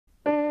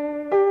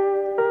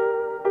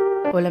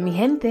Hola mi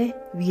gente,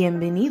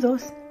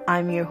 bienvenidos.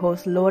 I'm your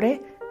host Lore,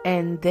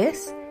 and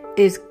this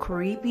is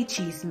Creepy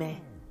Chisme.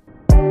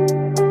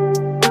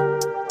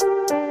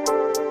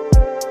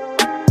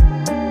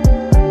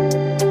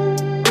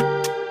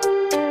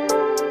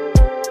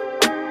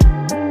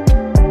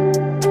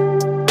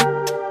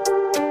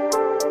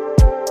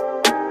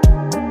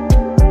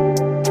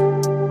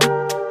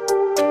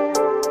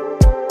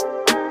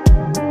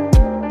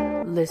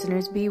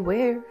 Listeners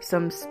beware,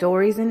 some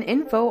stories and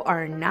info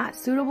are not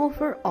suitable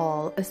for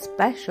all,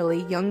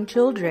 especially young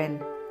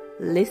children.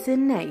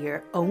 Listen at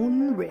your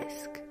own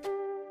risk.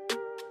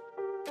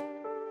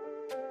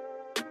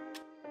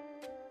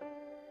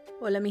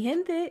 Hola mi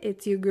gente,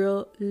 it's your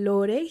girl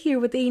Lore here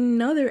with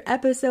another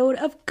episode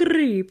of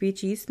Creepy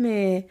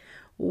Chisme.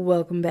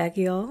 Welcome back,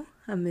 y'all.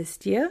 I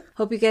missed you.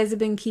 Hope you guys have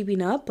been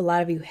keeping up. A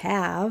lot of you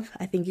have.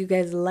 I think you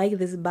guys like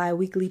this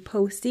bi-weekly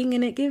posting,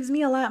 and it gives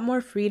me a lot more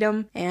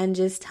freedom and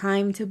just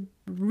time to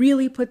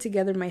really put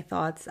together my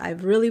thoughts.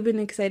 I've really been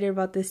excited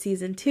about this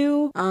season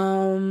 2.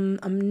 I'm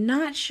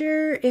not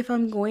sure if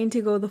I'm going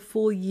to go the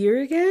full year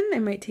again. I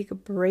might take a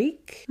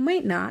break.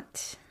 Might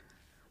not.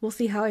 We'll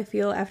see how I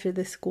feel after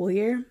this school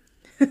year.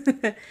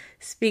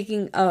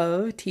 Speaking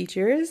of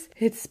teachers,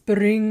 it's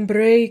spring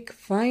break.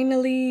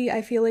 Finally,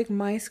 I feel like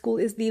my school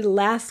is the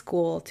last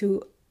school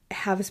to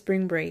have a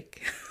spring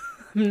break.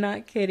 I'm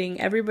not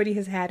kidding. Everybody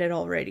has had it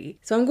already.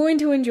 So I'm going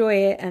to enjoy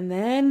it, and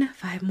then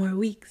 5 more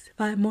weeks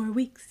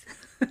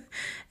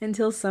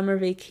until summer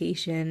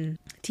vacation.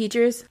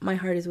 Teachers, my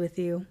heart is with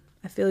you.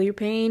 I feel your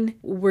pain.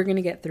 We're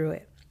gonna get through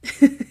it.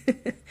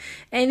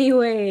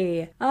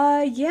 Anyway,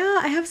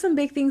 I have some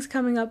big things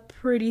coming up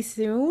pretty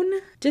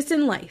soon. Just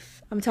in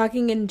life. I'm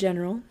talking in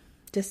general.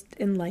 Just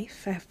in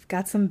life. I've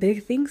got some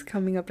big things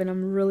coming up and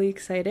I'm really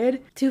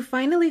excited to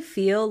finally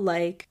feel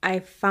like I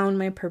found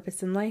my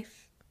purpose in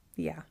life.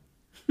 Yeah.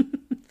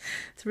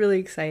 It's really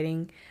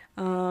exciting.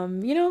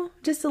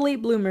 Just a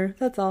late bloomer,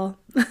 that's all.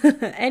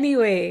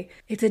 Anyway,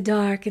 it's a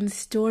dark and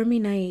stormy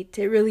night.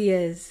 It really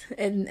is.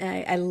 And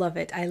I love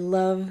it. I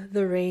love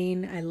the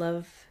rain. I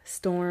love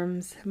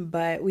storms.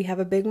 But we have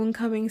a big one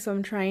coming, so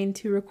I'm trying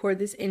to record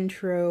this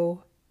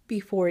intro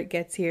before it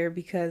gets here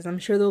because I'm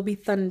sure there'll be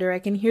thunder. I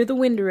can hear the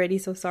wind already,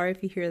 so sorry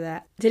if you hear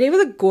that. Today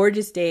was a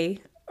gorgeous day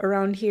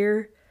around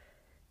here.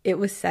 It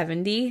was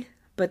 70,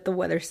 but the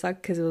weather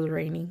sucked because it was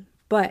raining.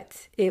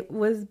 But it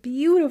was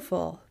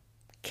beautiful.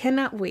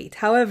 Cannot wait.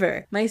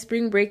 However, my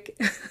spring break,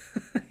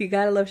 you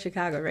gotta love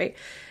Chicago, right?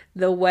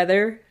 The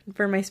weather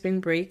for my spring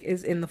break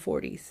is in the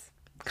 40s.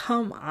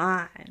 Come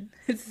on.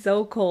 It's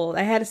so cold.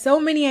 I had so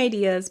many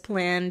ideas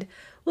planned.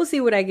 We'll see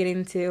what I get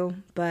into,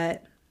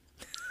 but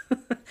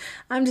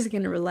I'm just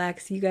gonna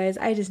relax, you guys.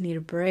 I just need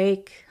a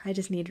break. I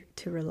just need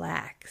to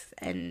relax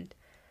and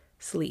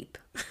sleep.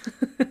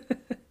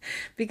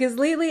 Because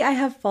lately I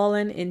have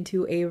fallen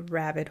into a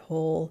rabbit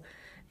hole.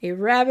 A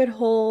rabbit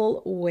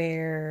hole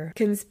where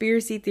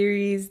conspiracy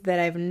theories that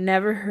I've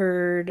never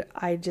heard,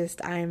 I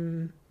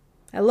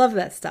love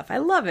that stuff. I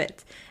love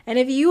it. And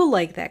if you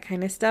like that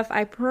kind of stuff,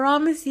 I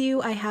promise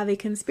you I have a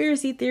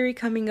conspiracy theory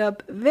coming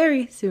up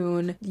very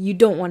soon. You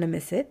don't want to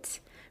miss it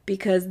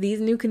because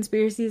these new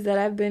conspiracies that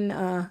I've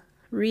been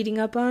reading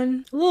up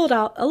on, a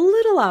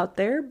little out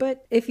there,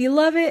 but if you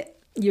love it,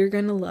 you're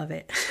going to love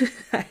it.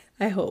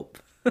 I hope.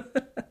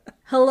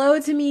 Hello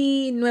to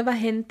mi nueva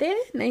gente.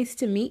 Nice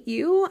to meet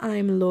you.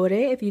 I'm Lore.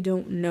 If you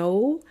don't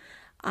know,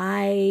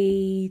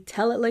 I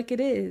tell it like it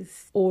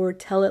is or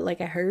tell it like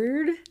I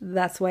heard.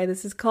 That's why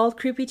this is called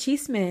Creepy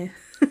Chisme.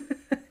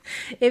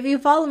 If you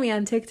follow me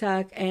on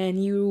TikTok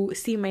and you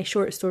see my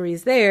short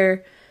stories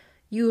there,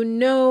 you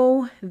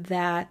know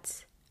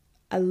that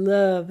I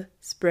love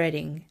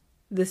spreading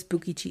the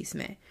spooky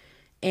chisme.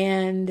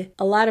 And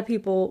a lot of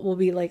people will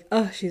be like,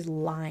 oh, she's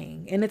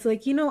lying. And it's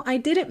like, I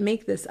didn't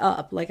make this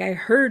up. Like, I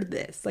heard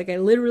this. Like, I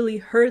literally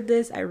heard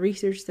this. I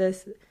researched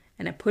this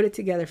and I put it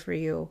together for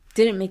you.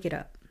 Didn't make it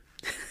up.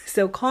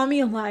 So call me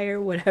a liar,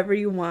 whatever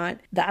you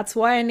want. That's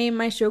why I named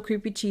my show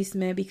Creepy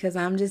Chisme, because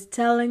I'm just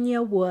telling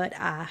you what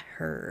I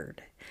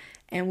heard.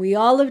 And we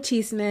all love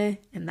chisme,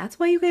 and that's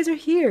why you guys are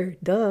here.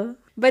 Duh.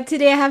 But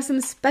today I have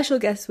some special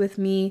guests with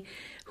me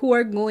who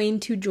are going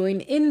to join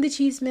in the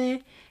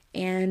chisme,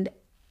 and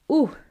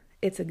ooh,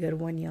 it's a good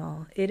one,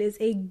 y'all. It is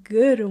a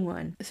good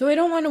one. So I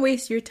don't want to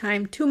waste your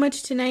time too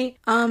much tonight.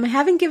 I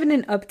haven't given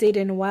an update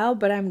in a while,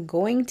 but I'm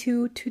going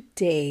to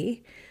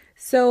today.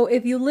 So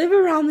if you live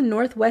around the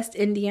Northwest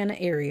Indiana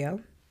area,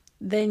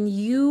 then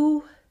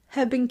you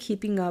have been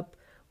keeping up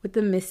with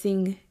the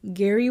missing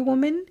Gary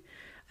woman.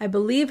 I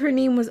believe her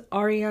name was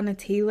Ariana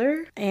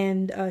Taylor,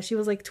 and she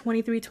was like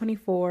 23,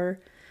 24.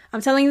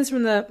 I'm telling this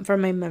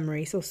from my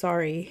memory, so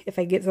sorry if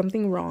I get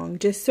something wrong.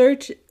 Just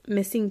search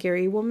missing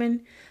Gary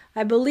woman.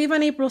 I believe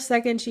on April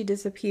 2nd, she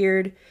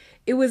disappeared.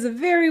 It was a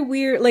very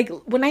weird, like,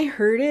 when I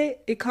heard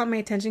it, it caught my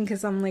attention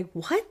because I'm like,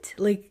 what?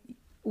 Like,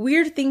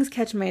 weird things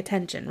catch my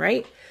attention,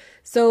 right?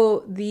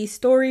 So the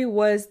story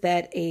was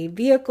that a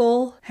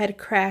vehicle had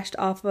crashed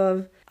off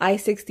of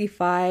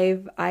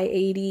I-65,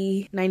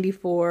 I-80,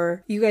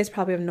 94. You guys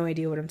probably have no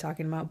idea what I'm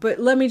talking about. But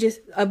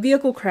a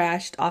vehicle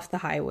crashed off the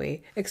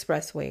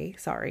expressway,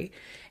 sorry.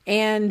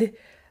 And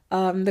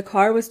the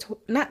car was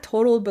not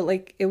totaled, but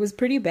like it was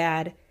pretty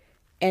bad.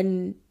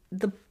 And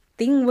the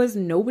thing was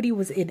nobody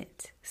was in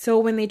it. So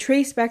when they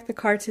traced back the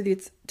car to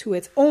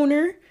its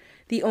owner,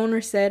 the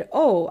owner said,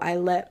 "Oh, I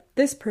let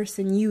this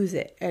person use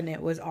it," and it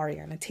was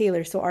Ariana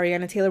Taylor. So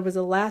Ariana Taylor was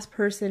the last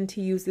person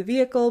to use the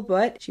vehicle,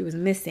 but she was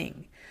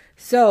missing.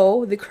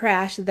 So the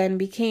crash then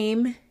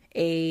became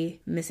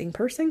a missing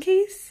person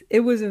case.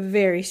 It was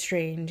very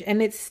strange,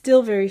 and it's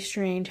still very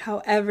strange.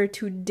 However,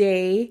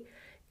 today,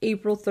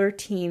 April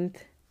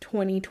 13th,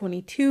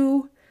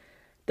 2022,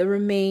 the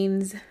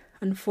remains,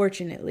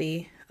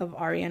 unfortunately, of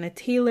Ariana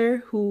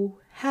Taylor, who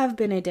have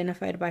been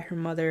identified by her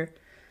mother,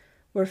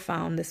 were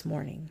found this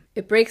morning.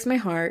 It breaks my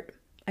heart.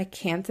 I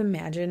can't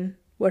imagine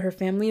what her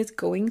family is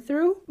going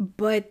through.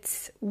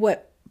 But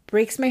what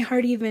breaks my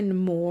heart even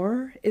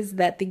more is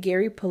that the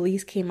Gary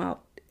police came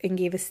out and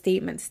gave a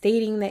statement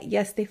stating that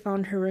yes, they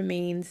found her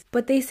remains,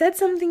 but they said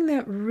something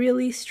that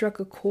really struck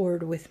a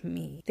chord with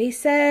me. They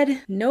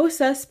said no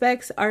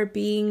suspects are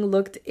being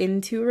looked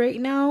into right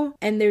now,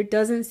 and there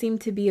doesn't seem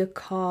to be a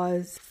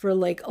cause for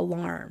like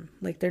alarm.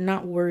 Like they're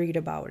not worried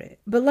about it.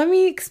 But let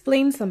me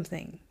explain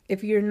something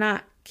if you're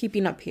not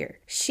keeping up here.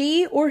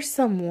 She or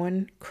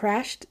someone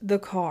crashed the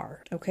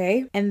car,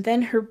 okay? And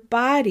then her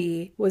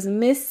body was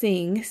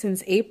missing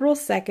since April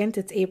 2nd.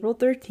 It's April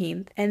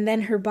 13th. And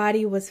then her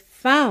body was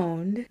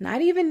found,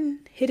 not even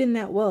hidden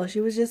that well. She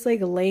was just like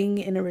laying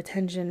in not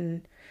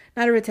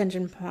a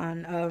retention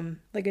pond,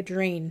 like a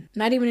drain.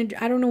 Not even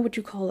I don't know what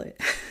you call it.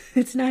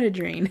 It's not a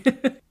drain.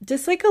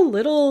 Just like a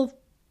little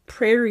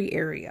prairie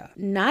area,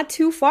 not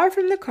too far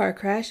from the car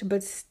crash,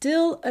 but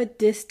still a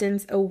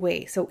distance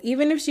away. So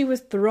even if she was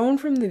thrown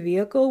from the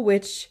vehicle,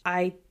 which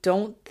I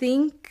don't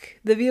think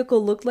the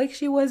vehicle looked like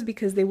she was,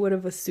 because they would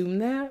have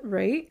assumed that,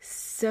 right?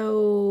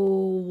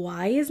 So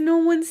why is no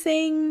one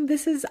saying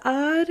this is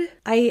odd?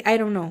 I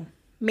don't know.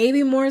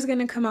 Maybe more is going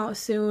to come out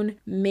soon.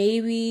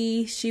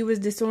 Maybe she was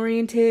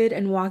disoriented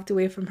and walked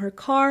away from her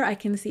car. I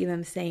can see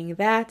them saying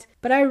that.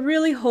 But I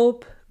really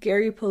hope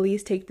Gary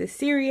police take this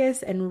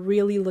serious and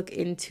really look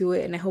into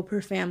it. And I hope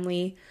her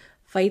family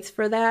fights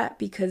for that,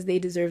 because they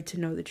deserve to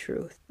know the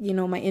truth. You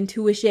know, my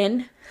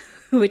intuition,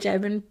 which I've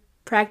been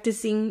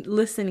practicing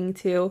listening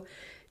to,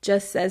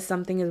 just says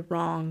something is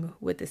wrong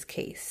with this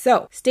case.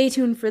 So stay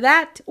tuned for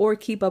that, or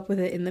keep up with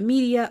it in the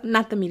media.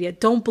 Not the media.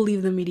 Don't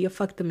believe the media.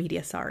 Fuck the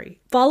media.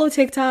 Sorry. Follow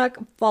TikTok.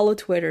 Follow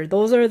Twitter.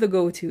 Those are the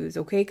go-tos,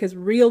 okay? Because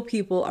real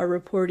people are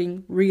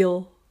reporting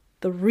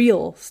the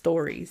real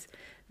stories.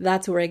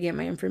 That's where I get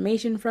my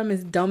information from.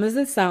 As dumb as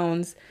it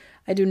sounds,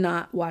 I do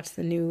not watch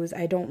the news.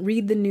 I don't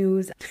read the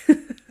news.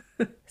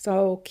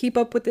 So keep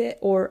up with it,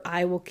 or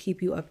I will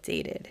keep you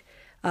updated.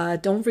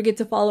 Don't forget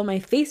to follow my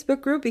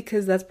Facebook group,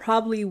 because that's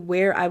probably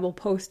where I will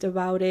post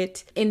about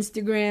it.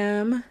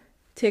 Instagram,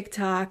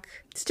 TikTok.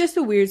 It's just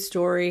a weird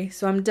story,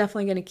 so I'm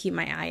definitely going to keep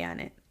my eye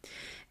on it.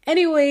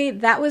 Anyway,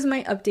 that was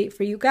my update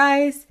for you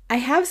guys. I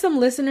have some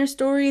listener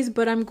stories,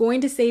 but I'm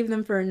going to save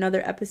them for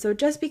another episode,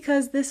 just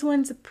because this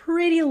one's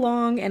pretty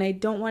long and I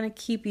don't want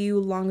to keep you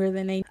longer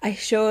than I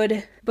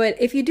should.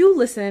 But if you do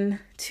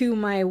listen to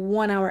my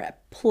 1 hour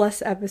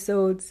plus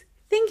episodes,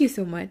 thank you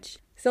so much.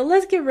 So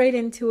let's get right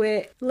into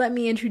it. Let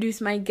me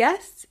introduce my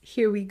guests.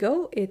 Here we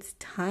go. It's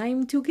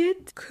time to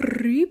get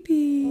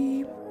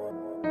creepy.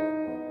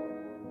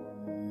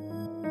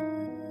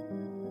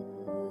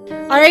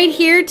 All right,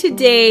 here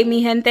today,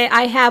 mi gente,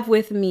 I have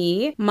with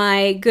me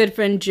my good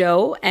friend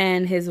Joe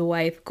and his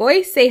wife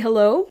Goy. Say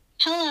hello.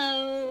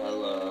 Hello.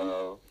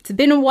 Hello. It's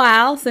been a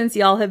while since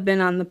y'all have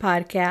been on the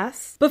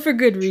podcast, but for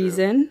good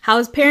reason.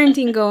 How's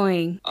parenting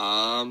going?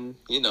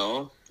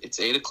 It's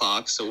 8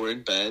 o'clock, so we're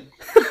in bed.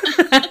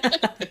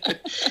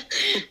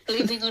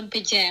 Living on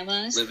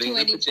pajamas. Living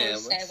in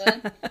pajamas.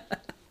 24/7.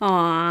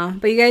 Aw,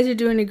 but you guys are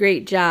doing a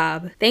great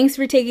job. Thanks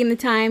for taking the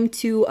time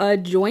to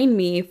join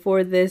me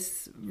for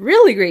this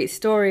really great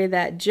story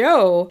that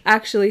Joe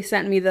actually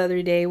sent me the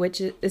other day, which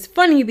is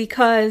funny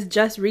because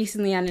just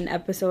recently on an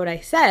episode I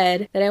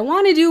said that I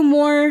want to do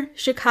more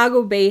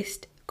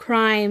Chicago-based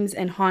crimes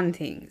and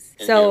hauntings.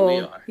 And so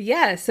here we are.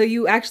 Yeah, so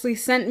you actually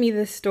sent me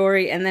this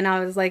story, and then I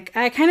was like,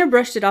 I kind of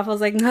brushed it off. I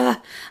was like,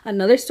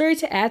 another story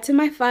to add to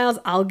my files.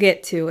 I'll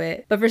get to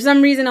it. But for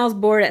some reason I was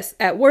bored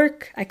at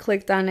work. I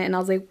clicked on it and I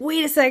was like,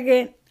 wait a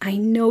second, I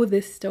know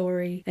this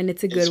story, and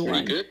it's a good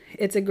one. Good.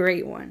 It's a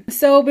great one.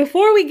 So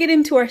before we get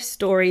into our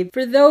story,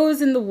 for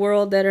those in the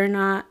world that are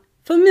not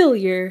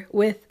familiar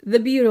with the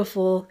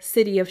beautiful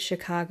city of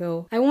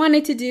Chicago, I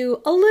wanted to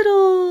do a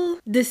little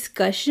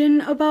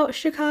discussion about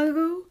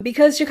Chicago,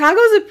 because Chicago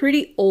is a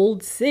pretty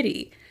old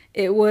city.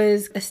 It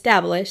was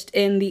established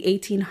in the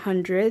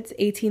 1800s,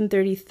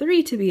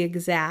 1833 to be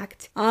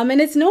exact.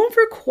 And it's known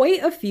for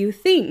quite a few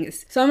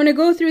things. So I'm going to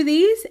go through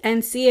these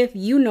and see if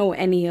you know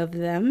any of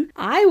them.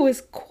 I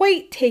was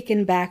quite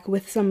taken back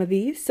with some of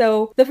these.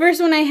 So the first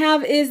one I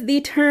have is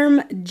the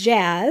term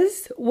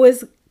jazz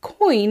was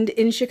coined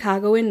in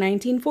Chicago in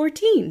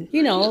 1914.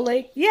 You know,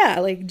 like, yeah,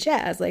 like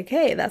jazz. Like,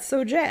 hey, that's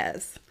so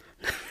jazz.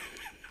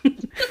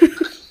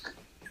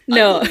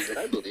 No.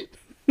 I believe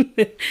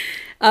it.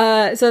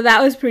 So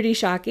that was pretty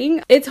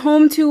shocking. It's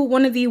home to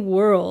one of the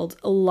world's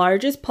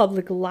largest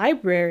public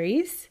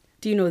libraries.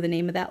 Do you know the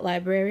name of that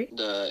library?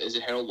 Is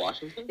it Harold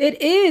Washington?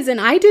 It is, and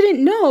I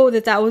didn't know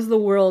that that was the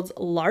world's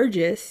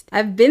largest.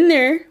 I've been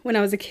there when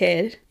I was a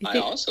kid. I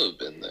also have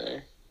been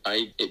there.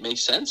 It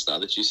makes sense now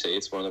that you say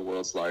it's one of the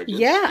world's largest.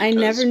 Yeah, I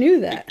never knew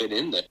that. We've been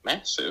in there.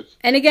 Massive.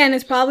 And again,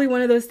 it's probably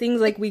one of those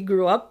things like we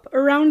grew up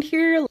around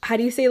here. How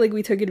do you say like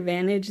we took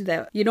advantage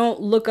that you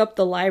don't look up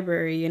the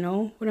library, you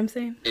know what I'm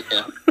saying?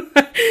 Yeah.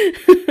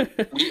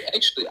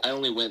 I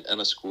only went on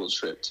a school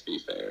trip, to be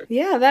fair.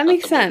 Yeah, that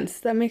makes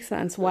sense. That makes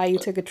sense why you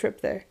took a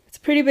trip there. It's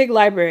a pretty big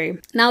library.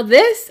 Now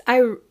this,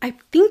 I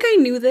think I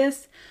knew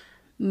this,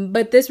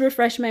 but this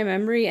refreshed my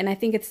memory and I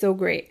think it's so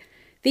great.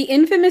 The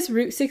infamous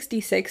Route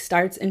 66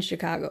 starts in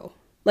Chicago,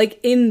 like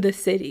in the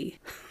city.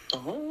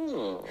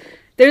 Oh.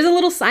 There's a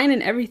little sign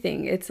and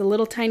everything. It's a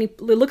little tiny,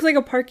 it looks like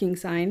a parking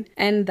sign,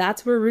 and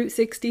that's where Route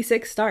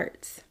 66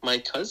 starts. My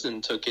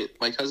cousin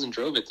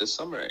drove it this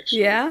summer,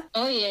 actually. Yeah?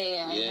 Oh,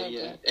 yeah.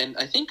 Yeah. And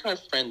I think our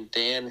friend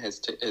Dan has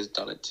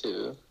done it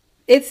too.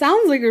 It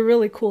sounds like a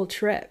really cool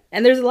trip.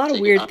 And there's a lot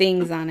of weird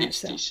things on it.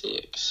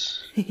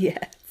 66.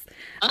 Yes.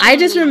 I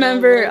just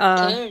remember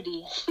Route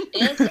 30.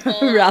 That's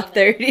all Route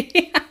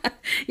 30.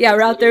 Yeah,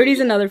 Route 30 is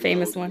another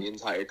famous one. The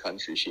entire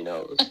country she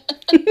knows.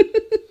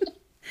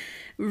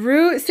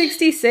 Route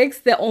 66,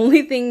 the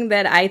only thing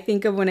that I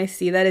think of when I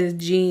see that is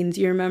jeans.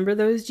 You remember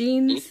those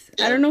jeans?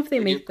 Yeah, I don't know if they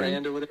make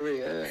brand them. or whatever,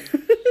 yeah.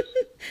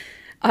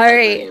 All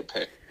right.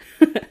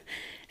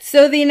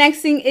 So the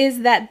next thing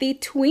is that the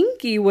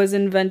Twinkie was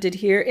invented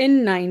here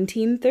in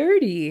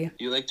 1930.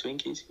 You like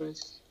Twinkies,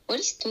 guys? What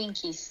is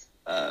Twinkies?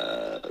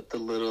 The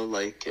little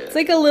like... It's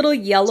like a little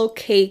yellow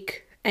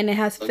cake, and it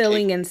has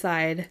filling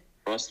inside.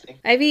 Frosting.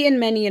 I've eaten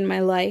many in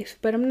my life,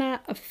 but I'm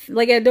not...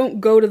 I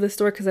don't go to the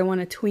store because I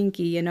want a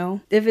Twinkie, you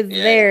know? If it's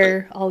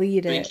there, I'll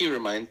eat it. Twinkie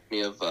reminds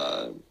me of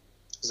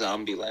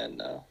Zombieland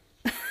now.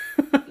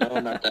 No,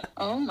 not that.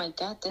 Oh my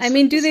god. I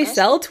mean, do they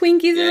sell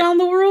Twinkies around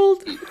the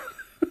world?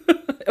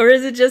 Or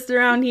is it just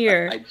around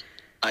here?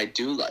 I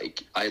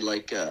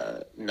like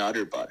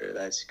Nutter Butter.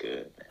 That's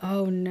good.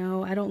 Oh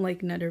no, I don't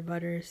like Nutter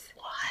Butters.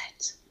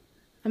 What?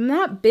 I'm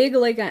not big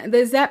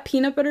is that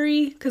peanut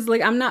buttery? Because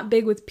I'm not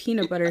big with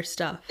peanut butter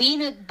stuff.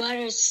 Peanut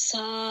butter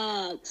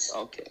sucks.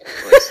 Okay,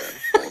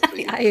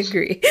 listen. I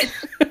agree.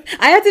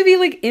 I have to be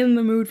in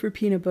the mood for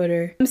peanut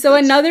butter. So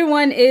another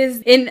one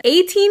is in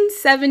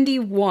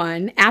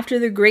 1871, after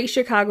the Great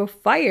Chicago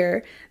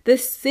Fire, the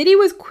city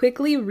was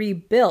quickly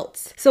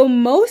rebuilt. So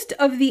most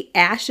of the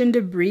ash and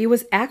debris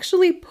was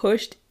actually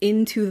pushed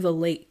into the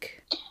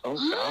lake. Oh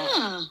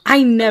god.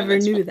 I never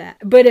knew that,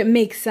 but it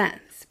makes sense.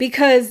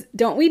 Because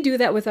don't we do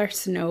that with our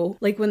snow?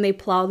 Like when they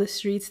plow the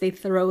streets, they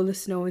throw the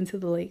snow into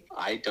the lake.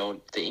 I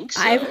don't think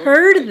so. I've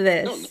heard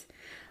this.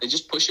 They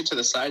just push it to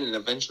the side and it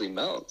eventually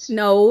melts.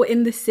 No,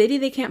 in the city,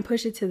 they can't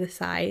push it to the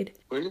side.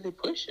 Where do they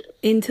push it?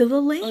 Into the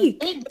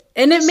lake.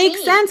 And it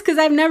makes sense because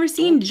I've never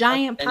seen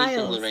giant Anything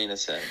piles. Lorena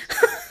says.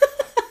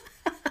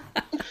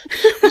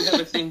 We have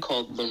a thing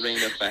called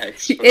Lorena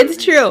Facts.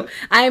 It's true.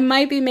 I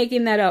might be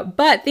making that up.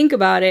 But think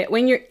about it.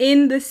 When you're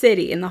in the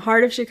city, in the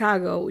heart of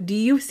Chicago, do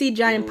you see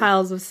giant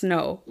piles of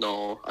snow?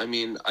 No. I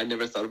mean, I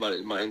never thought about it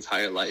in my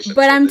entire life.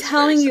 But I'm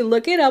telling you,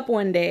 look it up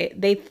one day.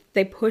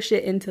 They push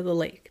it into the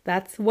lake.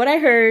 That's what I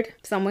heard.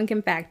 Someone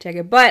can fact check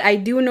it. But I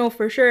do know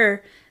for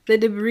sure the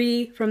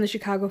debris from the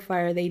Chicago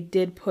fire, they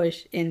did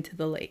push into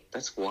the lake.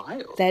 That's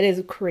wild. That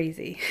is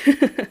crazy.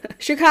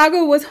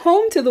 Chicago was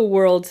home to the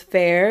World's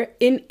Fair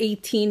in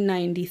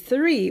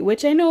 1893,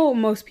 which I know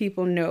most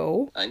people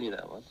know. I knew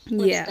that one.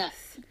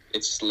 Yes.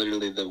 It's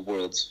literally the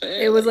World's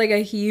Fair. It was like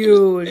a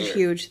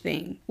huge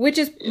thing. Which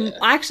is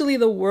actually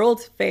the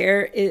World's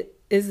Fair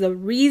is the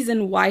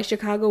reason why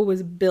Chicago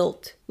was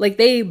built. Like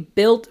they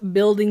built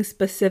buildings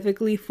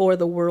specifically for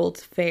the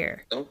World's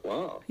Fair. Oh,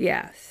 wow.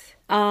 Yes.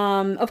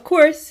 Of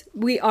course,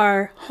 we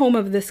are home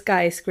of the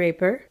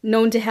skyscraper,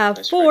 known to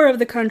have 4 of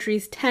the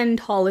country's 10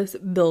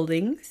 tallest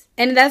buildings.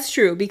 And that's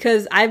true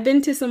because I've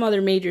been to some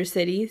other major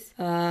cities,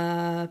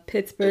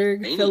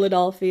 Pittsburgh,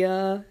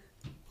 Philadelphia,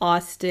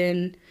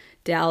 Austin,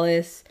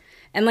 Dallas,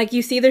 and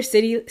you see their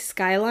city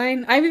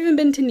skyline. I've even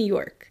been to New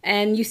York,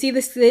 and you see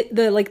the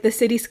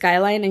city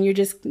skyline,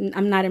 and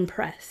I'm not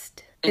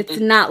impressed. It's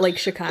not like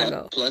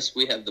Chicago. Plus,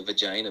 we have the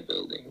Vagina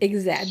Building.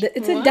 Exactly,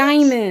 it's a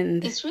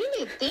diamond. It's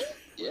really a thing.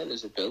 Yeah,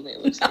 there's a building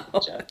that looks like a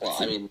vagina. Well,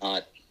 I mean,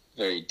 not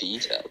very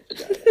detailed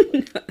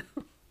vagina.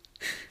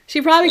 She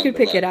probably could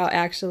pick it out,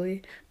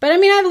 actually. But I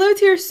mean, I've lived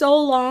here so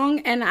long,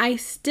 and I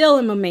still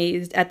am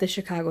amazed at the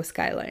Chicago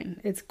skyline.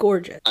 It's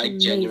gorgeous. I Amazing.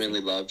 genuinely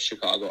love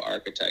Chicago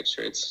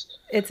architecture. It's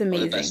It's one of the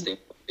amazing. best things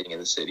about being in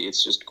the city.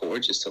 It's just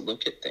gorgeous to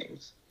look at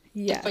things.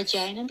 Yeah.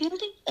 Vagina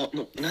building? Oh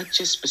no, not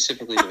just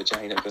specifically the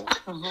vagina building.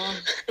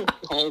 Uh-huh.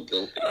 Whole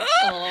building.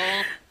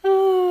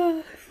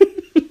 Oh.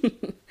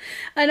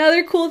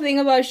 Another cool thing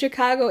about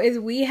Chicago is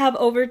we have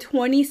over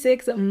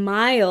 26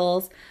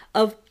 miles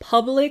of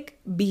public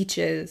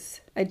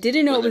beaches. I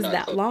didn't know When it was they're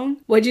not that long.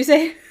 What'd you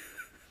say?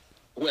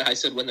 Well, I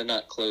said when they're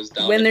not closed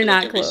down. When I they're feel not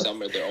like every closed.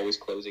 summer they're always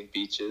closing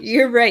beaches.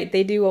 You're right.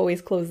 They do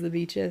always close the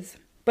beaches.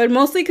 But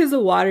mostly because the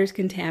water's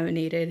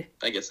contaminated.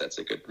 I guess that's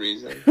a good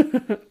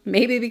reason.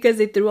 Maybe because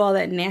they threw all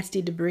that nasty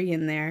debris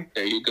in there.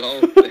 There you go.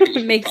 There you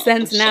go. Makes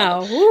sense now.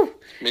 Solved. Woo.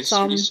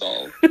 Mystery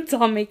solved. It's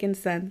all making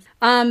sense.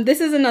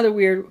 This is another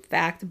weird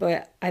fact,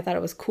 but I thought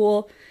it was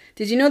cool.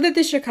 Did you know that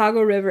the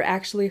Chicago River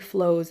actually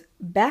flows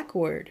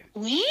backward?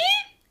 Where?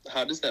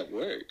 How does that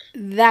work?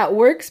 That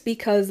works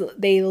because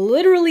they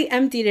literally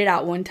emptied it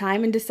out one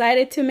time and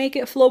decided to make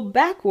it flow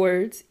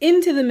backwards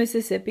into the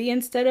Mississippi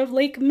instead of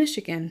Lake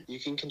Michigan. You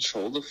can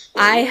control the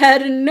flow. I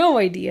had no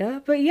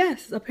idea, but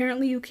yes,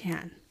 apparently you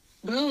can.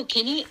 Bro,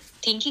 can you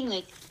thinking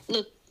like,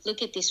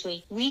 look at this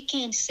way. We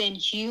can send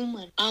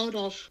human out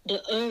of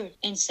the earth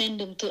and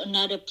send them to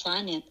another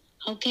planet.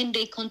 How can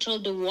they control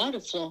the water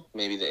flow?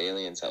 Maybe the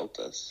aliens helped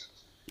us.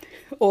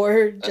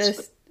 Or That's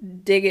just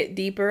dig it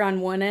deeper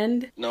on one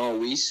end. No,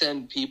 we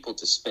send people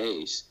to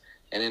space,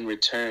 and in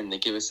return, they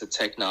give us the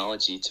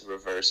technology to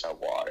reverse our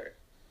water.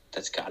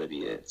 That's got to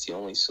be it. It's the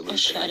only solution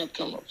shut I can up,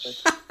 come up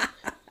Pete.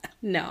 with.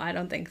 No, I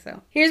don't think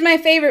so. Here's my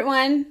favorite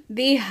one.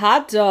 The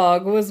hot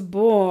dog was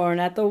born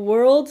at the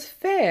World's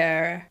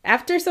Fair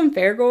after some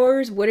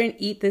fairgoers wouldn't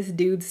eat this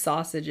dude's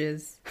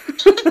sausages.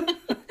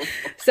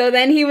 So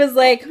then he was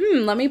like,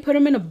 let me put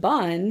them in a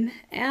bun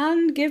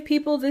and give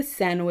people this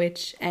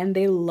sandwich, and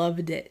they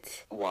loved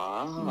it.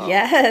 Wow.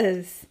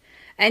 Yes.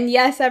 And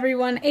yes,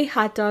 everyone, a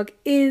hot dog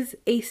is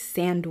a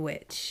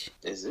sandwich.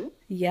 Is it?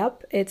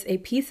 Yep, it's a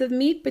piece of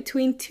meat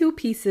between two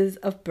pieces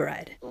of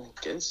bread. I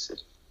guess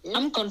it.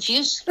 I'm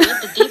confused.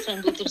 What's the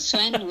difference between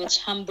sandwich,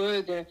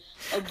 hamburger,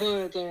 a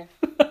burger?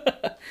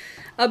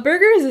 A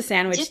burger is a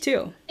sandwich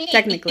too,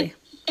 technically.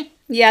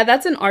 Yeah,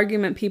 that's an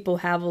argument people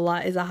have a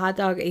lot. Is a hot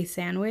dog a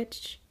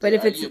sandwich? But They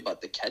if it's... argue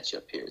about the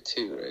ketchup here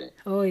too, right?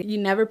 Oh, you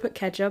never put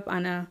ketchup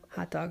on a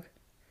hot dog.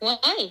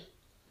 Why?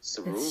 It's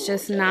the rule. It's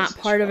just I not guess.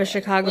 part of a Well,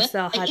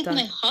 Chicago-style I hot eat dog.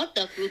 my hot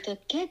dog with a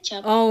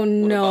ketchup. Oh,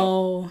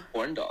 no.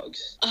 Corn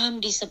dogs. I'm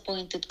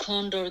disappointed.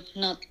 Corn dog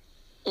not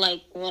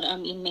like what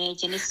I'm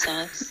imagining. It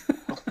sucks.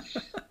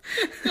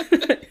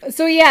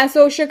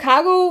 So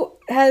Chicago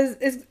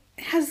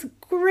has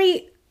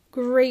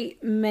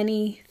great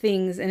many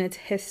things in its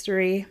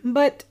history,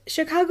 but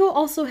Chicago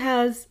also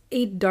has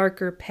a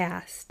darker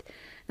past.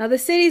 Now, the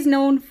city's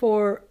known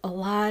for a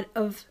lot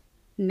of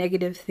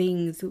negative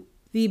things.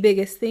 The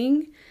biggest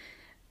thing,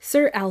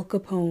 Sir Al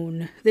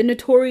Capone, the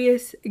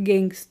notorious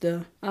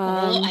gangster.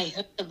 I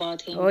heard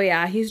about him. Oh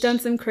yeah, he's done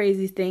some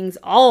crazy things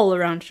all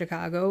around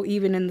Chicago,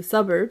 even in the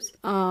suburbs.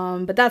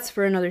 But that's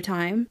for another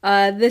time.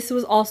 This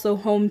was also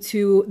home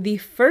to the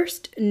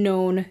first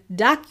known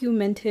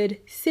documented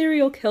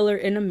serial killer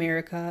in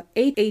America,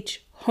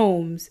 H.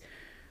 Holmes,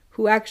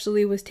 who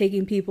actually was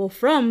taking people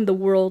from the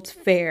World's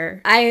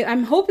Fair.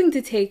 I'm hoping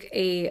to take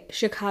a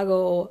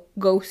Chicago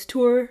ghost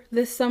tour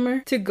this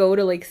summer to go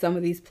to like some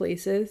of these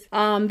places.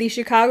 The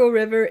Chicago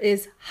River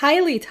is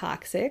highly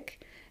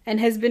toxic and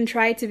has been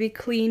tried to be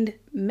cleaned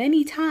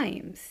many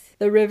times.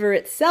 The river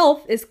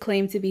itself is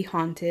claimed to be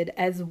haunted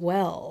as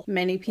well.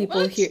 Many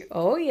people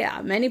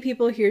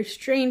hear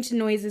strange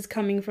noises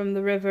coming from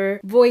the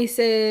river,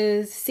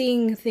 voices,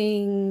 seeing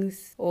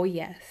things. Oh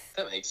yes.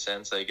 That makes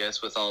sense, I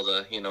guess, with all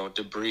the,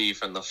 debris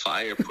from the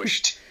fire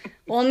pushed.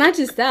 Well, not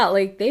just that,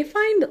 like they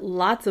find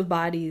lots of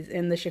bodies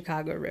in the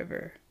Chicago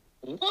River.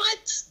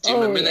 What? Do you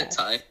remember that yes.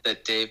 time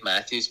that Dave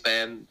Matthews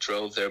Band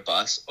drove their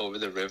bus over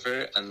the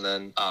river and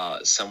then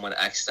someone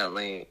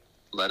accidentally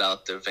let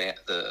out their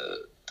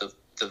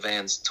the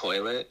van's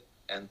toilet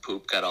and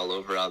poop got all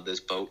over on this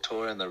boat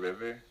tour in the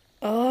river?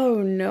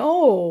 Oh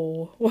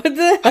no. What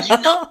the How do you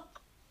hell? know?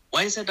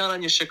 Why is that not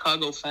on your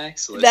Chicago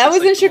facts list? That It's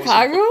was in like the most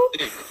Chicago?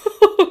 important thing.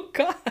 Oh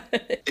god.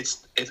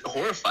 It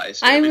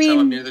horrifies me I every time mean,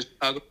 I'm near the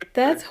Chicago River.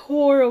 That's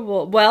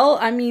horrible. Well,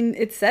 I mean,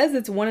 it says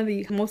it's one of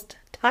the most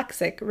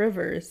toxic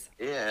rivers.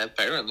 Yeah,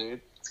 apparently.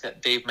 It's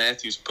got Dave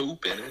Matthews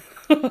poop in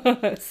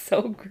it.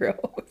 So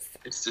gross.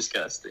 It's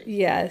disgusting.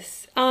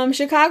 Yes.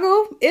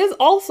 Chicago is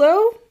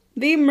also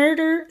the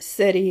murder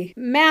city.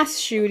 Mass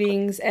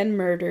shootings and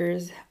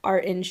murders are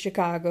in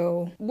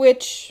Chicago,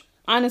 which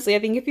honestly, I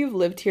think if you've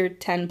lived here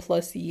 10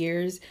 plus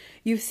years,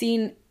 you've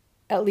seen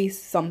at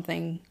least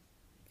something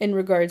in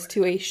regards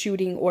to a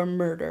shooting or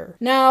murder.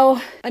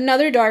 Now,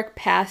 another dark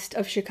past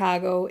of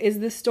Chicago is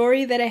the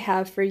story that I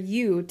have for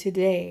you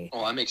today.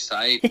 Oh, I'm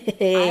excited.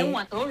 I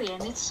want story,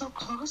 and it's so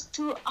close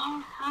to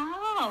our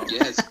house.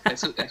 Yes,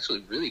 it's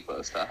actually really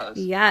close to us.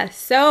 Yeah,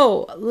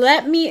 so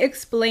let me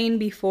explain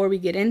before we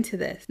get into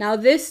this. Now,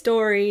 this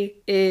story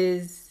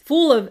is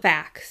full of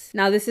facts.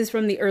 Now, this is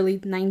from the early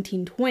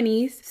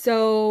 1920s,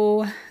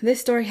 so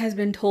this story has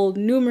been told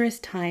numerous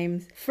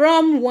times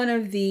from one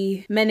of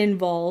the men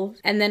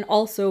involved, and then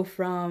also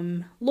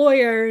from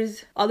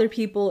lawyers, other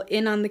people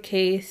in on the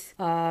case,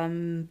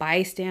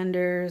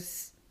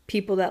 bystanders,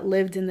 people that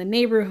lived in the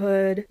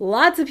neighborhood,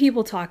 lots of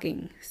people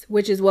talking,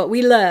 which is what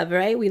we love,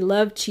 right? We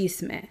love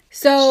chisme.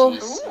 So,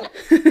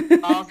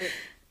 Love it.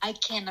 I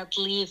cannot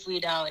live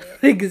without it.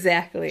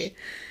 exactly.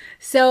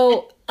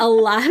 So a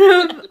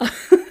lot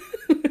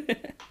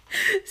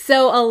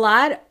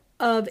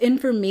of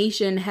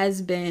information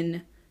has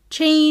been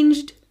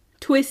changed,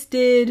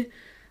 twisted,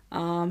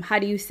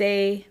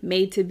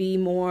 made to be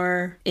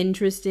more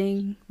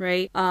interesting,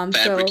 right?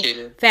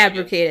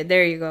 Fabricated.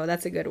 There you go.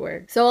 That's a good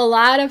word. So a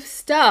lot of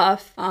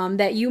stuff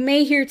that you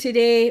may hear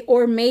today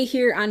or may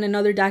hear on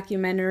another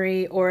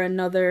documentary or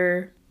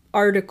another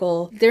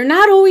article, they're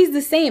not always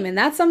the same. And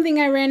that's something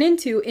I ran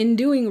into in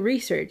doing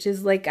research,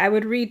 is like I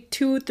would read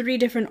 2-3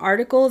 different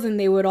articles and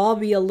they would all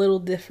be a little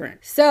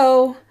different.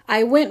 So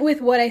I went with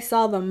what I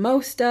saw the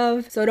most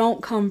of, so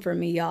don't come for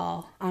me,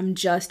 y'all. I'm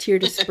just here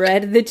to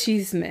spread the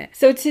chisme.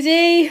 So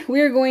today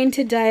we're going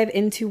to dive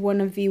into one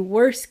of the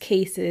worst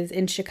cases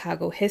in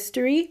Chicago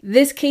history.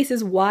 This case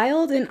is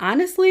wild and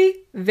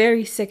honestly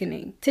very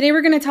sickening. Today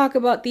we're going to talk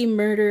about the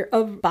murder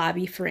of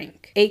Bobby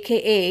Frank,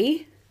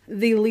 aka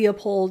the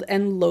Leopold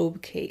and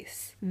Loeb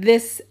case.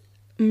 This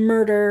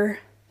murder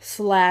 /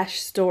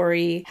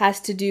 story has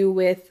to do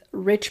with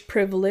rich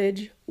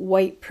privilege,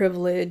 white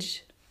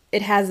privilege.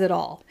 It has it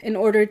all. In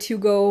order to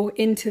go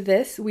into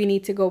this, we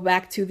need to go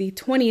back to the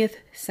 20th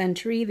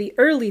century, the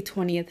early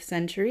 20th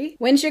century,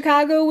 when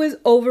Chicago was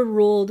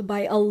overruled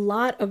by a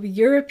lot of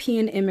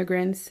European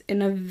immigrants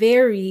in a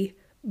very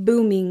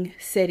booming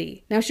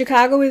city. Now,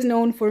 Chicago is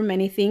known for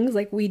many things,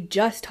 like we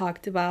just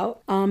talked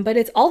about, but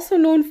it's also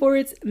known for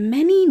its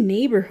many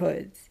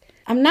neighborhoods.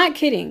 I'm not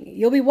kidding.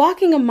 You'll be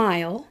walking a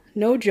mile,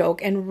 no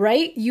joke, and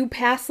you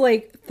pass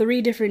like 3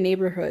 different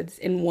neighborhoods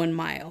in 1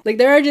 mile. Like,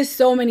 there are just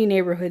so many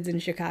neighborhoods in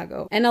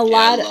Chicago, and I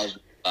love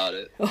about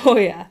it. Oh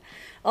yeah.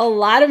 A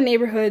lot of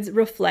neighborhoods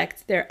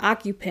reflect their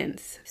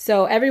occupants.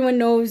 So everyone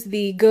knows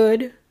the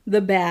good, the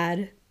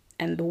bad,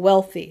 and the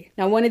wealthy.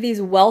 Now, one of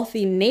these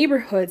wealthy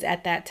neighborhoods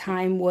at that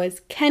time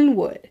was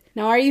Kenwood.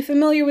 Now, are you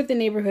familiar with the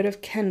neighborhood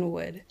of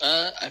Kenwood?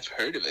 I've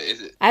heard of it.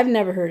 Is it? I've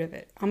never heard of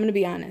it. I'm gonna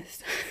be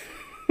honest.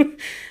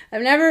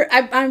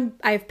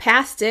 I've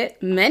passed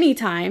it many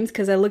times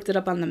because I looked it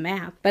up on the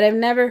map, but I've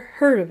never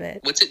heard of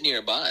it. What's it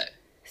nearby?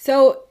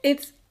 So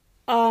it's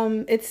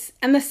on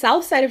the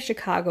south side of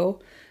Chicago,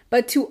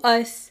 but to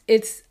us,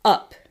 it's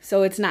up.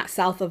 So it's not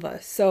south of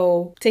us.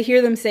 So to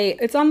hear them say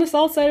it's on the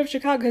south side of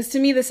Chicago, because to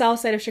me, the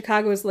south side of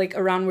Chicago is like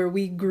around where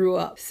we grew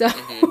up. So,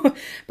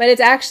 but it's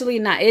actually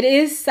not. It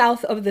is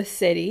south of the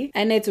city,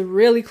 and it's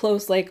really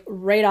close, like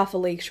right off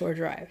of Lakeshore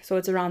Drive. So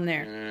it's around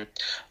there.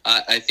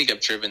 I think I've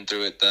driven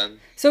through it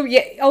then. So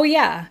yeah, oh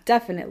yeah,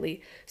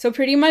 definitely. So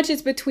pretty much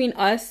it's between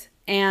us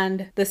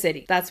and the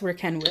city. That's where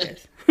Kenwood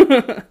is.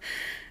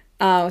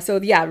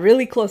 So yeah,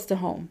 really close to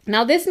home.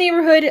 Now, this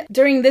neighborhood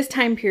during this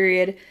time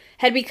period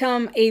had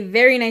become a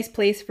very nice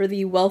place for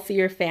the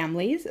wealthier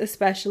families,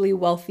 especially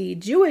wealthy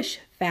Jewish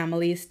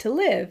families, to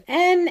live.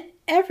 And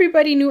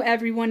everybody knew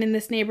everyone in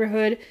this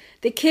neighborhood.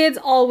 The kids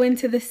all went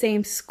to the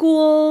same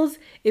schools.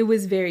 It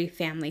was very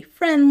family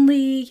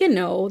friendly,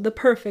 the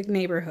perfect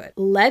neighborhood.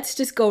 Let's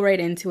just go right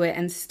into it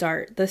and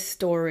start the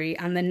story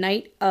on the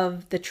night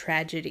of the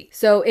tragedy.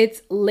 So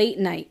it's late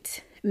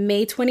night,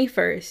 May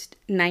 21st,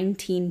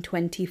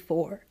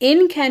 1924.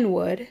 In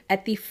Kenwood,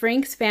 at the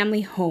Franks family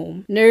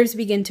home, nerves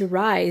begin to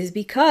rise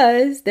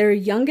because their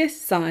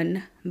youngest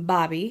son,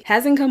 Bobby,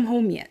 hasn't come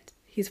home yet.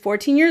 He's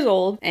 14 years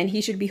old and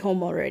he should be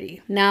home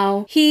already.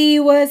 Now, he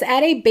was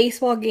at a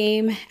baseball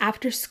game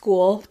after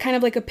school, kind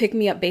of like a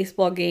pick-me-up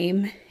baseball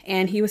game,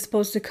 and he was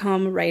supposed to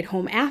come right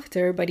home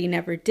after, but he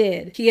never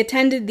did. He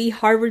attended the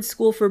Harvard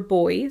School for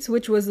Boys,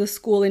 which was the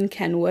school in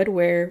Kenwood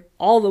where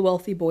all the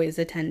wealthy boys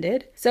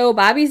attended. So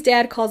Bobby's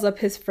dad calls up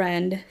his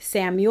friend,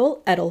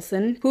 Samuel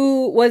Edelson,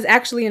 who was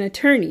actually an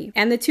attorney,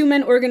 and the two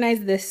men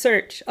organized this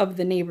search of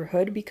the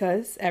neighborhood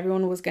because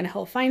everyone was going to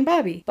help find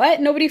Bobby.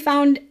 But nobody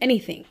found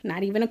anything,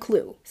 not even a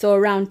clue. So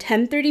around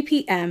 10:30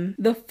 p.m.,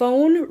 the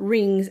phone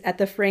rings at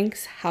the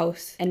Franks'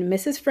 house, and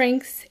Mrs.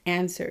 Franks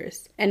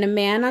answers, and a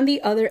man on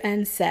the other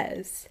end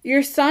says,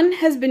 "Your son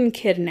has been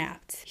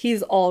kidnapped.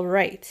 He's all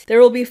right.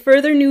 There will be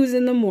further news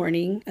in the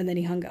morning," and then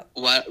he hung up.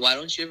 Why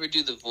don't you ever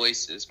do the voices?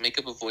 Make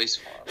up a voice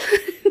for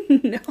him.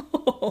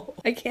 No,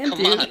 I can't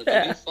Come do on, that.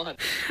 it'll be fun.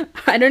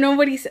 I don't know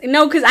what he's...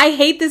 No, because I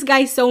hate this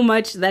guy so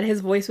much that his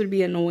voice would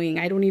be annoying.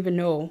 I don't even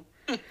know.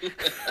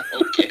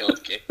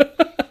 Okay.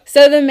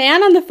 So the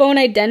man on the phone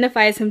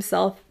identifies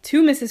himself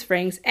to Mrs.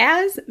 Franks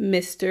as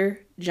Mr.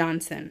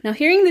 Johnson. Now,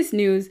 hearing this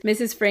news,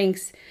 Mrs.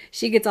 Franks,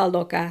 she gets all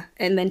loca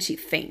and then she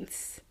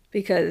faints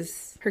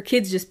because her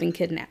kid's just been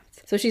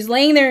kidnapped. So she's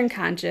laying there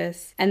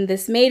unconscious, and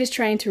this maid is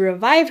trying to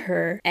revive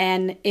her,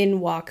 and in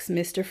walks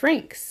Mr.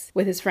 Franks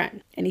with his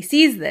friend. And he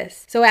sees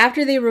this. So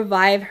after they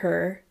revive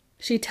her,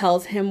 she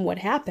tells him what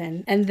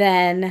happened. And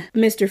then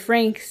Mr.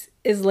 Franks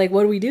is like,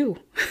 what do we do?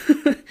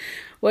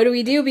 What do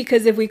we do?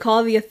 Because if we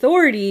call the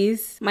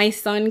authorities, my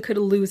son could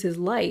lose his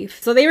life.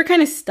 So they were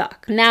kind of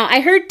stuck. Now, I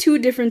heard two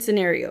different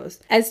scenarios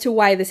as to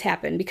why this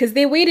happened, because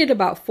they waited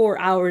about 4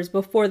 hours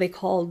before they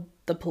called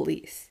the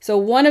police. So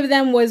one of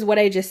them was what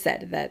I just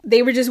said, that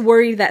they were just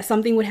worried that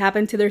something would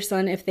happen to their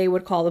son if they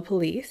would call the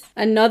police.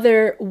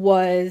 Another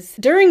was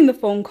during the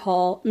phone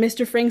call,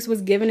 Mr. Franks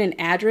was given an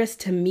address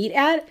to meet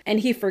at, and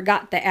he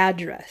forgot the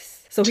address.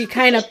 So he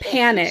kind of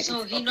panicked.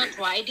 So he not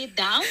write it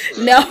down?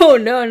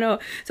 No.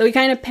 So he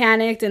kind of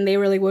panicked, and they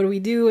were like, what do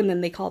we do? And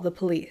then they called the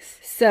police.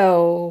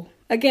 So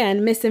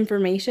again,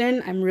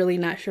 misinformation. I'm really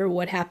not sure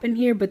what happened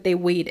here, but they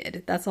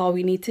waited. That's all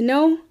we need to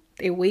know.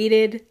 They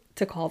waited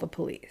to call the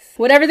police.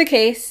 Whatever the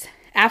case,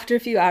 after a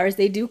few hours,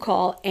 they do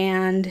call,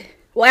 and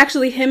well,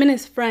 actually, him and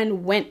his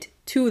friend went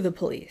to the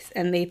police,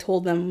 and they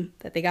told them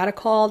that they got a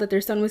call that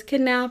their son was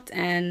kidnapped,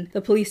 and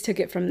the police took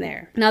it from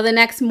there. Now, the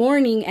next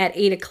morning at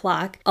 8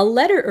 o'clock, a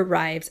letter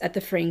arrives at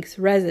the Franks'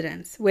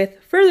 residence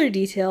with further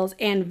details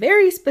and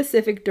very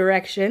specific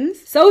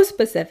directions, so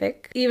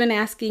specific, even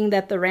asking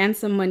that the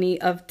ransom money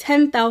of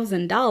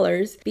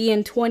 $10,000 be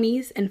in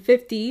 20s and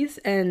 50s,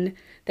 and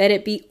that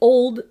it be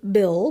old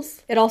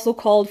bills. It also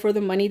called for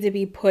the money to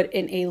be put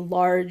in a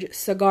large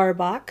cigar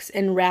box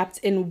and wrapped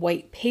in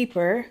white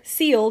paper,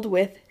 sealed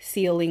with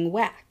sealing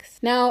wax.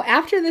 Now,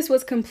 after this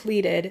was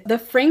completed, the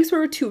Franks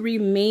were to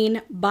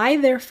remain by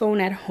their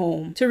phone at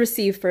home to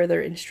receive further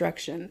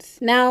instructions.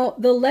 Now,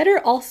 the letter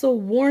also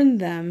warned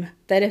them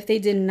that if they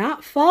did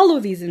not follow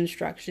these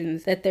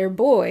instructions, that their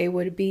boy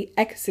would be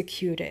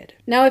executed.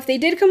 Now, if they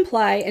did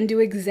comply and do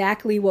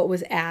exactly what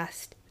was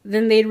asked,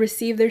 then they'd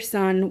receive their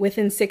son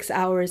within 6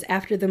 hours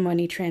after the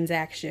money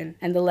transaction.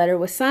 And the letter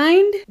was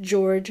signed,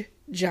 George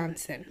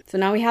Johnson. So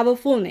now we have a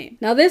full name.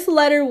 Now, this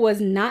letter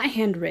was not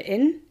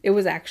handwritten. It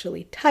was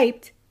actually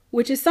typed,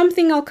 which is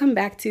something I'll come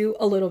back to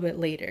a little bit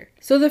later.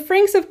 So the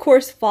Franks, of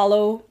course,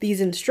 follow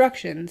these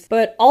instructions,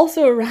 but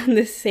also around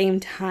this same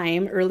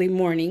time, early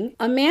morning,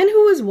 a man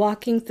who was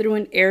walking through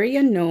an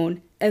area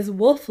known as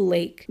Wolf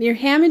Lake near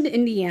Hammond,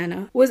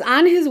 Indiana, was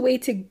on his way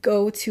to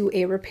go to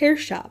a repair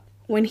shop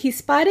when he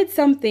spotted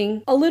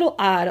something a little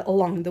odd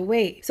along the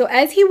way. So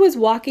as he was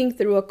walking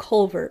through a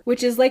culvert,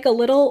 which is like a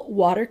little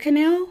water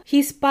canal,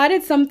 he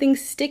spotted something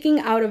sticking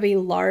out of a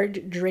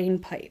large drain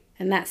pipe.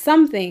 And that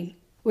something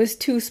was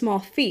 2 small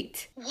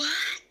feet.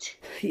 What?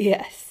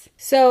 Yes.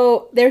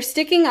 So they're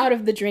sticking out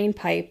of the drain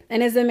pipe,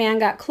 and as the man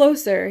got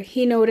closer,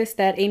 he noticed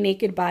that a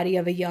naked body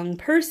of a young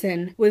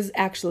person was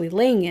actually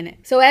laying in it.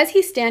 So as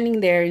he's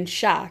standing there in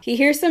shock, he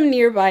hears some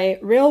nearby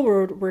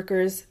railroad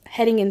workers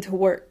heading into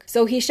work.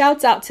 So he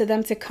shouts out to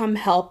them to come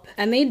help,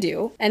 and they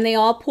do, and they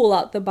all pull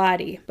out the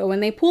body. But when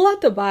they pull out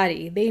the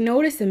body, they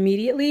notice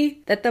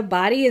immediately that the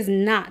body is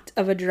not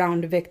of a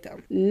drowned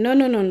victim.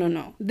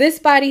 No. This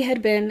body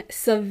had been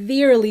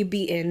severely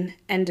beaten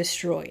and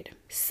destroyed.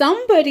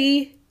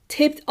 Somebody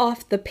tipped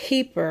off the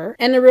paper,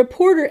 and a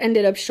reporter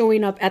ended up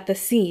showing up at the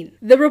scene.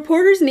 The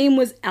reporter's name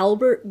was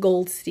Albert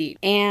Goldstein,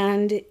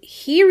 and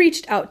he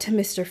reached out to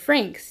Mr.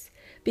 Franks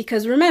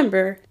because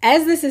remember,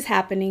 as this is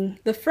happening,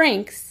 the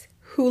Franks,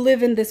 who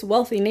live in this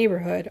wealthy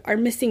neighborhood, are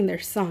missing their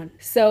son.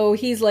 So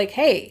he's like,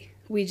 hey,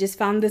 we just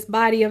found this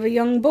body of a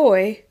young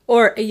boy,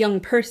 or a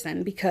young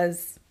person,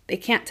 because they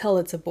can't tell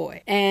it's a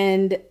boy.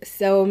 And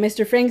so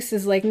Mr. Franks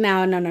is like,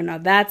 no,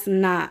 that's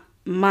not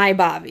my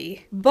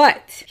Bobby.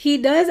 But he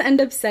does end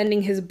up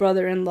sending his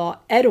brother-in-law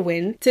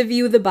Edwin to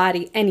view the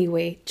body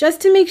anyway, just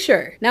to make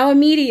sure. Now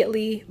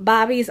immediately,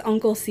 Bobby's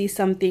uncle sees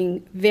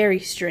something very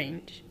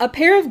strange. A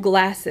pair of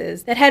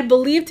glasses that had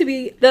believed to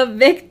be the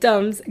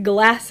victim's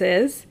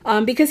glasses,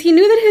 because he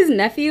knew that his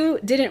nephew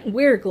didn't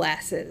wear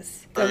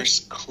glasses.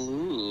 First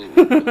clue.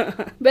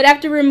 But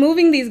after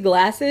removing these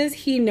glasses,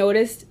 he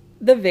noticed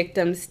the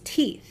victim's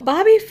teeth.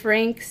 Bobby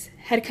Franks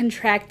had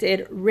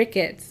contracted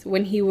rickets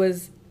when he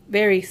was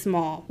very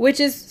small,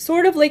 which is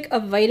sort of like a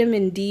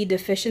vitamin D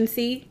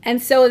deficiency.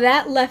 And so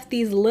that left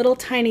these little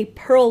tiny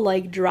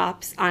pearl-like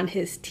drops on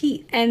his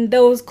teeth. And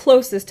those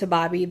closest to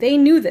Bobby, they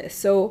knew this.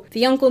 So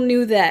the uncle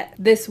knew that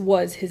this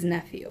was his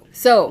nephew.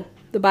 So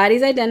the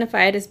body's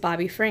identified as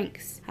Bobby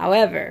Franks.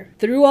 However,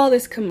 through all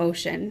this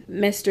commotion,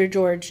 Mr.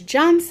 George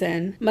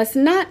Johnson must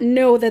not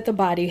know that the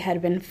body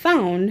had been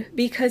found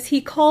because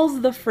he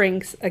calls the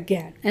Franks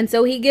again. And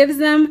so he gives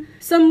them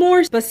some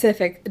more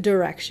specific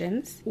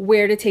directions,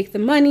 where to take the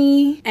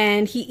money,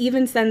 and he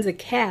even sends a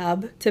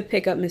cab to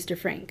pick up Mr.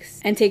 Franks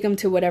and take him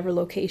to whatever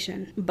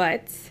location.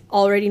 But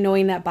already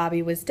knowing that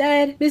Bobby was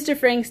dead, Mr.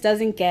 Franks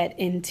doesn't get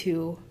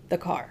into the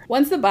car.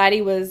 Once the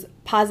body was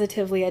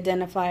positively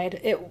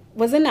identified, it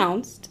was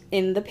announced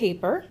in the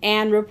paper,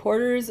 and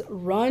reporters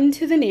run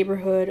to the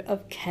neighborhood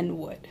of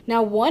Kenwood.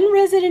 Now, one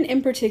resident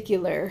in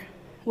particular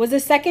was a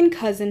second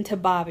cousin to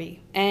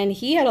Bobby, and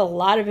he had a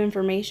lot of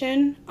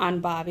information on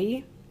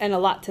Bobby and a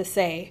lot to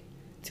say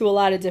to a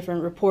lot of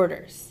different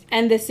reporters.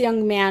 And this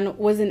young man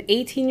was an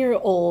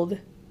 18-year-old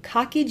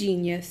cocky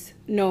genius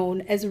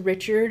known as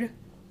Richard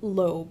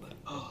Loeb.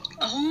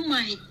 Oh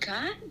my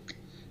God.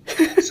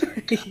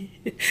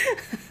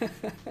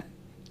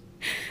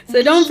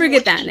 So don't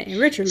forget that name,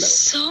 Richard Loeb.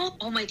 So,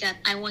 oh my God,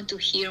 I want to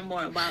hear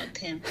more about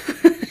him.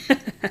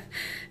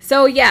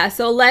 So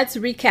let's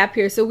recap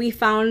here. So we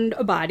found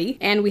a body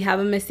and we have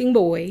a missing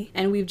boy,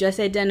 and we've just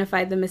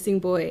identified the missing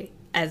boy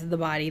as the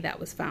body that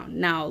was found.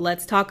 Now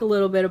let's talk a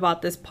little bit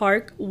about this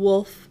park,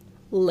 Wolf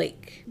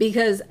Lake,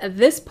 because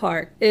this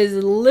park is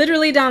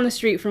literally down the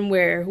street from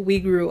where we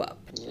grew up.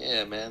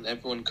 Yeah, man.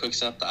 Everyone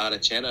cooks up the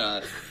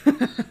arachana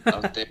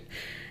out there.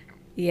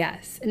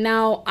 Yes.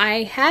 Now,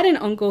 I had an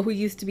uncle who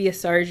used to be a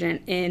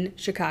sergeant in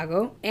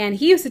Chicago, and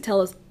he used to tell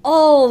us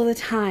all the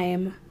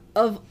time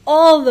of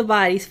all the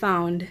bodies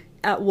found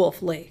at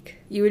Wolf Lake.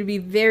 You would be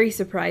very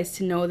surprised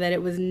to know that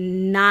it was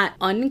not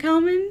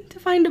uncommon to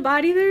find a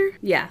body there.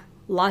 Yeah,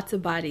 lots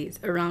of bodies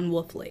around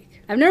Wolf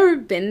Lake. I've never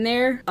been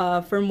there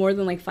for more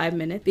than like 5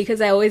 minutes because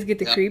I always get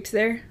the creeps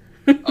there.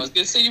 I was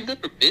going to say, you've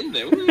never been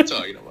there. What are you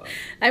talking about?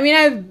 I mean,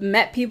 I've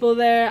met people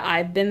there.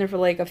 I've been there for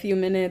like a few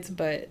minutes,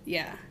 but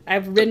yeah.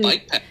 I've ridden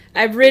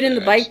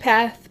the bike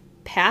path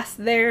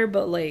past there,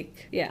 but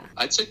like, yeah.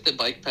 I took the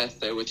bike path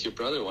there with your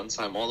brother one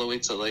time all the way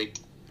to like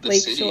the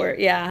Lake city. Shore,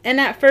 yeah. And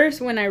at first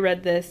when I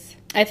read this,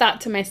 I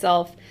thought to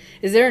myself,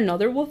 is there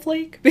another Wolf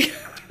Lake?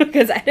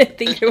 Because I didn't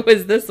think it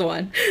was this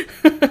one.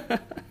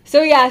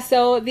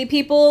 So the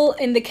people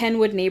in the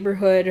Kenwood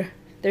neighborhood,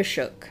 they're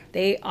shook.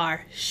 They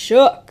are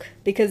shook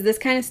because this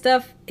kind of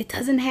stuff, it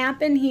doesn't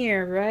happen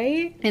here,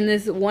 right? In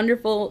this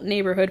wonderful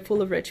neighborhood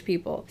full of rich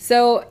people.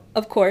 So,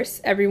 of course,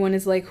 everyone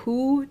is like,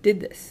 who did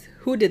this?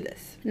 Who did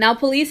this? Now,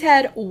 police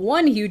had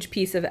one huge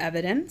piece of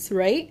evidence,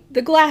 right?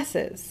 The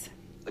glasses.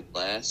 The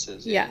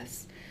glasses. Yeah.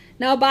 Yes.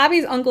 Now,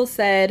 Bobby's uncle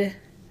said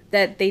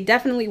that they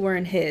definitely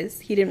weren't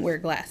his. He didn't wear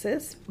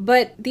glasses.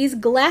 But these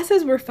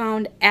glasses were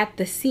found at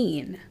the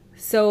scene.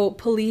 So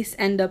police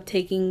end up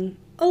taking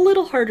a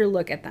little harder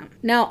look at them.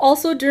 Now,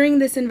 also during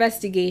this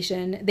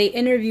investigation, they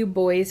interview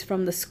boys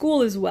from the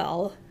school as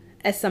well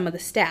as some of the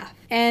staff.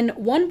 And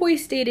one boy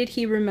stated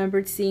he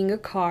remembered seeing a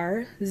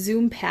car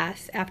zoom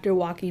past after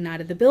walking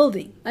out of the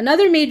building.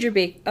 Another major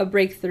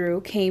breakthrough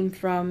came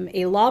from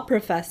a law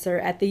professor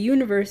at the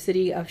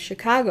University of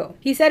Chicago.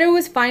 He said it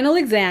was final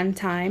exam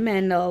time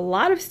and a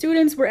lot of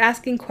students were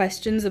asking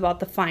questions about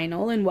the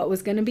final and what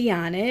was going to be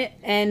on it.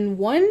 And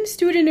one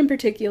student in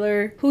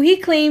particular, who he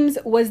claims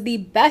was the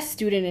best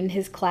student in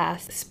his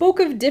class, spoke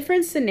of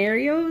different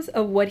scenarios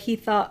of what he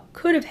thought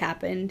could have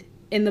happened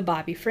in the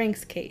Bobby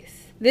Franks case.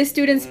 This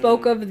student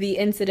spoke of the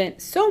incident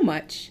so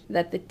much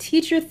that the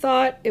teacher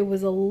thought it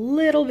was a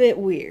little bit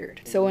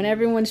weird. So when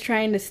everyone's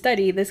trying to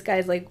study, this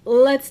guy's like,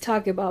 let's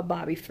talk about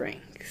Bobby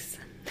Franks.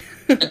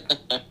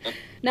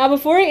 Now,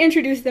 before I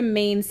introduce the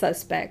main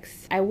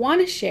suspects, I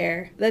want to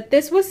share that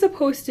this was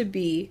supposed to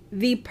be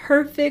the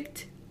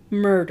perfect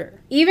murder.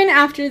 Even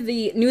after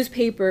the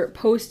newspaper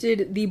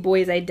posted the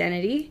boy's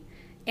identity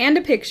and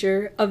a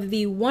picture of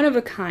the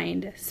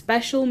one-of-a-kind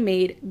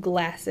special-made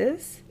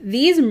glasses,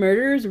 these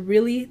murderers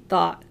really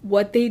thought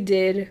what they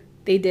did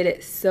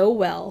it so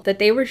well that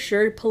they were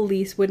sure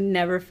police would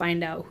never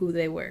find out who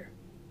they were.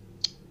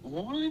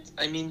 What?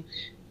 I mean,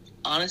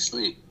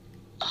 honestly,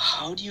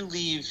 how do you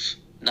leave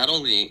not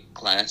only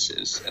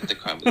glasses at the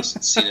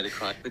scene of the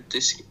crime, but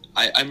this...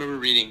 I remember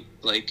reading,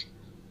 like,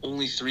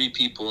 only 3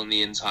 people in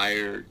the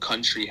entire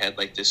country had,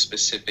 like, this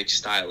specific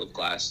style of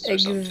glasses or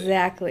something.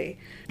 Exactly.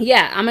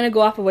 Yeah, I'm going to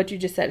go off of what you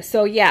just said.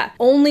 So yeah,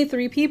 only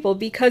 3 people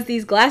because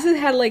these glasses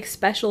had like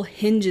special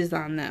hinges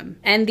on them.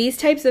 And these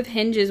types of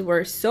hinges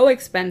were so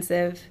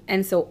expensive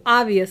and so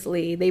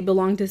obviously they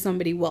belonged to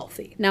somebody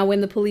wealthy. Now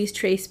when the police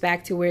traced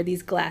back to where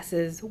these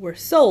glasses were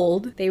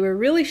sold, they were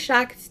really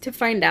shocked to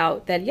find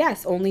out that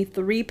yes, only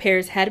 3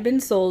 pairs had been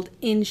sold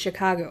in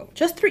Chicago.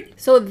 Just 3.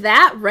 So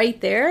that right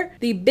there,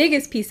 the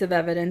biggest piece of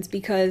evidence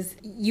because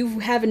you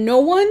have no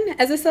one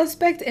as a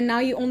suspect and now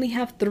you only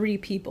have 3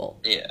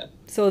 people. Yeah.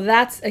 So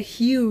that's a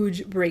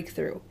huge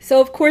breakthrough.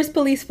 So of course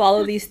police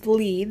follow these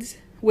leads,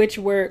 which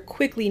were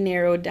quickly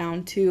narrowed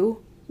down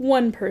to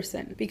one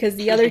person because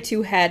the other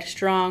 2 had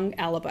strong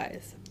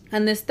alibis.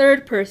 And this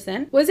third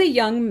person was a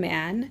young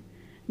man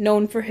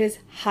known for his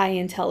high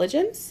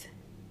intelligence,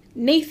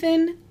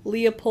 Nathan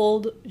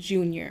Leopold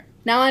Jr.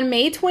 Now on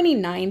May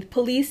 29th,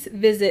 police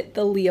visit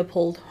the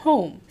Leopold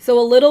home. So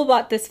a little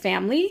about this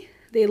family.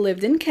 They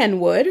lived in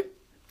Kenwood.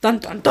 Dun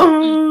dun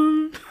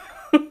dun!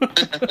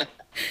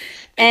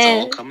 It's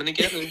all coming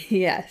together.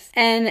 Yes.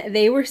 And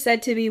they were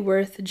said to be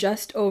worth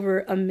just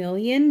over $1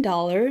 million,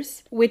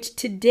 which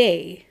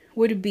today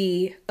would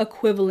be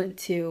equivalent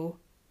to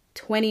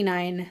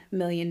 $29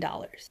 million.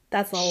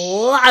 That's a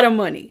lot of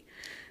money.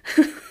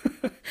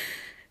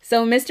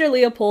 So Mr.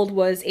 Leopold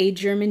was a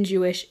German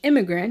Jewish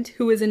immigrant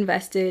who was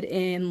invested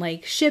in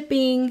like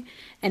shipping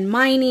and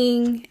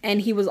mining,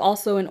 and he was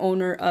also an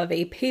owner of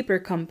a paper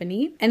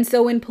company. And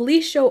so when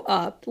police show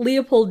up,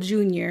 Leopold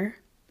Jr.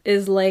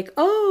 is like,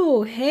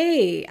 oh,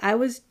 hey, I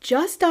was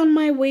just on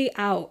my way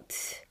out,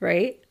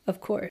 right? Of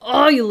course.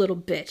 Oh, you little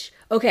bitch.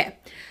 Okay,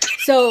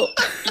 so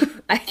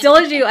I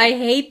told you I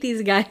hate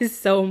these guys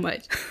so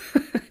much.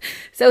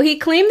 So he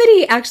claimed that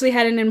he actually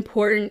had an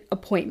important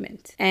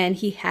appointment and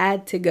he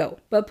had to go.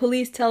 But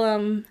police tell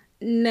him,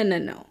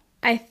 no.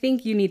 I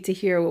think you need to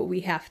hear what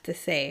we have to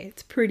say.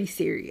 It's pretty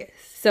serious.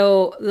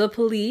 So the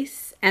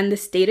police and the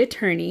state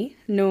attorney,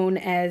 known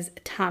as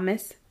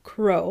Thomas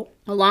Crow,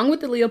 along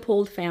with the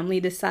Leopold family,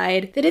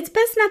 decide that it's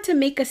best not to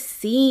make a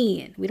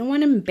scene. We don't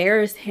want to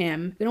embarrass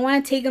him. We don't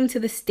want to take him to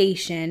the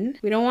station.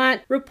 We don't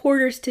want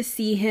reporters to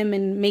see him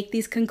and make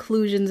these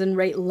conclusions and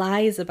write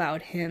lies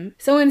about him.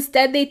 So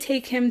instead, they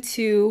take him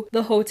to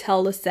the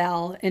Hotel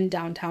LaSalle in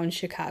downtown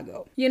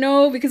Chicago. You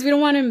know, because we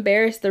don't want to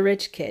embarrass the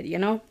rich kid, you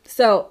know?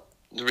 So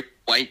The rich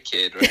white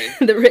kid, right?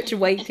 the rich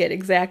white kid,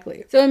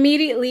 exactly. So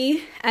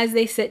immediately, as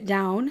they sit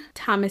down,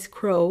 Thomas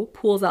Crow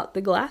pulls out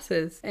the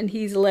glasses and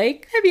he's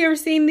like, have you ever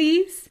seen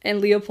these?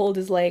 And Leopold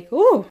is like,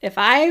 oh, if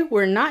I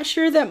were not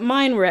sure that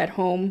mine were at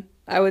home,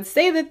 I would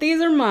say that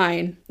these are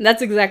mine. And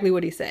that's exactly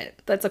what he said.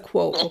 That's a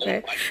quote,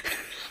 okay?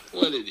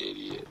 What an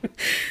idiot.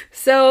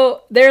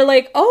 So they're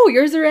like, oh,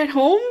 yours are at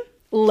home?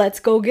 Let's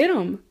go get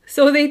them.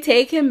 So they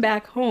take him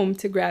back home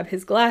to grab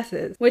his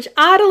glasses, which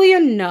oddly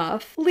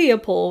enough,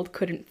 Leopold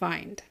couldn't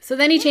find. So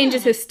then he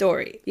changes his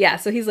story. Yeah,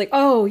 so he's like,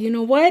 oh, you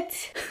know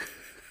what?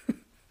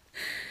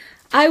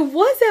 I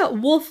was at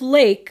Wolf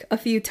Lake a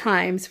few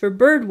times for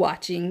bird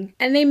watching,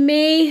 and they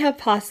may have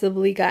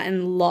possibly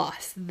gotten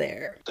lost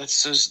there. That's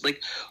so,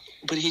 like,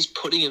 but he's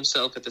putting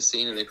himself at the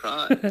scene of the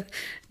crime.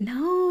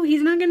 No,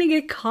 he's not gonna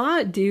get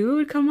caught,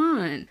 dude. Come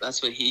on.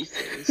 That's what he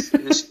thinks.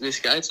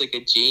 This guy's like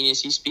a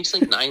genius. He speaks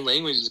like 9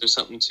 languages or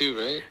something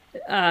too,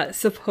 right?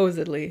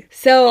 Supposedly.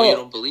 So, Oh, you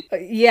don't believe?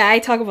 yeah, I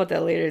talk about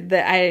that later.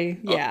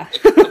 Yeah.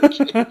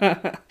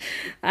 Okay.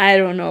 I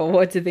don't know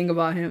what to think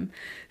about him.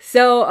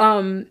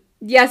 So,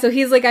 yeah, so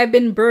he's like, I've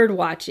been bird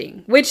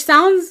watching, which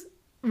sounds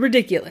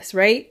ridiculous,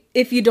 right?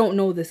 If you don't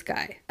know this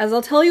guy. As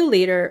I'll tell you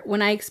later,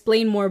 when I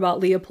explain more about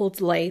Leopold's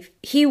life,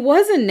 he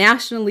was a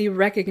nationally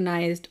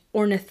recognized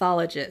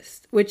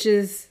ornithologist, which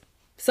is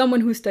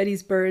someone who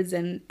studies birds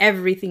and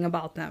everything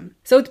about them.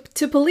 So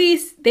to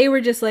police, they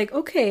were just like,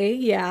 okay,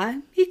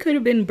 yeah, he could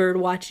have been bird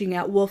watching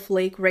at Wolf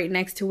Lake right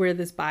next to where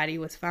this body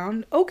was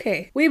found.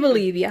 Okay, we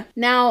believe ya.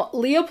 Now,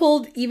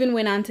 Leopold even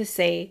went on to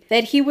say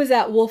that he was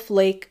at Wolf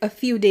Lake a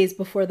few days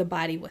before the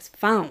body was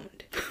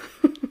found.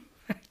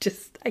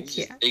 I He's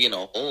can't. just digging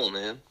a hole,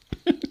 man.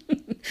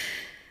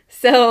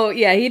 So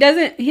yeah, he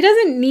doesn't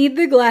need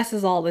the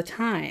glasses all the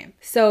time.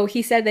 So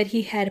he said that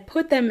he had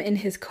put them in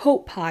his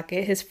coat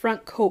pocket, his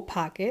front coat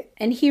pocket,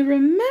 and he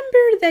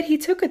remembered that he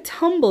took a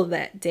tumble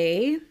that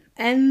day,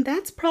 and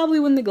that's probably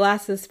when the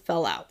glasses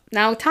fell out.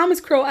 Now, Thomas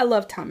Crow, I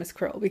love Thomas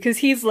Crow because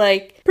he's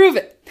like, prove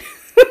it.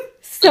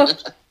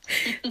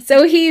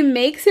 So he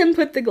makes him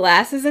put the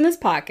glasses in his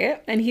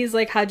pocket, and he's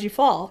like, how'd you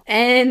fall?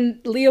 And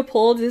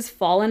Leopold is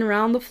falling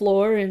around the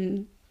floor,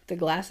 and the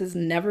glasses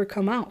never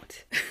come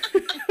out.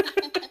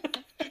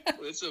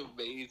 That's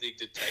amazing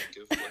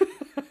detective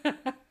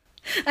work.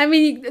 I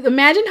mean,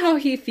 imagine how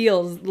he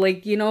feels.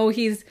 Like, you know,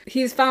 he's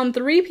found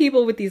 3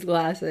 people with these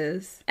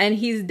glasses, and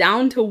he's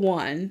down to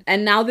 1,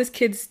 and now this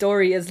kid's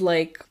story is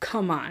like,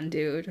 come on,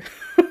 dude.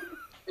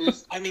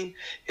 I mean,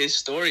 his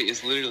story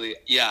is literally,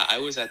 yeah, I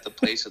was at the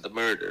place of the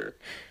murder,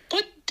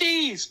 but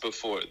days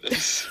before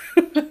this.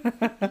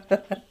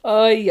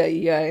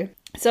 Ay.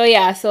 So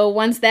yeah, so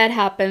once that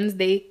happens,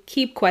 they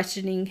keep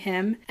questioning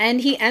him,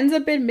 and he ends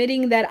up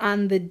admitting that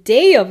on the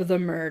day of the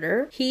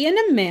murder, he and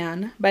a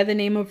man by the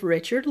name of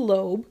Richard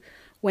Loeb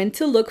went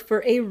to look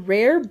for a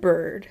rare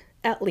bird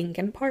at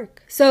Lincoln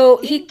Park.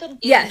 So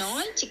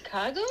Illinois,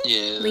 Chicago?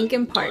 Yeah.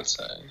 Lincoln Park. North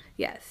side.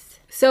 Yes.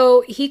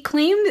 So he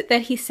claimed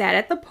that he sat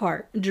at the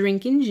park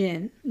drinking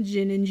gin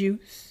and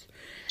juice.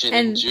 Gin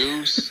and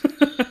juice.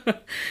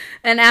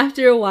 And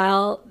after a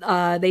while,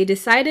 they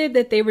decided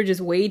that they were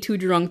just way too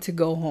drunk to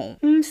go home.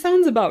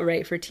 Sounds about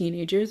right for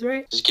teenagers,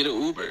 right? Just get an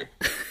Uber.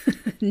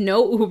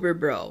 No Uber,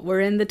 bro.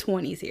 We're in the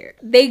 20s here.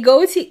 They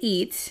go to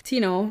eat to,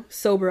 you know,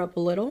 sober up a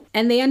little.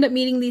 And they end up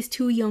meeting these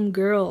 2 young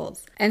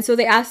girls. And so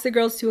they asked the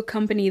girls to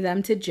accompany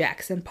them to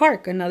Jackson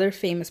Park, another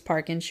famous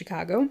park in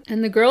Chicago.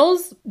 And the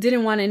girls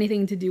didn't want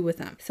anything to do with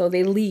them. So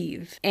they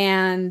leave.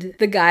 And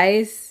the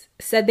guys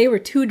said they were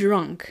too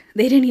drunk.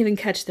 They didn't even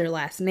catch their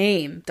last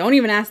name. Don't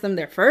even ask them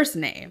their first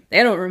name.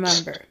 They don't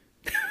remember.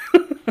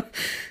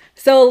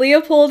 So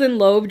Leopold and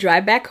Loeb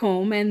drive back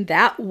home, and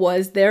that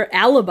was their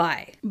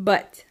alibi.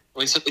 But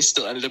Wait, so they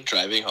still ended up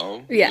driving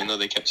home? Yeah. Even though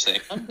they kept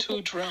saying, I'm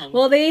too drunk.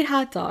 well, they ate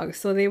hot dogs,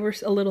 so they were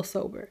a little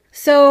sober.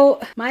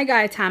 So my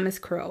guy, Thomas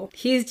Crow,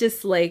 he's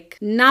just like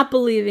not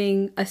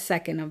believing a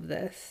second of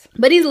this.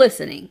 But he's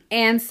listening.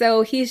 And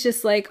so he's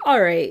just like,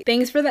 all right,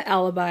 thanks for the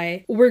alibi.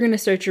 We're going to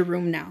search your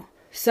room now.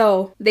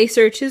 So they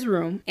search his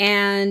room,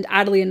 and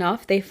oddly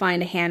enough, they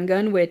find a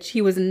handgun, which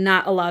he was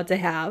not allowed to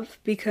have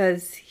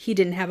because he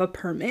didn't have a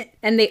permit.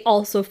 And they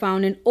also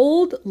found an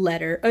old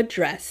letter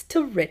addressed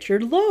to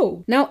Richard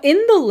Loeb. Now,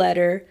 in the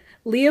letter,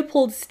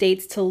 Leopold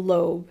states to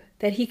Loeb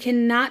that he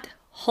cannot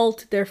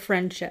halt their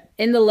friendship.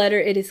 In the letter,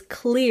 it is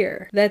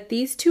clear that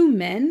these two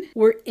men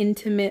were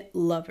intimate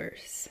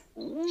lovers.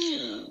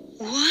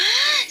 What?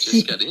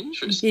 Just got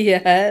interesting.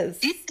 Yes.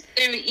 This is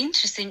very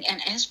interesting, and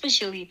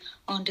especially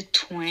on the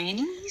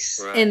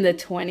 20s. Right. In the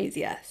 20s,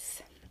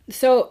 yes.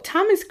 So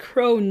Thomas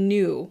Crow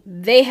knew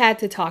they had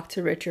to talk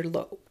to Richard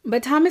Loeb.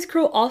 But Thomas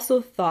Crow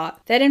also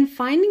thought that in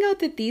finding out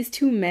that these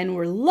two men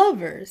were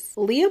lovers,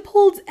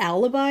 Leopold's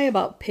alibi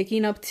about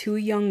picking up two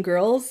young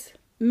girls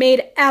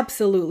made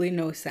absolutely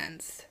no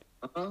sense.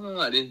 Oh,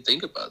 I didn't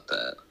think about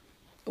that.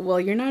 Well,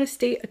 you're not a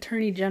state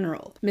attorney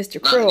general.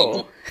 Mr. Not Crow.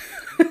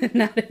 anymore.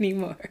 Not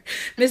anymore.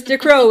 Mr.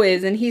 Crow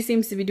is, and he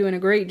seems to be doing a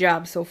great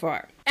job so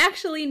far.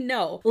 Actually,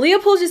 no.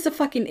 Leopold's just a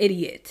fucking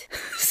idiot.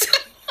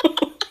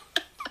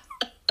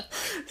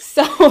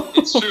 So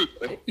It's true.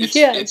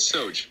 It's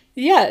so true.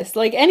 yes,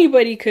 like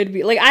anybody could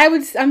be. Like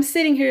I'm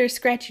sitting here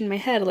scratching my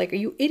head like, are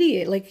you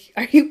idiot? Like,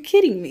 are you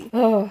kidding me?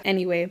 Oh,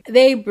 anyway,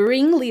 they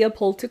bring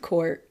Leopold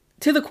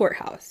to the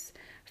courthouse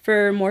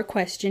for more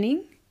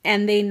questioning.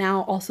 And they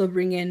now also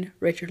bring in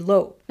Richard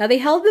Loeb. Now, they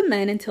held the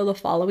men until the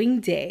following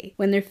day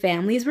when their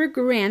families were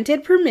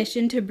granted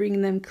permission to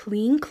bring them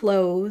clean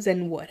clothes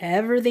and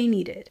whatever they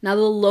needed. Now,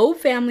 the Loeb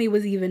family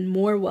was even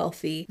more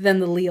wealthy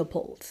than the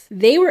Leopolds.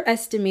 They were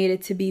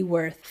estimated to be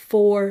worth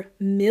 $4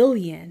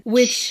 million,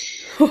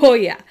 which, oh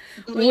yeah,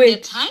 During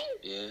that time?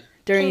 Yeah.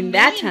 during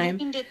that time,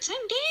 During that time,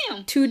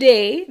 damn.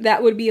 today,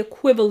 that would be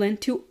equivalent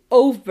to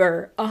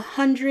over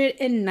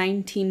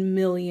 $119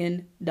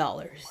 million.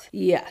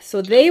 Yeah,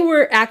 so they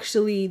were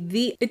actually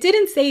it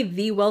didn't say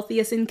the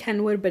wealthiest in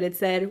Kenwood, but it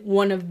said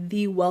one of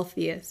the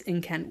wealthiest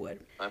in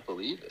Kenwood. I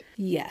believe it.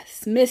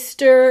 Yes,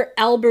 Mr.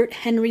 Albert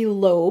Henry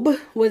Loeb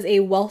was a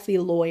wealthy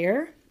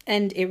lawyer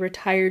and a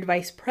retired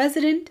vice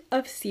president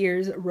of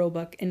Sears,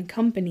 Roebuck and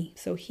Company.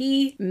 So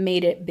he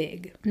made it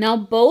big. Now,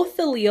 both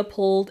the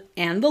Leopold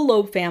and the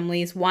Loeb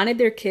families wanted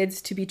their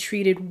kids to be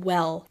treated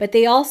well, but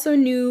they also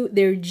knew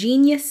their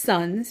genius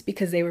sons,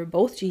 because they were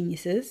both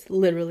geniuses,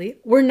 literally,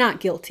 were not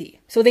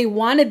guilty. So they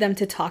wanted them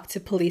to talk to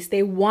police.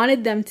 They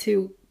wanted them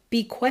to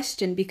be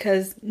questioned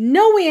because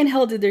no way in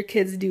hell did their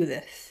kids do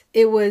this.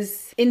 It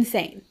was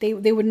insane. They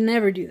would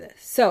never do this.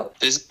 So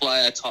This is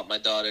why I taught my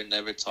daughter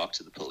never talk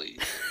to the police.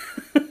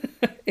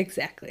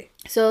 exactly.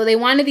 So they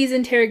wanted these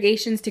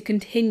interrogations to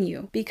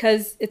continue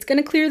because it's going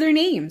to clear their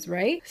names,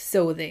 right?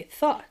 So they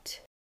thought.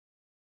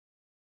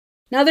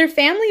 Now, their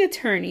family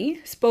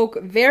attorney spoke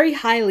very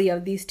highly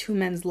of these two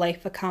men's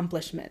life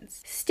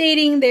accomplishments,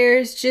 stating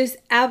there's just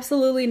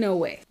absolutely no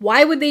way.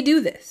 Why would they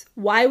do this?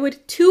 Why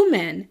would two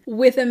men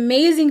with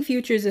amazing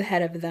futures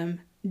ahead of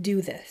them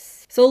do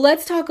this? So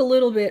let's talk a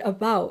little bit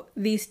about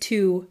these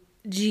two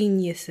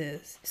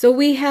geniuses. So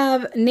we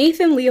have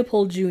Nathan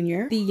Leopold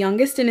Jr., the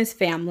youngest in his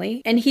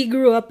family, and he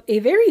grew up a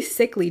very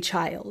sickly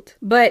child.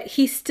 But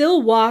he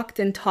still walked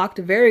and talked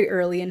very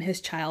early in his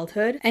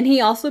childhood, and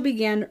he also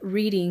began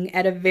reading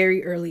at a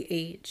very early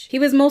age. He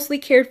was mostly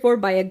cared for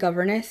by a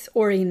governess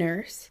or a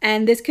nurse,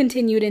 and this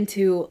continued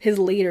into his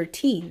later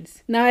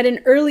teens. Now, at an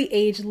early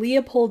age,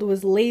 Leopold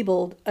was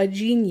labeled a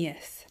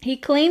genius. He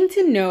claimed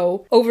to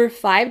know over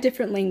 5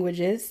 different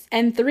languages,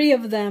 and 3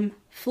 of them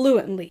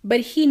fluently, but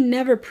he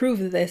never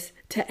proved this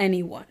to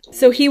anyone.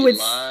 So he would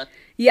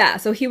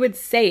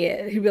say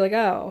it. He'd be like,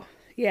 oh,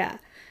 yeah,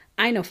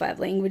 I know 5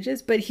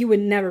 languages, but he would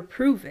never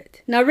prove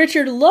it. Now,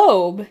 Richard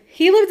Loeb,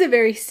 he lived a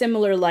very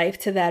similar life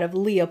to that of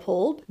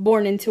Leopold,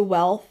 born into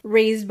wealth,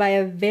 raised by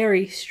a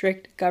very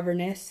strict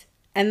governess,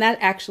 and that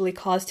actually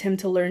caused him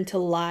to learn to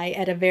lie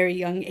at a very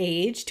young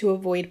age to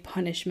avoid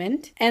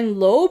punishment. And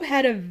Loeb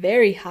had a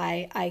very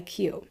high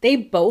IQ. They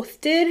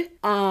both did.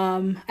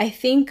 I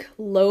think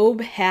Loeb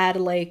had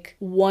like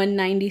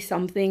 190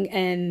 something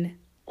and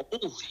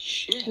Holy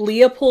shit.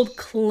 Leopold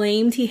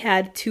claimed he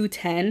had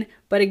 210,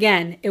 but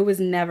again, it was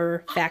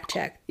never fact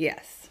checked.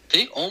 Yes.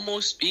 They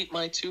almost beat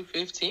my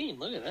 215.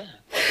 Look at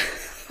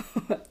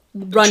that.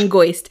 Run,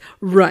 Goist,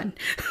 run.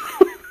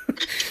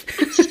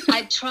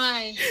 I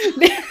try.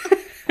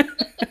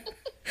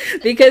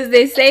 Because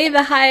they say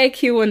the high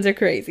IQ ones are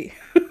crazy.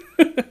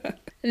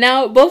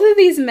 Now, both of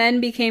these men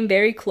became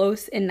very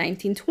close in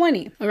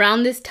 1920.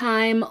 Around this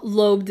time,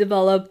 Loeb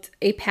developed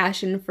a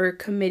passion for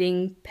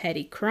committing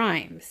petty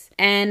crimes.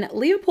 And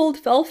Leopold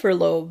fell for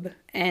Loeb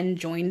and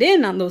joined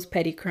in on those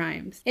petty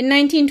crimes. In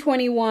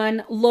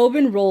 1921, Loeb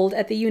enrolled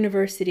at the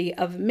University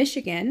of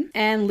Michigan,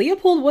 and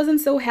Leopold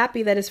wasn't so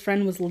happy that his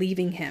friend was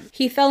leaving him.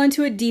 He fell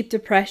into a deep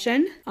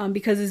depression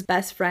because his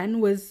best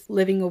friend was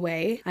living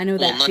away. I know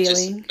that not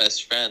feeling. Just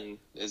best friend,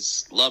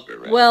 his lover,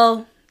 right?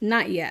 Well,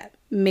 not yet.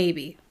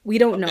 Maybe. We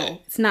don't Okay.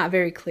 know. It's not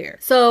very clear.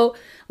 So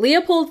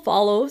Leopold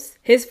follows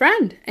his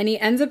friend and he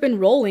ends up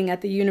enrolling at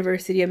the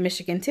University of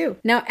Michigan too.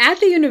 Now at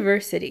the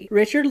university,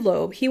 Richard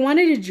Loeb, he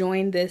wanted to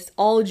join this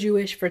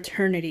all-Jewish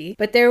fraternity,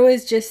 but there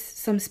was just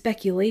some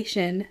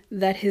speculation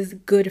that his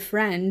good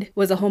friend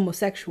was a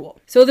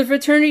homosexual. So the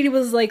fraternity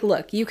was like,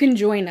 look, you can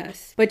join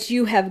us, but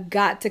you have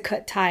got to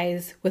cut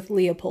ties with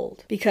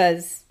Leopold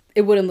because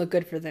it wouldn't look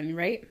good for them,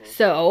 right?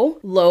 So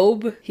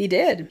Loeb, he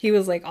did. He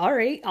was like, all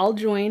right, I'll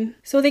join.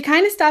 So they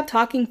kind of stopped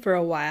talking for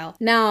a while.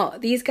 Now,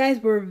 these guys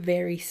were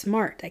very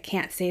smart. I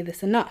can't say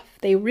this enough.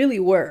 They really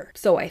were.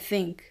 So I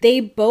think they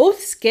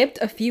both skipped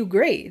a few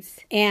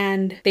grades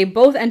and they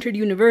both entered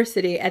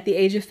university at the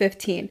age of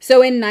 15. So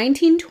in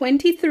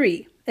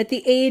 1923, at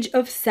the age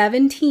of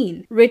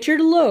 17, Richard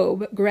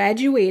Loeb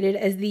graduated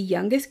as the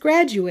youngest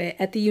graduate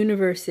at the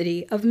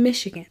University of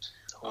Michigan.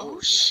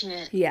 Oh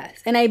shit.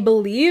 Yes, and I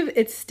believe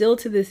it's still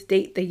to this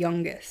date the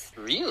youngest.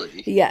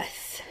 Really?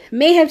 Yes.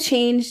 May have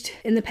changed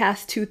in the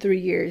past 2-3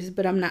 years,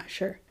 but I'm not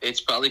sure. It's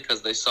probably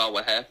because they saw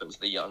what happened to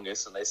the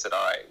youngest and they said,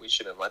 all right, we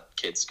shouldn't let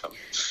kids come.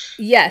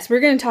 Yes,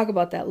 we're going to talk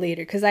about that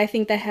later because I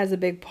think that has a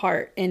big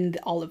part in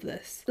all of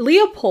this.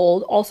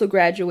 Leopold also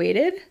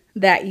graduated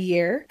that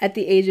year at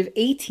the age of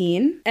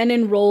 18 and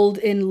enrolled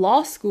in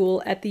law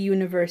school at the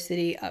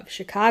University of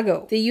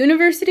Chicago. The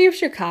University of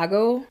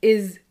Chicago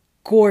is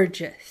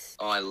gorgeous.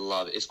 Oh, I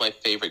love it. It's my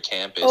favorite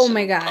campus. Oh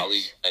my in gosh.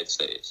 Probably United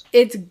States.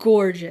 It's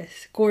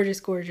gorgeous, gorgeous,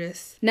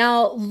 gorgeous.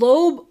 Now,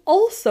 Loeb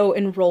also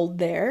enrolled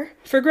there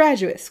for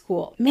graduate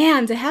school.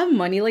 Man, to have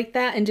money like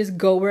that and just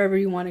go wherever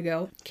you want to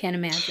go, can't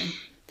imagine.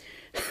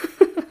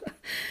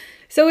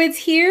 So it's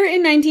here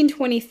in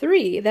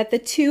 1923 that the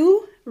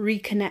two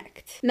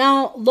reconnect.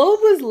 Now, Loeb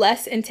was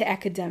less into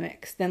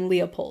academics than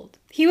Leopold.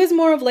 He was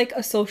more of like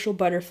a social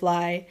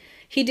butterfly.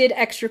 He did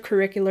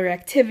extracurricular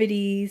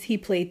activities, he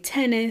played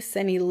tennis,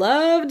 and he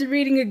loved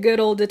reading a good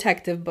old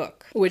detective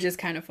book, which is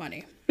kind of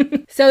funny.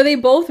 So they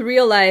both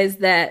realized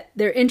that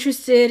they're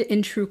interested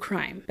in true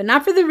crime, but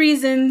not for the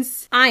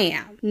reasons I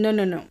am.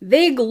 No.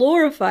 They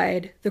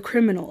glorified the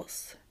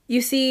criminals. You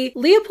see,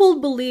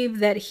 Leopold believed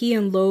that he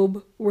and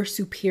Loeb were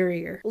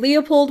superior.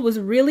 Leopold was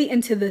really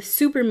into the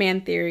Superman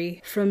theory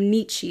from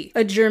Nietzsche,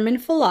 a German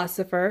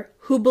philosopher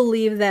who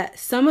believed that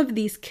some of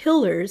these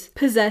killers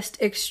possessed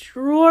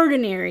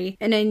extraordinary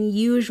and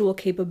unusual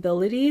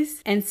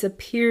capabilities and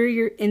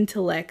superior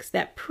intellects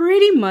that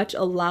pretty much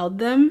allowed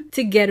them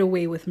to get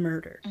away with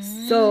murder.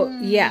 So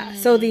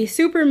the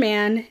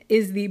Superman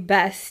is the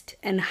best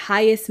and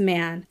highest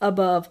man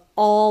above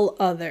all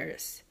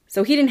others.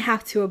 So he didn't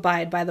have to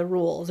abide by the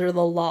rules or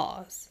the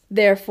laws.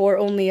 Therefore,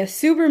 only a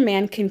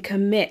Superman can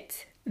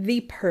commit the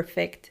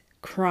perfect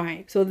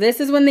crime. So this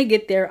is when they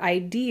get their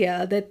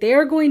idea that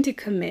they're going to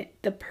commit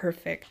the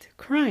perfect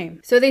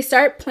crime. So they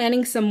start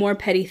planning some more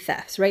petty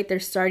thefts, right? They're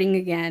starting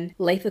again,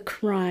 life of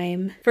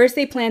crime. First,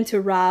 they plan to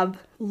rob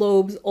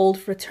Loeb's old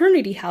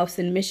fraternity house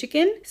in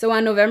Michigan. So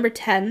on November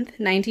 10th,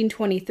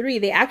 1923,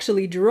 they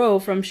actually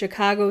drove from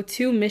Chicago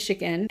to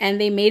Michigan and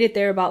they made it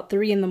there about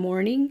 3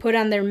 a.m, put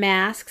on their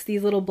masks,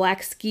 these little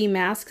black ski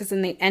masks,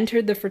 and they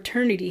entered the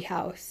fraternity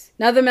house.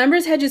 Now the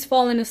members had just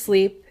fallen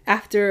asleep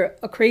after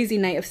a crazy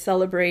night of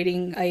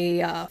celebrating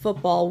a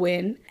football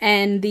win.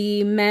 And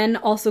the men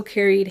also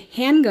carried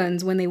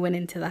handguns when they went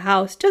into the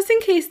house, just in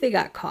case they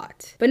got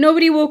caught. But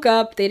nobody woke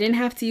up, they didn't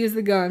have to use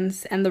the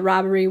guns, and the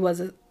robbery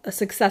was a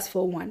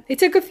successful one. They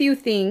took a few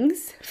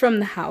things from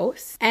the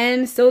house,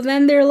 and so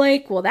then they're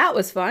like, well, that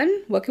was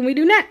fun. What can we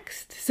do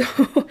next?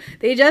 So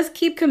they just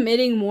keep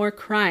committing more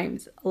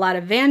crimes. A lot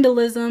of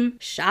vandalism,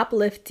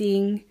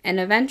 shoplifting, and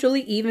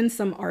eventually even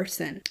some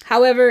arson.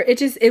 However,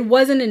 it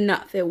wasn't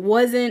enough. It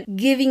wasn't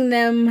giving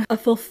them a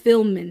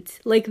fulfillment.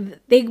 Like,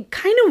 they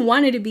kind of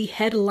wanted to be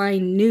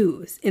headline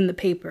news in the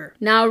paper.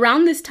 Now,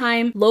 around this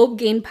time, Loeb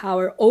gained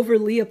power over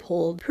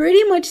Leopold,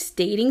 pretty much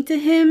stating to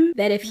him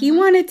that if he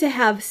wanted to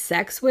have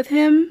sex with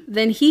him,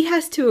 then he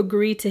has to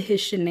agree to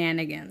his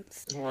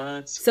shenanigans.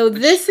 What? So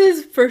this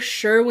is for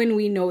sure when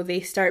we know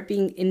they start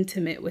being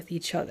intimate with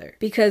each other.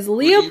 Because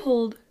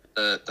Leopold...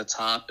 The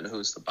top and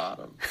who's the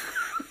bottom?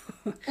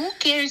 Who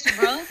cares,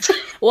 bro?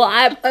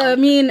 Well, I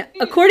mean,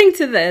 according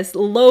to this,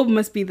 Loeb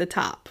must be the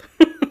top.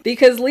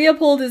 Because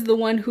Leopold is the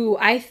one who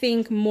I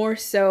think more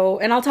so,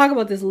 and I'll talk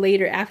about this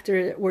later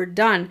after we're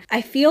done,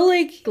 I feel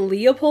like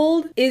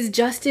Leopold is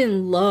just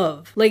in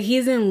love. Like,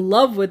 he's in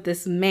love with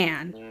this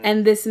man.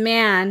 And this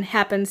man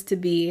happens to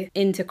be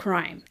into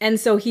crime. And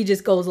so he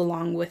just goes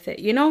along with it,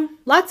 you know?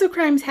 Lots of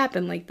crimes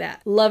happen like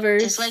that.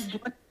 Lovers. Just like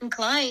Bonnie and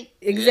Clyde.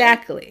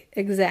 Exactly.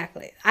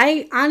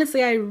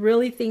 I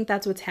really think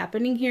that's what's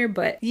happening here,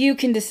 but you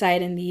can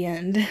decide in the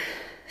end.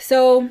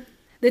 So...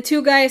 the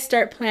two guys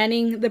start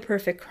planning the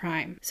perfect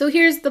crime. So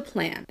here's the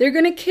plan. They're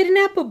gonna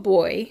kidnap a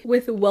boy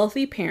with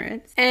wealthy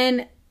parents,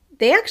 and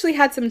they actually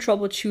had some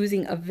trouble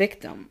choosing a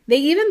victim. They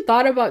even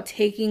thought about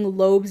taking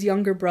Loeb's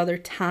younger brother,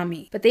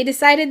 Tommy, but they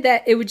decided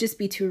that it would just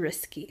be too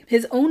risky.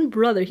 His own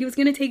brother, he was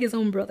going to take his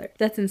own brother.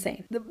 That's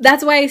insane.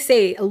 That's why I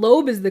say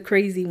Loeb is the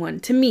crazy one.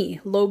 To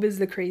me, Loeb is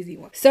the crazy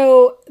one.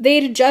 So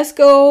they'd just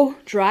go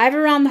drive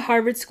around the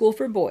Harvard School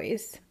for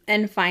Boys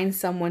and find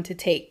someone to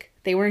take.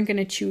 They weren't going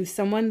to choose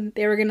someone.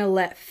 They were going to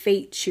let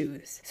fate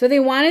choose. So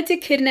they wanted to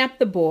kidnap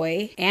the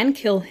boy and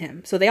kill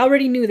him. So they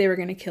already knew they were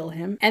going to kill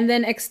him and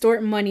then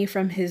extort money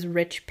from his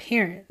rich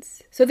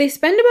parents. So they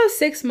spent about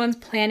 6 months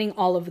planning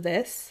all of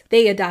this.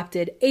 They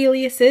adopted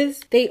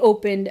aliases. They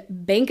opened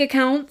bank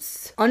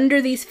accounts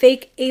under these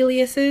fake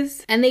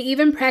aliases. And they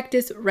even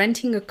practiced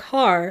renting a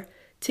car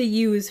to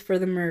use for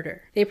the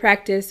murder. They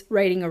practiced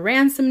writing a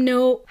ransom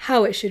note,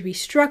 how it should be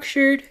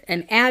structured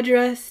and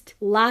addressed,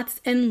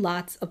 lots and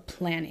lots of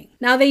planning.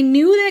 Now they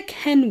knew that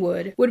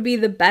Kenwood would be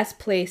the best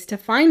place to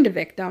find a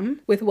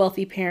victim with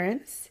wealthy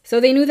parents, so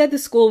they knew that the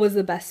school was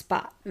the best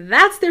spot.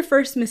 That's their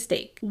first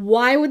mistake.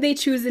 Why would they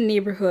choose the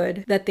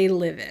neighborhood that they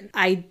live in?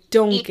 I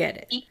don't get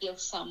it. Of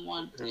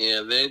someone.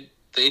 Yeah,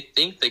 they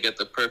think they get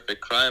the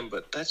perfect crime,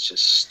 but that's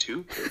just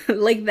stupid.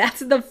 Like,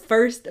 that's the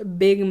first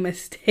big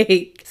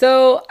mistake.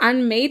 So,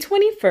 on May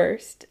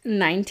 21st,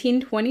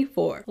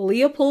 1924,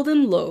 Leopold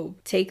and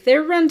Loeb take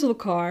their rental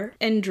car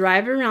and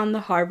drive around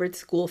the Harvard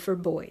School for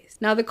Boys.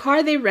 Now, the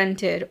car they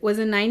rented was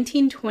a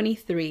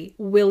 1923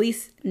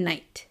 Willys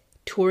Knight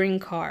touring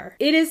car.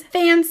 It is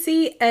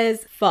fancy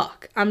as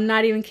fuck. I'm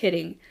not even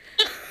kidding.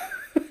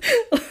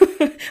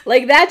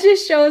 Like, that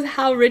just shows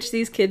how rich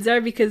these kids are,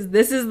 because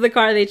this is the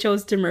car they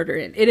chose to murder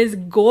in. It is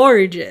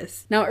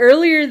gorgeous. Now,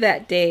 earlier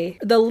that day,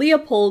 the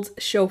Leopold's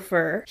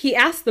chauffeur, he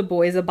asked the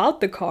boys about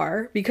the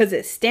car because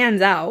it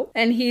stands out.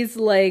 And he's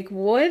like,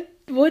 what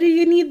do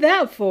you need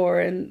that for?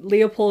 And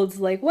Leopold's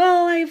like,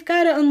 well, I've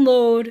got to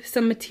unload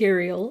some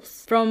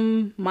materials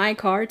from my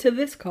car to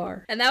this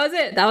car. And that was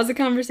it. That was the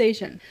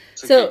conversation.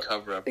 It's a good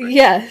cover-up. Right?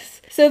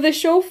 Yes. So the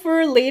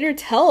chauffeur later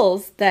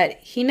tells that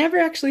he never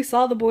actually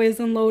saw the boys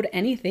unload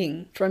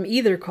anything from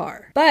either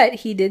car, but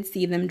he did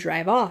see them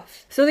drive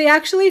off. So they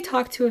actually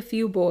talked to a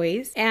few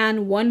boys,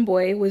 and one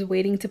boy was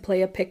waiting to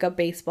play a pickup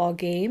baseball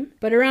game.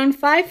 But around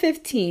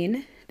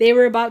 5:15, they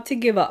were about to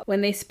give up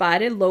when they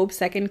spotted Loeb's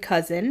second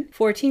cousin,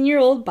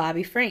 14-year-old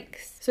Bobby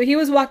Franks. So he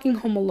was walking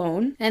home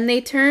alone, and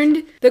they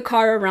turned the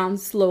car around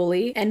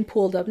slowly and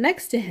pulled up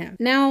next to him.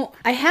 Now,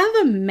 I have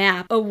a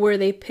map of where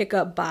they pick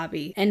up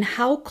Bobby and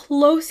how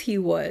close he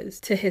was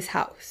to his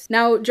house.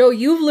 Now, Joe,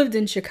 you've lived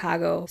in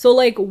Chicago, so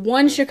like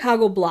one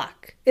Chicago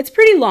block. It's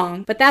pretty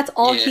long, but that's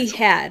all he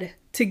had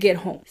to get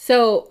home.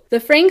 So the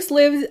Franks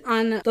lived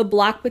on the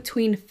block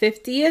between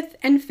 50th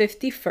and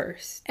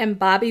 51st, and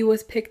Bobby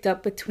was picked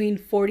up between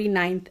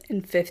 49th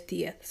and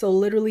 50th. So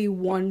literally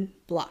one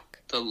block.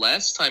 The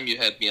last time you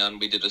had me on,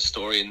 we did a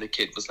story and the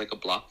kid was like a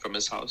block from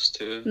his house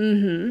too.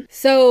 Mm-hmm.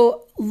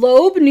 So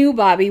Loeb knew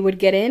Bobby would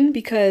get in,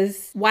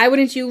 because why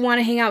wouldn't you want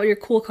to hang out with your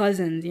cool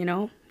cousins, you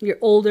know? Your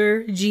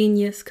older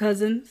genius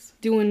cousins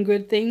doing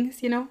good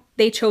things, you know?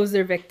 They chose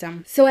their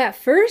victim. So at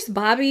first,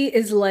 Bobby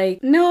is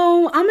like,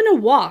 no, I'm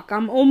gonna walk.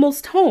 I'm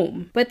almost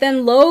home. But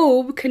then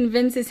Loeb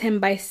convinces him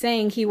by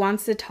saying he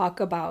wants to talk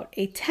about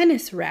a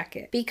tennis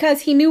racket,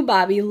 because he knew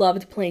Bobby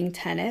loved playing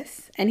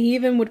tennis, and he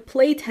even would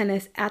play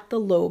tennis at the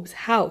Loeb's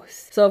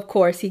house. So of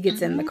course he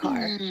gets in the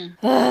car.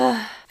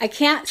 I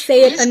can't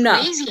say it enough.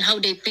 It's crazy how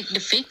they pick the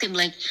victim,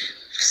 like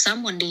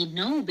someone they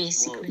know,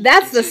 basically. Well,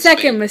 that's the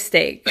second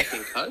mistake.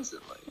 Second cousin,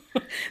 like.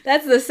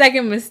 That's the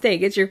second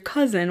mistake. It's your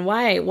cousin.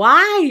 Why?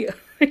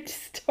 I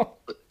just don't.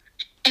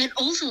 And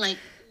also, like,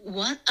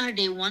 what are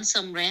they want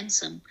some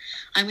ransom?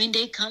 I mean,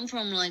 they come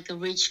from like a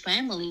rich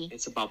family.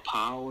 It's about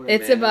power.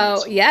 It's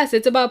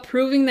about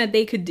proving that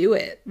they could do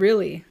it.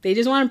 Really, they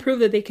just want to prove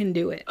that they can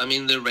do it. I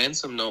mean, the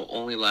ransom note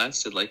only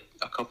lasted like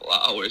a couple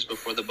hours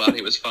before the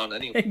body was found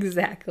anyway.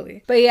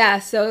 Exactly. But yeah,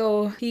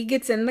 so he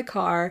gets in the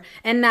car,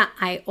 and now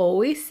I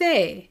always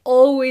say,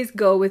 always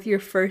go with your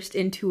first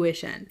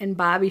intuition. And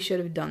Bobby should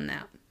have done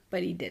that,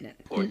 but he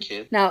didn't. Poor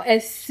kid. Now,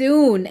 as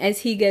soon as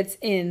he gets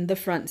in the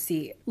front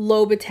seat,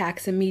 Loeb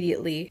attacks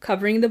immediately,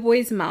 covering the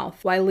boy's mouth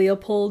while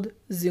Leopold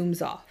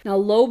zooms off. Now,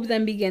 Loeb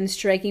then begins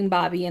striking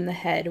Bobby in the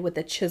head with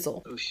a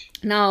chisel. Oof.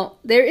 Now,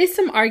 there is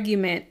some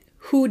argument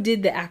who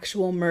did the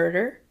actual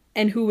murder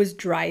and who was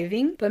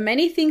driving, but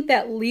many think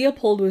that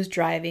Leopold was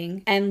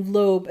driving and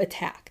Loeb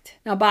attacked.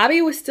 Now,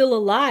 Bobby was still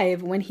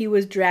alive when he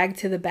was dragged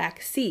to the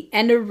back seat,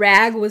 and a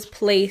rag was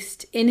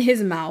placed in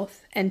his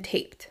mouth and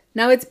taped.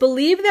 Now, it's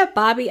believed that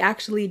Bobby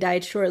actually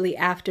died shortly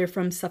after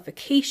from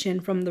suffocation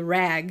from the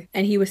rag,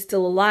 and he was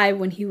still alive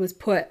when he was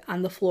put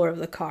on the floor of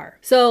the car.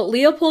 So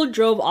Leopold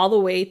drove all the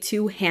way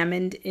to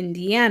Hammond,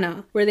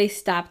 Indiana, where they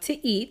stopped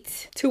to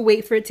eat to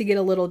wait for it to get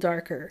a little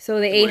darker.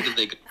 So they Where did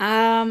they go?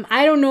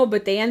 I don't know,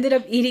 but they ended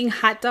up eating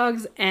hot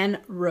dogs and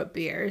root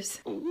beers.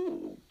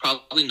 Ooh,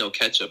 probably no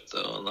ketchup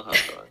though on the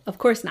hot dog. Of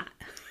course not.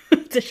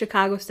 It's a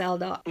Chicago style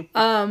dog.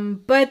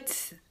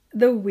 But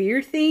the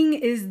weird thing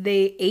is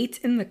they ate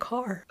in the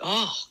car.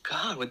 Oh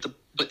God, with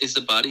But is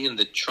the body in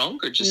the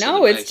trunk or just in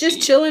No, the it's back just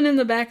seat? chilling in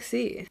the back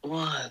seat.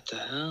 What the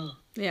hell?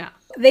 Yeah.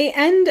 They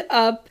end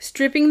up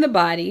stripping the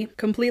body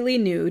completely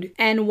nude,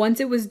 and once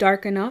it was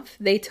dark enough,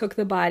 they took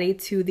the body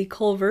to the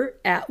culvert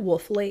at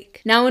Wolf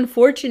Lake. Now,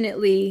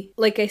 unfortunately,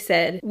 like I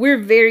said, we're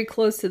very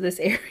close to this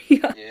area.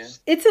 Yeah.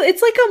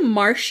 It's like a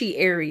marshy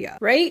area,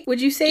 right? Would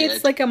you say Yeah,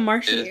 it's like a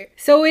marshy yeah. area?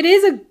 So it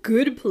is a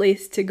good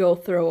place to go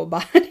throw a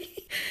body.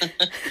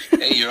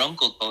 Hey, your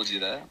uncle told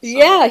you that. So.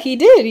 Yeah, he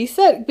did. He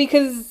said,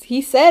 because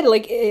he said,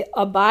 like,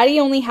 a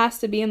body only has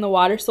to be in the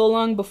water so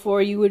long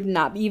before you would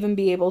not even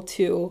be able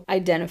to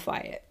identify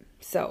it.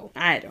 So,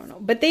 I don't know.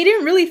 But they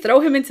didn't really throw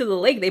him into the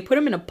lake. They put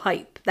him in a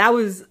pipe. That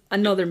was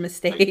another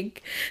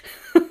mistake.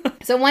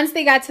 So once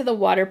they got to the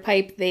water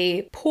pipe,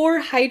 they pour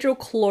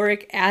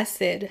hydrochloric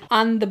acid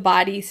on the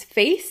body's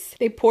face.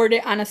 They poured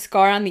it on a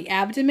scar on the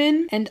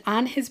abdomen and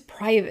on his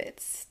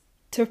privates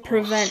to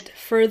prevent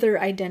further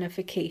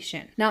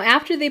identification. Now,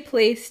 after they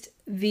placed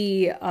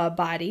the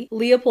body,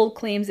 Leopold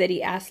claims that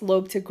he asked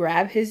Loeb to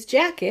grab his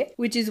jacket,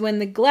 which is when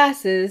the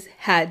glasses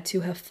had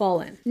to have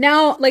fallen.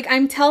 Now, like,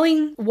 I'm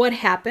telling what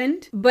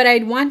happened, but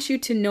I'd want you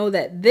to know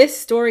that this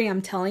story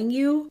I'm telling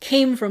you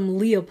came from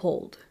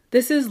Leopold.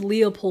 This is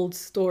Leopold's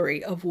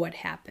story of what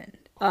happened.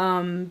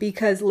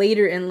 Because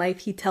later in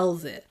life he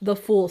tells it, the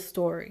full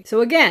story.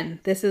 So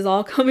again, this is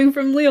all coming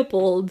from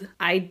Leopold.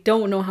 I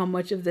don't know how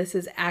much of this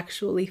is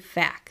actually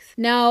facts.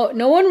 Now,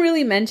 no one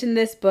really mentioned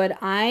this, but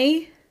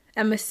I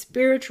am a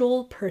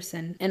spiritual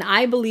person and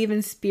I believe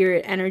in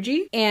spirit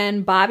energy,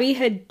 and Bobby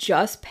had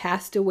just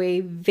passed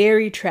away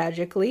very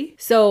tragically.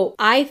 So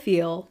I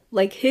feel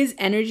like his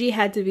energy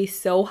had to be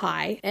so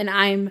high, and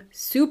I'm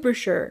super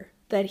sure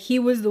that he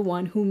was the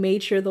one who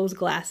made sure those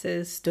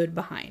glasses stood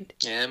behind.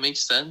 Yeah, it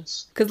makes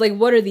sense. Because, like,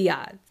 what are the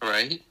odds?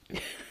 Right?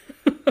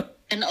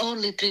 And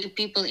only 3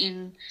 people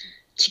in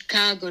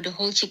Chicago, the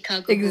whole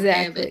Chicago Exactly. will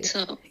have it.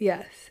 So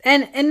Yes.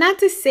 And not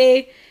to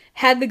say,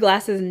 had the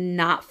glasses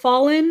not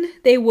fallen,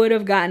 they would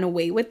have gotten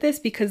away with this,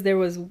 because there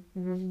was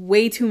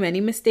way too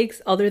many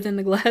mistakes other than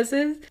the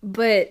glasses.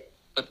 But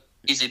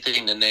Easy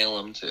thing to nail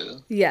him to.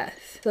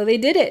 yes. So they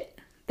did it.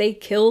 They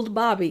killed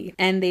Bobby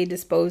and they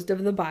disposed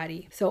of the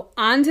body. So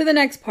on to the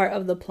next part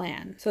of the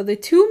plan. So the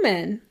 2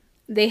 men,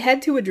 they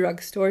head to a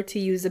drugstore to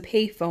use a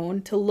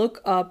payphone to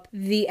look up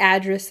the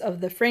address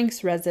of the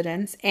Franks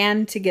residence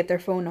and to get their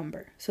phone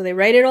number. So they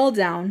write it all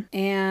down,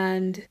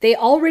 and they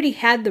already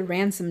had the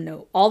ransom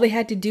note. All they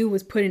had to do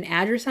was put an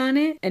address on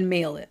it and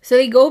mail it. So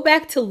they go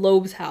back to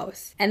Loeb's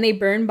house and they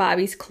burn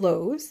Bobby's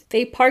clothes.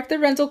 They park the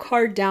rental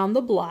car down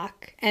the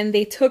block, and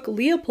they took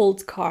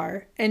Leopold's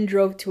car and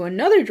drove to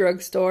another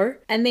drugstore,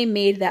 and they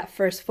made that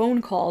first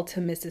phone call to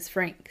Mrs.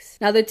 Franks.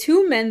 Now the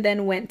 2 men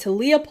then went to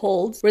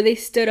Leopold's, where they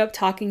stood up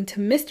talking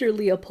to Mr.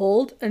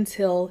 Leopold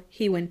until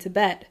he went to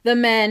bed. The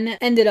men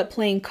ended up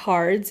playing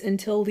cards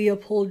until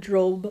Leopold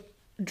drove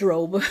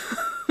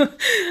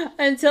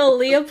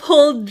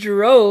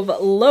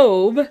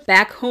Loeb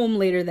back home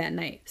later that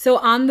night. So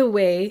on the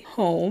way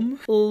home,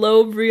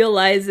 Loeb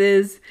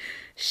realizes,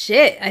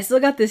 shit, I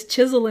still got this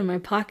chisel in my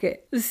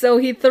pocket. So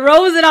he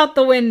throws it out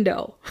the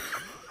window.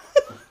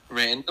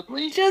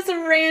 Randomly? Just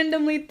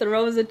randomly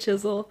throws a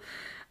chisel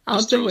out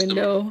Just the throws the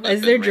window weapon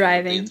as they're randomly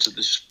driving. into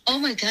the oh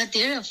my god,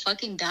 they're a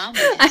fucking dumbass.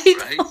 I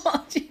right?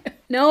 told you.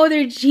 No,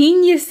 they're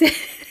geniuses.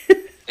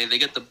 Hey, they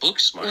get the book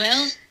smart.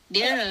 Well,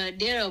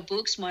 they're a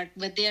book smart,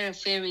 but they're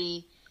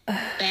very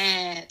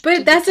bad. But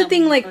to that's the become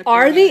thing, a like, murderer.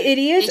 are they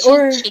idiots, They should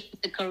or... change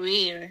the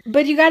career?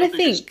 But you gotta Because-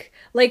 think,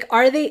 like,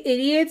 are they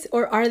idiots,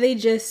 or are they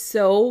just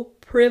so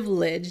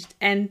privileged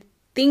and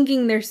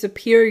thinking they're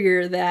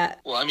superior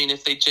that... Well, I mean,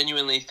 if they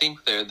genuinely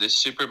think they're the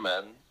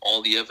Superman,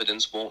 all the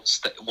evidence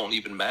won't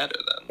even matter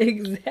then.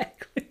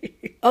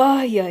 Exactly.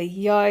 Oh,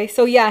 yeah.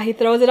 So yeah, he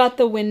throws it out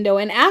the window.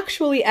 And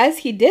actually, as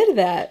he did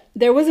that,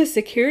 there was a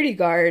security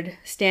guard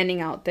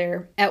standing out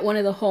there at one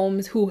of the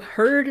homes who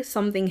heard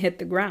something hit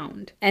the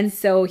ground. And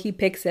so he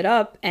picks it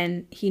up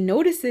and he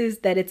notices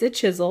that it's a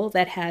chisel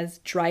that has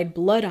dried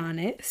blood on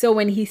it. So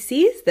when he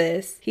sees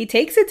this, he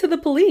takes it to the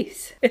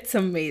police. It's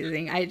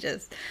amazing. Did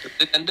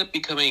it end up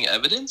becoming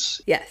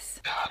evidence?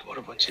 Yes. God, what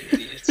a bunch of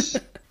idiots.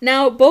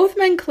 Now, both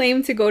men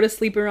claimed to go to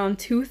sleep around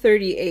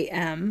 2:30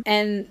 a.m.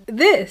 And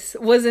this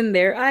was, in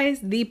their eyes,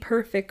 the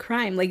perfect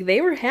crime. Like,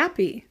 they were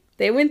happy.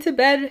 They went to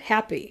bed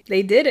happy.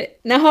 They did it.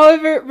 Now,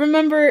 however,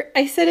 remember,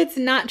 I said it's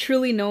not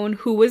truly known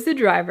who was the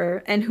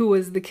driver and who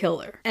was the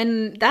killer.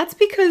 And that's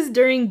because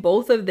during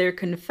both of their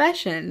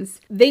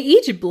confessions, they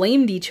each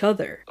blamed each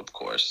other. Of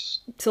course.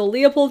 So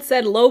Leopold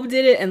said Loeb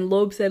did it, and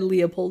Loeb said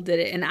Leopold did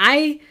it. And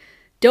I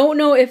don't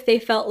know if they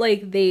felt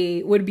like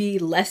they would be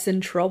less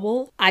in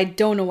trouble. I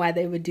don't know why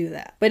they would do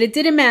that. But it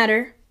didn't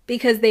matter,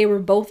 because they were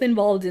both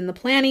involved in the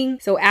planning.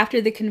 So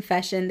after the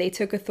confession, they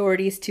took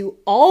authorities to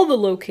all the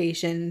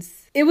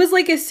locations. It was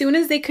like as soon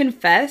as they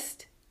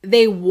confessed,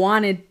 they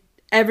wanted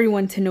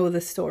everyone to know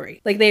the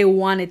story. Like, they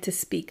wanted to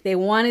speak. They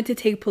wanted to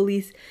take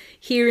police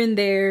here and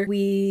there.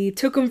 We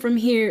took them from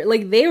here.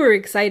 Like, they were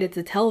excited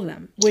to tell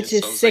them, which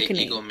is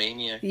sickening. Like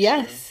egomaniacs,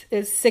 yes,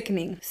 it's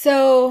sickening.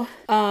 So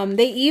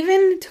they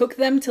even took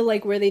them to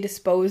like where they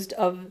disposed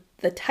of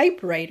the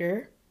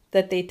typewriter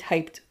that they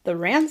typed the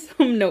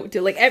ransom note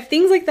to. Like,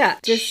 things like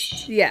that.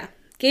 Just, yeah,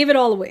 gave it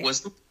all away.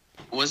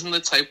 Wasn't the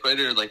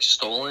typewriter like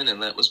stolen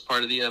and that was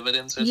part of the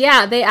evidence? Or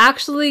yeah, they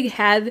actually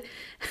had...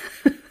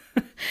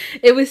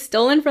 It was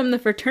stolen from the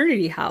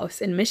fraternity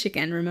house in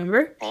Michigan,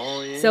 remember?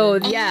 Oh, yeah. So,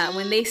 yeah,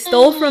 when they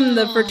stole from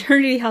the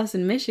fraternity house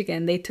in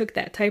Michigan, they took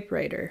that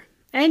typewriter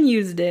and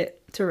used it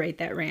to write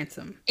that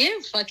ransom. You're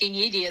a fucking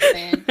idiot,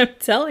 man. I'm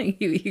telling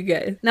you, you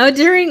guys. Now,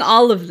 during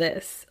all of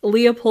this,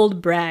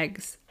 Leopold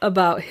brags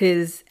about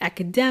his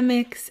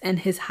academics and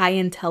his high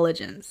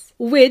intelligence,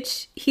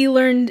 which he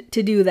learned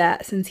to do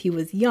that since he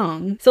was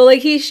young. So,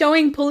 like, he's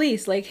showing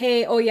police, like,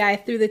 hey, oh yeah, I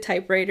threw the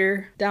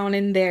typewriter down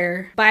in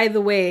there. By the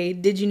way,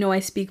 did you know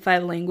I speak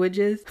 5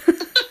 languages?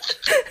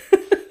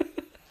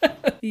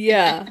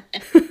 Yeah.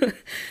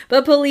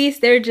 But police,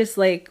 they're just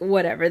like,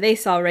 whatever. They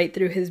saw right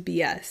through his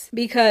BS.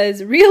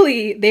 Because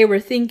really, they were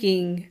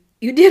thinking,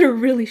 you did a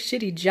really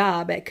shitty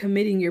job at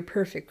committing your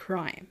perfect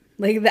crime.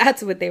 Like,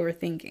 that's what they were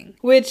thinking.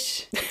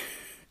 Which...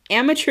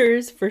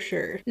 amateurs for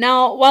sure.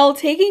 Now, while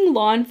taking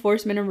law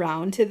enforcement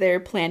around to their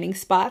planning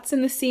spots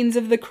and the scenes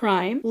of the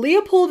crime,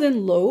 Leopold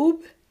and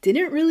Loeb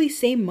didn't really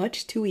say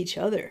much to each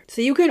other.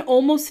 So you can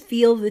almost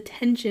feel the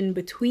tension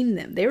between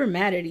them. They were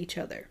mad at each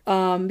other.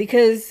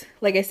 Because,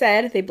 like I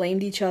said, they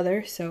blamed each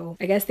other. So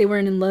I guess they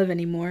weren't in love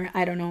anymore.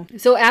 I don't know.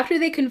 So after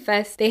they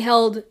confessed, they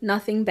held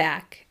nothing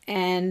back.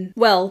 And,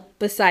 well,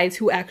 besides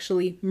who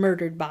actually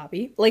murdered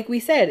Bobby. Like we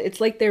said, it's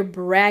like they're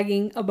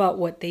bragging about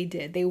what they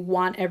did. They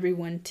want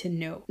everyone to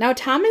know. Now,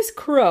 Thomas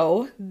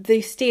Crow,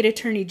 the state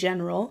attorney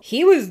general,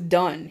 he was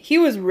done. He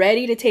was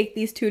ready to take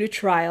these two to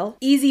trial.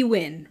 Easy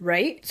win,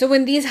 right? So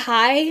when these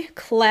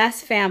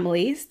high-class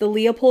families, the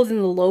Leopolds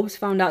and the Loebs,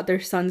 found out their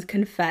sons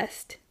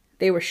confessed,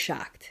 they were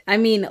shocked. I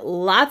mean,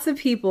 lots of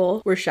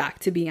people were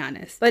shocked, to be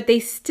honest. But they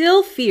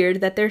still feared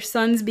that their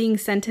sons being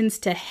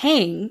sentenced to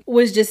hang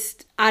was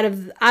just out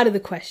of the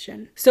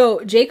question.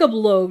 So Jacob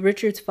Loeb,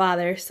 Richard's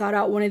father, sought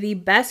out one of the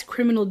best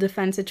criminal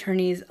defense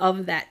attorneys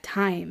of that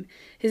time.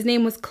 His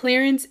name was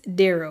Clarence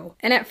Darrow.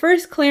 And at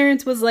first,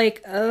 Clarence was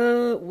like,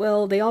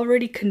 well, they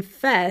already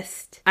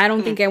confessed. I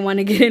don't think I want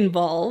to get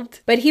involved.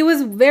 But he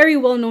was very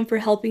well known for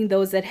helping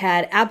those that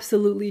had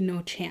absolutely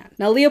no chance.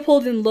 Now,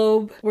 Leopold and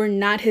Loeb were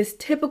not his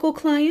typical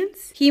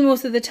clients. He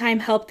most of the time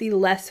helped the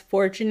less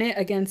fortunate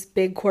against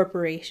big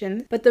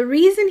corporations. But the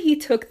reason he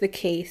took the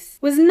case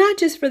was not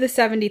just for the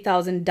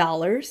 $70,000,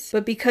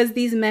 but because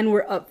these men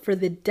were up for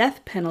the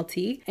death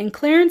penalty, and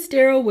Clarence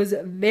Darrow was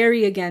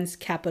very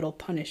against capital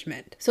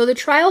punishment. So the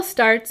trial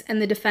starts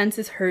and the defense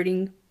is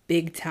hurting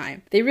big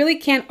time. They really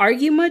can't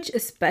argue much,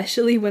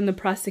 especially when the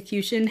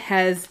prosecution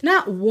has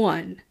not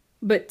one,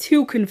 but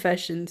 2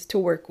 confessions to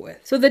work with.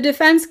 So the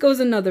defense goes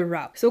another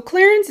route. So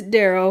Clarence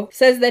Darrow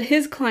says that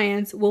his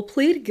clients will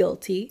plead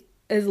guilty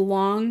as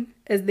long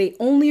as they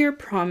only are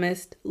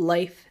promised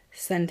life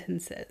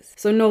sentences.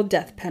 So no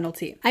death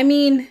penalty. I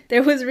mean,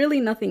 there was really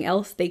nothing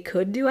else they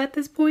could do at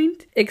this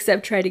point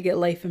except try to get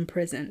life in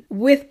prison,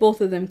 with both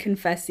of them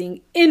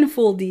confessing in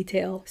full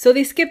detail. So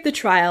they skip the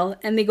trial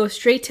and they go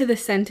straight to the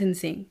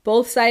sentencing.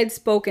 Both sides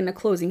spoke in a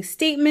closing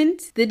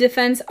statement. The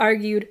defense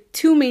argued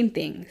 2 main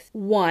things.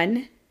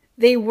 1,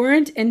 they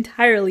weren't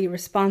entirely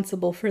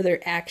responsible for their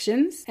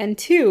actions. And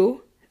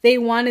 2, they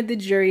wanted the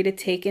jury to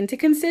take into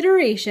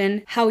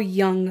consideration how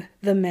young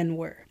the men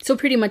were. So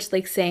pretty much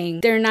like saying,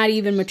 they're not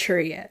even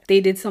mature yet.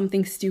 They did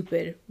something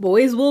stupid.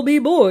 Boys will be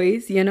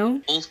boys, you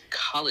know? Both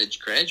college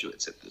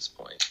graduates at this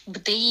point.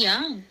 But they're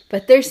young.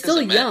 But they're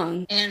still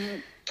young.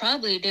 And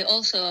probably they're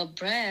also a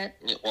brat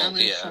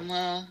from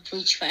a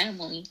rich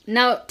family.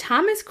 Now,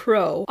 Thomas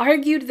Crow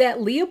argued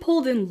that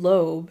Leopold and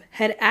Loeb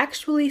had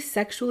actually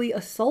sexually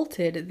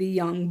assaulted the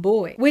young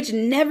boy, which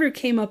never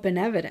came up in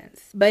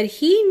evidence. But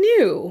he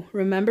knew,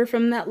 remember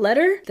from that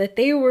letter, that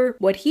they were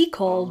what he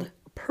called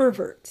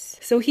perverts.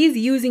 So he's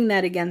using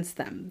that against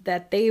them,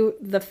 that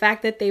the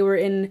fact that they were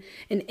in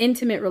an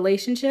intimate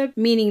relationship,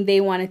 meaning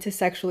they wanted to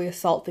sexually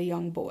assault the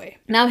young boy.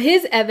 Now,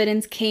 his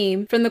evidence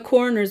came from the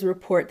coroner's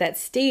report that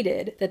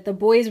stated that the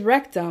boy's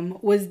rectum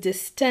was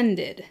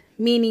distended,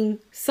 meaning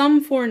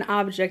some foreign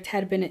object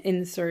had been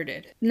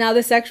inserted. Now,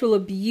 the sexual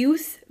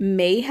abuse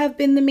may have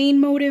been the main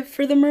motive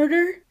for the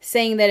murder,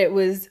 saying that it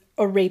was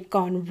a rape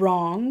gone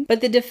wrong,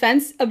 but the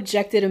defense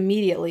objected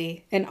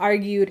immediately and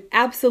argued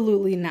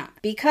absolutely not,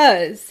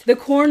 because the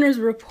coroner's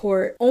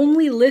report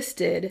only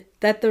listed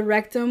that the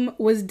rectum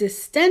was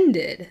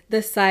distended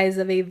the size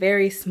of a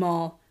very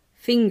small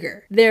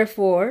finger.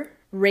 Therefore,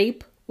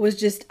 rape was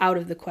just out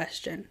of the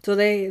question. So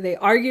they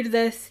argued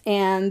this,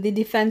 and the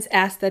defense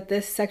asked that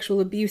this sexual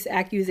abuse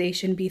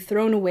accusation be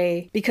thrown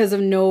away because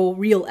of no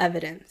real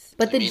evidence.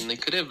 But they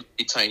could have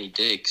really tiny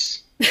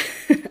dicks.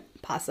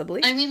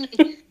 Possibly. I mean,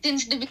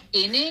 since the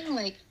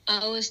beginning,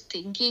 I was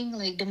thinking,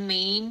 the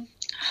main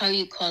how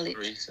you call it,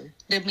 Reason.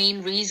 the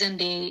main reason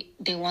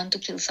they want to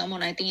kill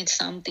someone. I think it's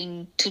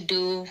something to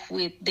do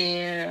with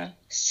their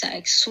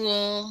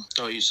sexual.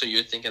 Oh, so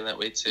you're thinking that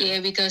way too? Yeah,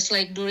 because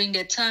like during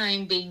that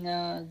time, being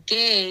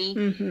gay,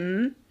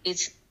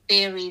 it's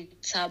very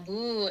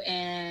taboo,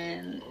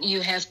 and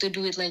you have to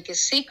do it like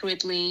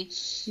secretly.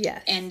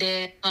 Yes. And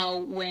then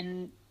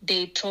when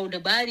they throw the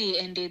body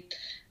and they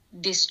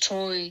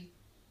destroy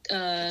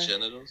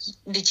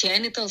the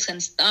genitals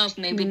and stuff,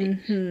 maybe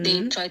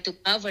they try to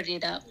cover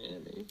it up. Yeah,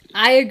 maybe.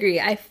 I agree.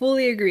 I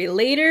fully agree.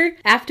 Later,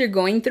 after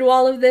going through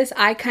all of this,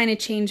 I kind of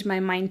changed my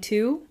mind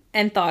too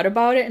and thought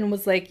about it and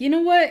was like, you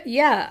know what?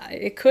 Yeah,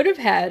 it could have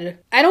had.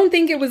 I don't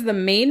think it was the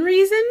main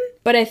reason,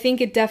 but I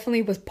think it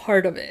definitely was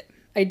part of it.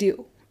 I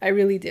do. I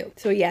really do.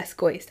 So yes,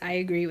 Goist, I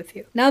agree with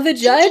you. Now the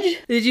judge,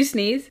 did you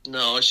sneeze?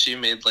 No, she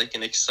made like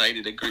an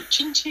excited agree.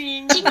 Ching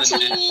ching. Ching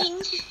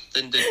ching.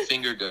 Then did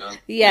finger gun.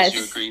 Yes.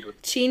 You agreed with.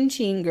 Chin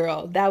chin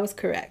girl. That was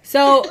correct.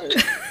 So,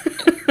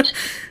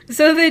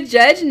 so the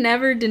judge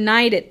never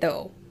denied it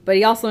though. But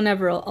he also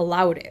never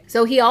allowed it.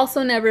 So he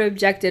also never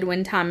objected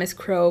when Thomas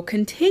Crow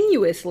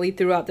continuously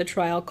throughout the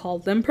trial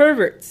called them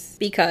perverts.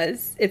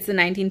 Because it's the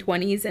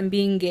 1920s and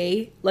being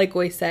gay, like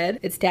I said,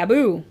 it's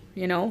taboo.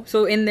 You know,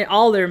 so in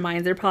all their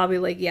minds, they're probably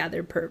like, yeah,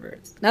 they're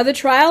perverts. Now, the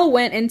trial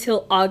went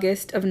until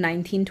August of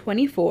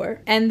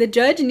 1924, and the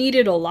judge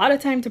needed a lot of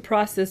time to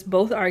process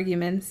both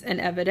arguments and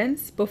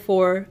evidence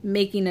before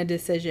making a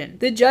decision.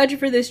 The judge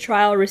for this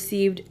trial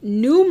received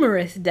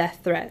numerous death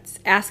threats,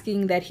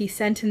 asking that he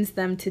sentence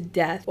them to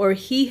death, or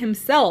he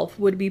himself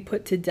would be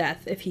put to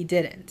death if he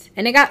didn't.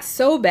 And it got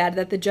so bad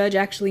that the judge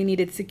actually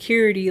needed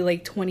security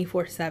like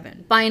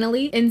 24/7.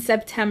 Finally, in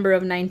September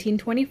of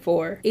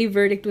 1924, a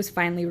verdict was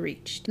finally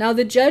reached. Now,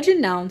 the judge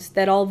announced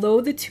that although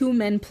the two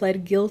men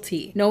pled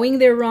guilty, knowing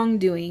their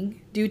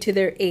wrongdoing due to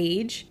their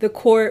age, the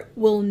court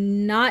will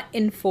not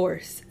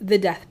enforce the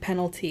death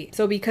penalty.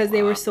 So because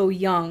they were so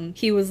young,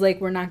 he was like,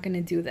 we're not going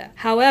to do that.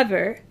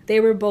 However, they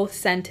were both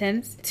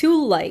sentenced to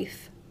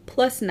life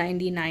plus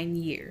 99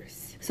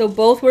 years. So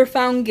both were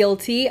found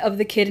guilty of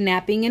the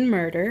kidnapping and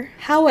murder.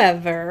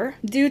 However,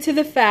 due to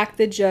the fact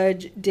the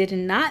judge did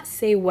not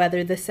say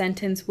whether the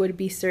sentence would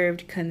be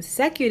served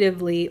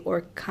consecutively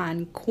or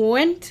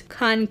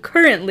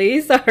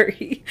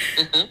concurrently,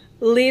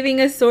 leaving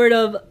a sort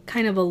of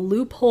kind of a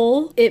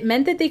loophole, it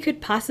meant that they could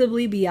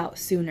possibly be out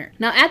sooner.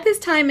 Now, at this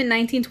time in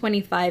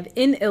 1925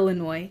 in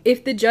Illinois,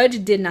 if the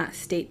judge did not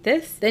state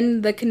this,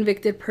 then the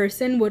convicted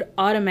person would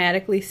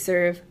automatically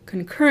serve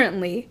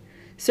concurrently,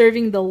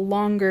 serving the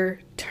longer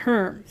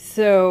term.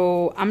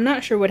 So I'm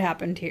not sure what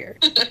happened here.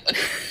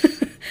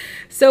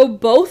 So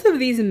both of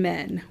these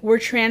men were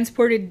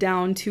transported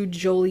down to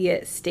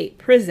Joliet State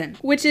Prison,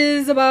 which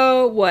is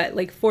about, what,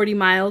 like 40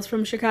 miles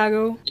from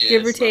Chicago,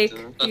 give or take?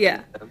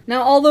 Yeah.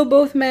 Now, although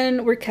both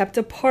men were kept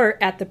apart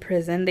at the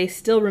prison, they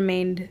still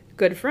remained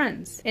good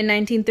friends. In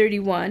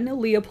 1931,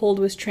 Leopold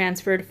was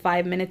transferred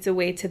 5 minutes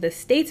away to the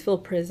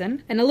Statesville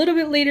prison, and a little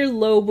bit later,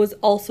 Loeb was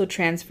also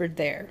transferred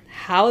there.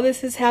 How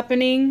this is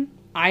happening,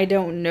 I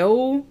don't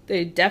know.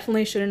 They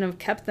definitely shouldn't have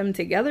kept them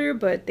together,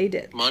 but they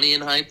did. Money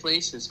in high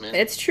places, man.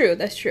 It's true,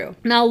 that's true.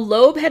 Now,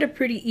 Loeb had a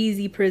pretty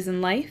easy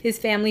prison life. His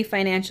family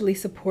financially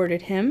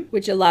supported him,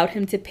 which allowed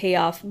him to pay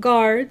off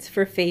guards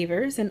for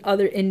favors and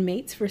other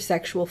inmates for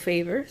sexual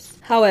favors.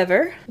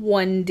 However,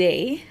 one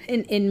day,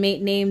 an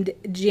inmate named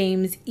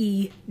James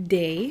E.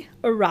 Day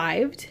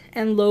arrived,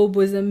 and Loeb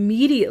was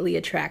immediately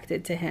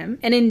attracted to him.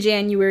 And in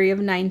January of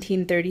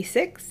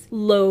 1936,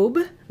 Loeb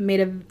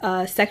made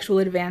a sexual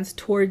advance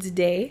towards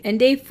Day, and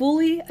Day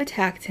fully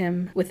attacked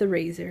him with a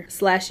razor,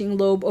 slashing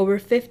Loeb over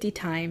 50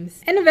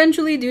 times. And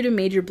eventually, due to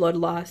major blood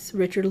loss,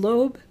 Richard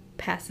Loeb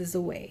passes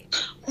away.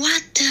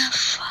 What the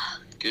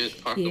fuck? Good.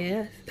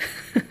 Yes.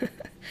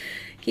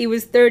 He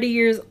was 30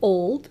 years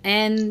old,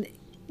 and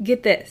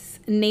get this,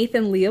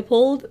 Nathan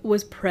Leopold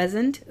was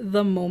present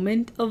the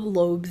moment of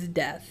Loeb's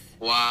death.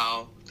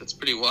 Wow, that's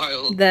pretty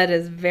wild. That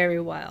is very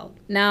wild.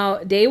 Now,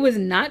 Day was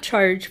not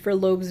charged for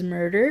Loeb's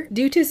murder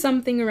due to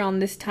something around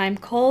this time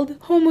called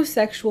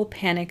homosexual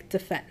panic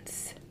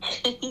defense.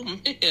 Oh,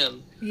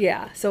 man.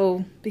 Yeah,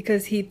 so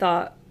because he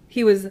thought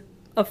he was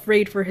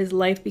afraid for his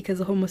life because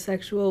a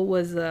homosexual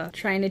was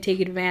trying to take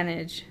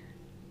advantage.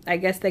 I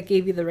guess that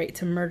gave you the right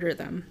to murder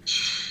them.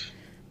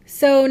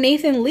 So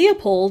Nathan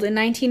Leopold, in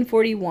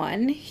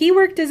 1941, he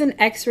worked as an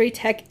x-ray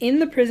tech in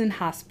the prison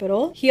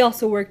hospital. He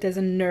also worked as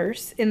a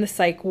nurse in the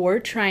psych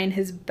ward, trying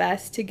his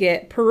best to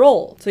get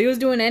parole. So he was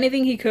doing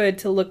anything he could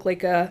to look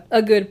like a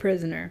good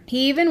prisoner.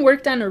 He even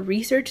worked on a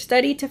research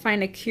study to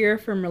find a cure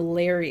for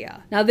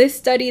malaria. Now, this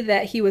study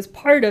that he was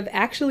part of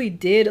actually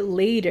did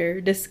later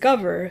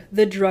discover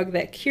the drug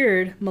that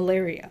cured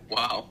malaria.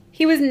 Wow.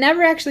 He was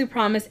never actually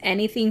promised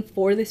anything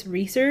for this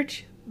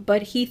research,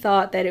 but he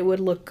thought that it would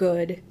look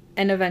good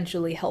and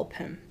eventually help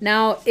him.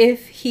 Now,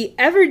 if he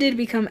ever did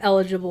become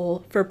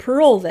eligible for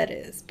parole, that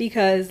is,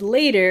 because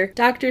later,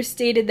 doctors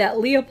stated that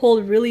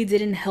Leopold really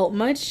didn't help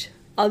much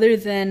other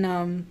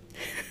than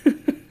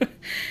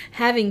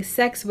having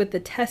sex with the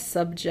test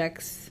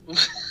subjects.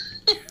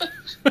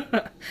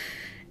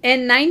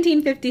 In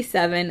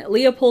 1957,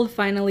 Leopold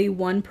finally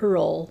won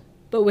parole,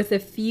 but with a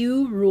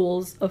few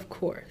rules, of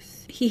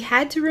course. He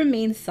had to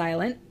remain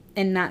silent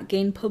and not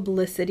gain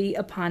publicity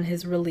upon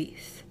his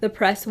release. The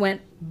press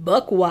went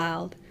buck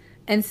wild,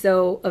 and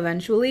so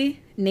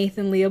eventually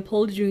Nathan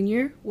Leopold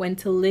Jr. went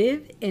to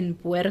live in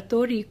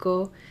Puerto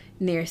Rico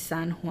near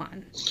San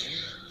Juan.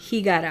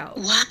 He got out.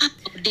 Wow,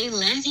 they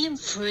let him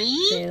free?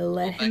 They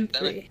let him Back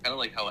then, free. kind of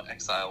like how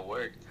exile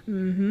worked.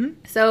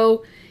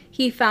 So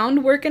he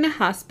found work in a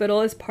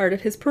hospital as part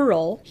of his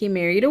parole. He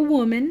married a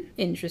woman.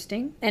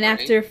 Interesting. And Right.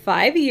 after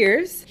 5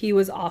 years, he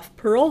was off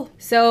parole.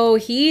 So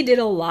he did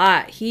a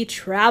lot. He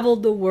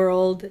traveled the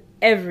world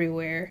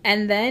everywhere.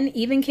 And then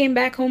even came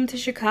back home to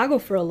Chicago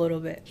for a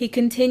little bit. He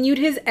continued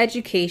his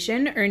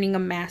education, earning a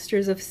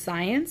master's of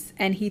science,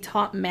 and he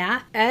taught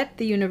math at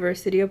the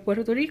University of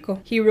Puerto Rico.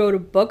 He wrote a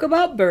book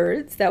about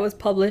birds that was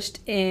published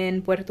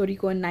in Puerto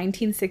Rico in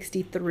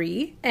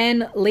 1963.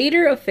 And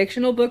later a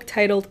fictional book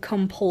titled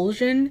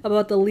Compulsion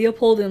about the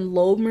Leopold and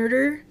Loeb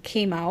murder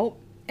came out,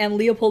 and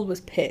Leopold was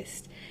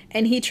pissed.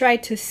 And he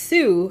tried to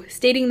sue,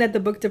 stating that the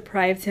book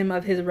deprived him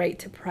of his right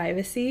to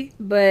privacy.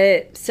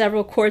 But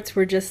several courts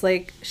were just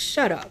like,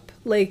 shut up.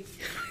 Like,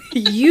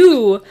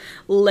 you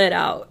let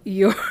out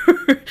your...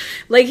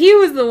 like, he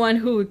was the one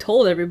who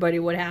told everybody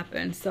what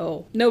happened,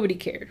 so nobody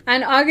cared.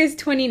 On August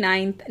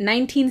 29th,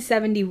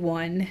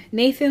 1971,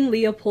 Nathan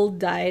Leopold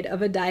died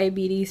of a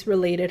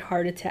diabetes-related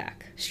heart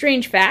attack.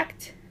 Strange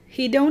fact,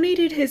 he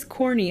donated his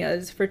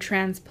corneas for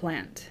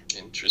transplant.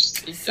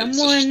 Interesting.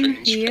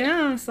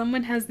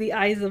 Someone has the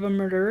eyes of a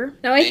murderer.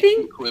 Now I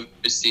think, whoever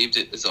received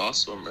it is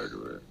also a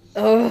murderer.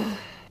 oh,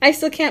 I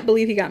still can't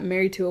believe he got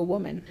married to a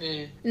woman.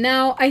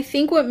 Now I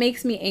think what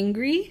makes me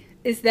angry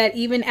is that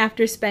even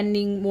after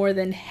spending more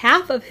than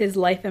half of his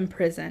life in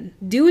prison,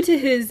 due to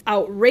his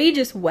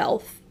outrageous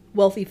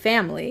wealthy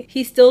family,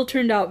 he still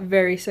turned out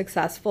very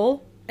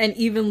successful and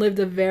even lived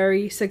a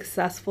very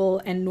successful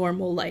and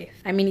normal life.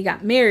 I mean, he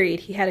got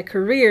married, he had a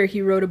career,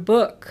 he wrote a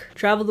book,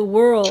 traveled the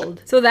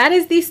world. So that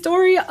is the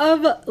story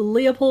of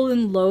Leopold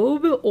and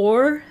Loeb,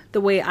 or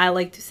the way I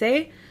like to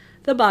say,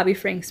 the Bobby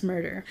Franks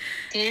murder.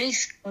 That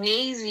is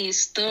crazy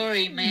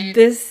story, man.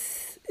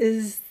 This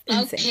is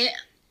insane. Okay,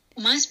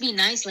 must be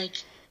nice. Like,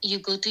 you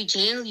go to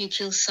jail, you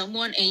kill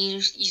someone, and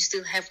you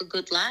still have a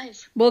good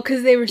life. Well,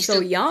 because they were so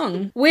still-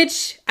 young,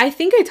 which I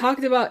think I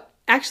talked about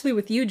actually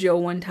with you, Joe,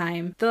 one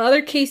time. The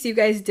other case you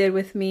guys did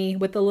with me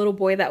with the little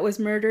boy that was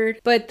murdered,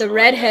 but the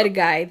redhead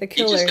guy, the He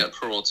killer. just got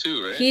parole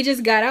too, right? He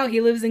just got out.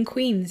 He lives in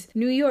Queens,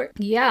 New York.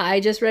 Yeah, I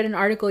just read an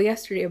article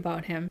yesterday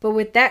about him. But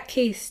with that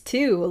case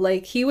too,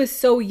 like, he was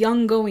so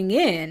young going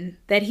in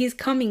that he's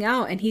coming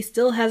out and he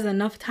still has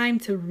enough time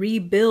to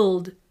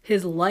rebuild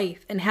his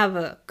life and have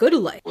a good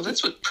life. Well,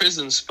 that's what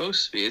prison's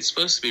supposed to be. It's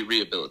supposed to be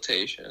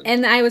rehabilitation.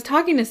 And I was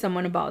talking to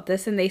someone about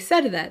this and they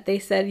said that. They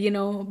said, you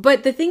know,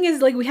 but the thing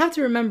is, like, we have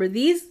to remember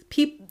these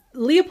people,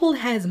 Leopold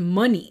has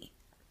money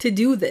to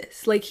do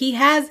this. Like, he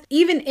has,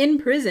 even in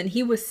prison,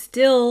 he was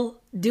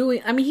still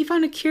doing, I mean, he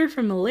found a cure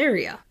for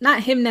malaria.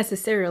 Not him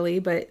necessarily,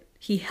 but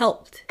he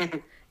helped.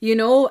 You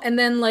know, and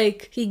then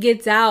like he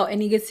gets out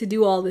and he gets to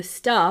do all this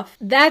stuff.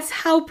 That's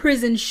how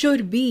prison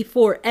should be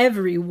for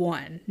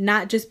everyone,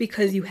 not just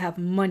because you have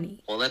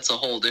money. Well, that's a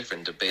whole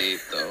different debate,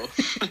 though.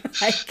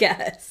 I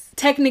guess.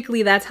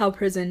 Technically, that's how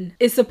prison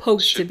is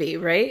supposed to be,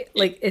 right?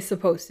 Like, it's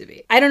supposed to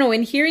be. I don't know.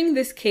 In hearing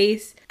this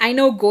case, I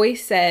know Goy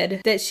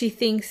said that she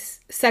thinks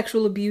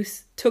sexual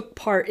abuse took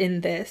part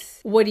in this.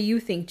 What do you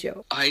think,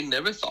 Joe? I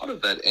never thought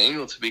of that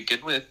angle to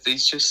begin with.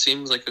 These just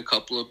seems like a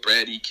couple of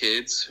bratty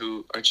kids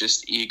who are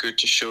just eager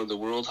to show the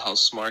world how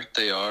smart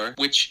they are,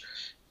 which,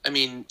 I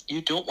mean,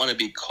 you don't want to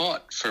be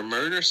caught for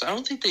murder, so I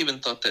don't think they even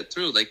thought that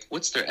through. Like,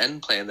 what's their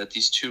end plan, that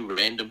these two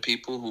random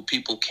people who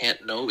people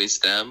can't know is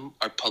them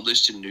are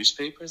published in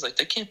newspapers? Like,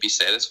 that can't be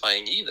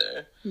satisfying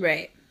either.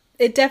 Right.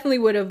 It definitely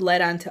would have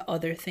led on to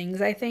other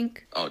things, I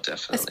think. Oh,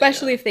 definitely.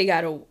 Especially if they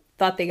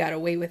thought they got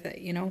away with it,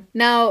 you know?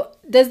 Now,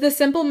 does the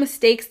simple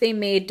mistakes they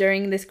made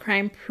during this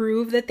crime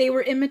prove that they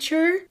were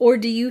immature? Or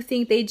do you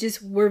think they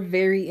just were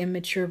very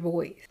immature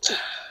boys?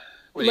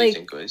 What do you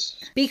think, guys?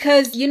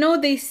 Because, you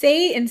know, they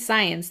say in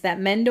science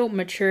that men don't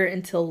mature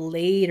until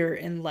later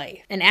in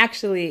life. And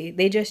actually,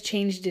 they just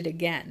changed it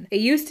again. It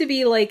used to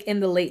be like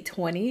in the late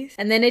 20s,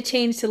 and then it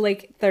changed to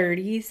like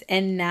 30s.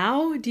 And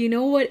now, do you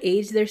know what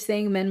age they're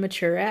saying men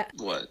mature at?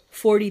 What?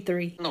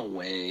 43. No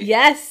way.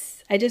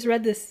 Yes! I just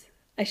read this.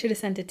 I should have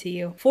sent it to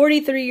you.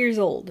 43 years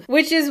old,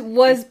 which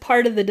was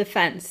part of the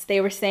defense.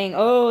 They were saying,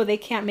 oh, they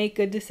can't make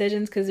good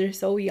decisions because they're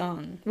so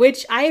young,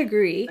 which I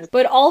agree.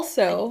 But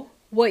also,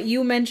 what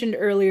you mentioned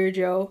earlier,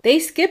 Joe, they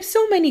skipped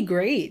so many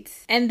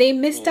grades and they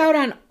missed out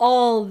on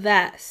all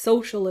that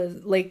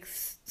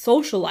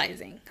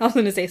socializing. I was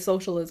going to say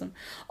socialism.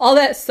 All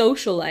that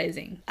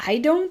socializing. I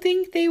don't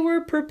think they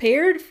were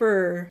prepared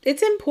for...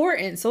 It's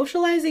important.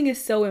 Socializing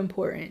is so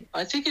important.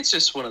 I think it's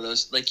just one of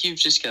those, like, you've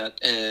just got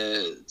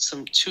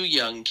some two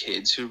young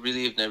kids who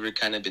really have never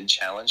kind of been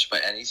challenged by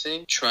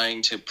anything,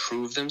 trying to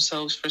prove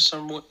themselves for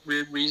some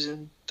weird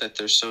reason that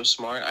they're so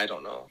smart. I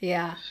don't know.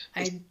 Yeah.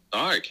 It's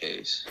our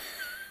case.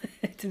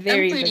 It's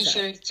very I'm pretty bizarre.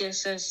 sure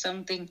it's just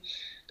something,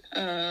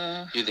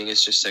 You think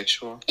it's just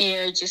sexual?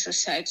 yeah, just a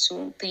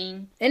sexual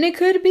thing. And it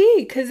could be,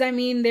 because I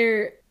mean,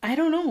 I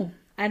don't know.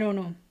 I don't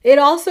know. It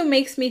also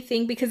makes me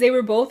think, because they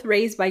were both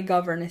raised by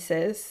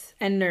governesses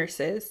and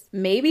nurses,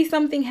 maybe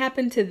something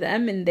happened to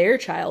them in their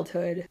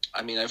childhood.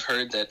 I mean, I've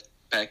heard that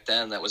back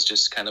then that was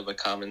just kind of a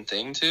common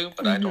thing too,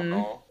 but I don't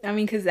know. I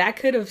mean, because that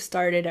could have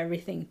started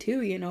everything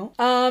too, you know?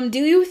 Do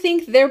you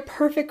think their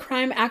perfect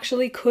crime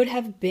actually could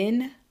have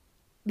been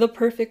the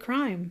perfect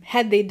crime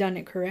had they done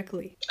it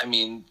correctly? I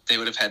mean, they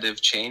would have had to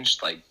have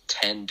changed like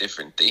 10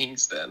 different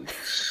things then.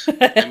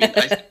 I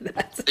mean,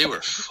 they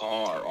were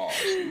far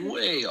off,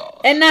 way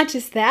off. And not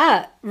just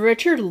that,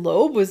 Richard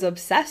Loeb was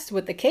obsessed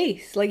with the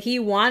case. Like, he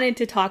wanted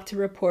to talk to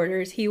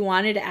reporters. He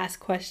wanted to ask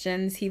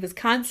questions. He was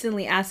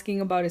constantly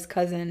asking about his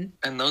cousin.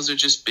 And those are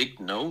just big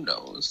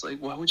no-nos. Like,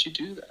 why would you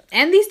do that?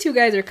 And these two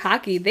guys are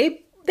cocky.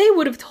 They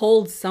would have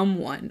told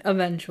someone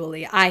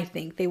eventually. I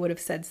think they would have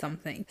said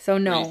something. So What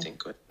do no, you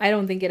think? I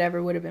don't think it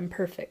ever would have been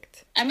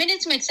perfect. I mean,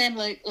 it makes sense,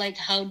 like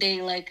how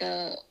they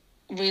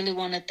really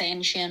want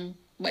attention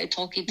by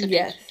talking to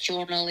Yes. the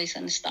journalists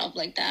and stuff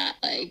like that.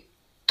 Like,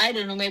 I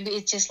don't know, maybe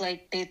it's just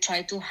like they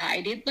try to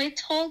hide it by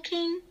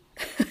talking,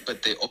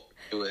 But they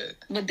overdo it.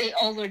 but they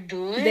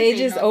overdo it. They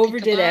just not think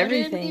overdid about it,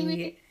 everything.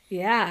 maybe.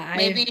 Yeah.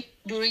 Maybe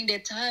during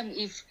that time,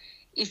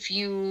 if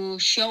you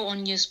show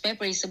on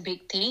newspaper, it's a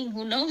big thing.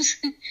 Who knows?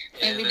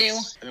 Maybe they.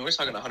 I mean, we're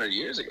talking 100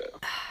 years ago.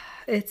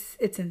 It's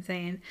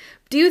insane.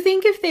 Do you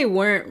think if they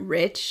weren't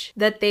rich,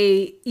 that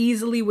they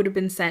easily would have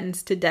been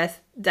sentenced to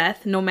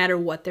death no matter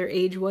what their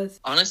age was?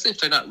 Honestly, if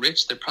they're not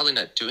rich, they're probably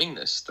not doing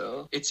this,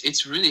 though.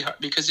 It's really hard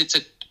because it's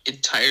an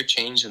entire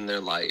change in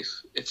their life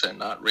if they're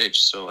not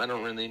rich. So I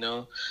don't really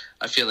know.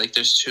 I feel like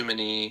there's too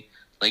many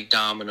like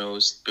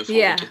dominoes before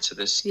Yeah. we get to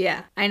this.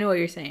 Yeah, I know what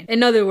you're saying.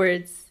 In other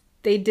words,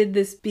 they did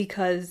this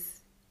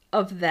because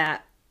of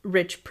that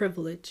rich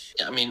privilege.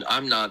 I mean,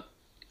 I'm not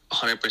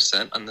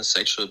 100% on the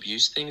sexual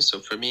abuse thing, so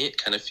for me, it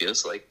kind of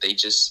feels like they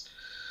just,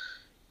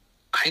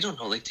 I don't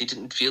know, like they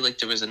didn't feel like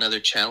there was another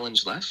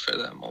challenge left for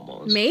them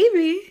almost.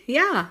 Maybe.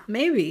 Yeah,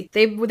 maybe.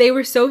 They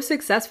were so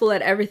successful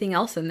at everything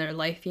else in their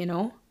life, you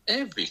know?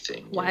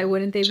 Everything. Why yeah.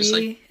 wouldn't they Just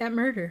be at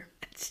murder?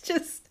 It's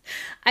just,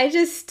 I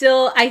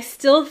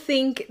still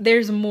think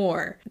there's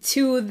more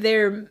to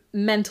their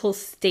mental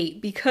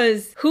state,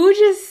 because who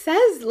just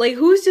says, like,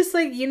 who's just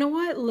like, you know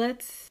what?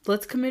 Let's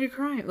commit a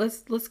crime.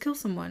 Let's kill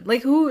someone.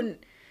 Like, who,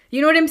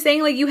 you know what I'm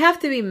saying? Like, you have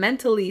to be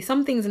mentally,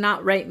 something's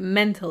not right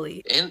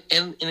mentally. And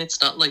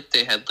it's not like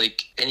they had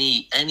like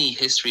any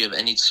history of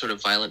any sort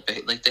of violent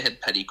behavior. Like they had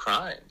petty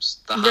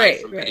crimes. The high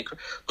from petty crime.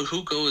 But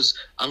who goes,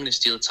 I'm going to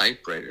steal a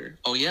typewriter.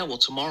 Oh yeah, well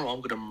tomorrow I'm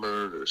going to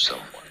murder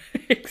someone.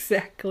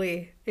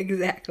 Exactly.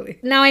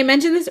 Now, I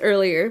mentioned this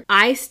earlier.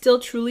 I still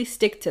truly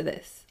stick to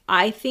this.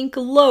 I think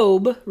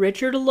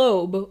Richard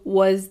Loeb,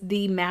 was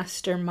the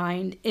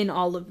mastermind in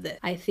all of this.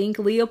 I think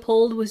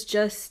Leopold was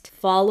just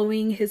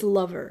following his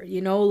lover,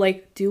 you know,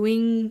 like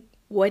doing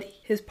what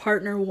his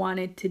partner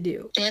wanted to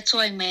do. That's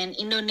why, man,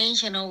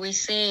 Indonesian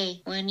always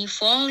say, when you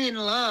fall in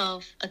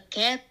love, a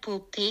cat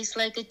poop tastes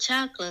like a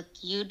chocolate.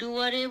 You do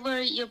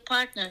whatever your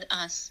partner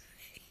asks.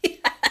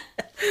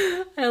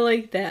 I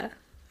like that.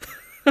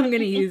 I'm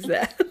going to use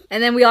that.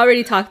 And then we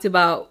already talked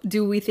about,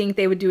 do we think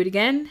they would do it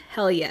again?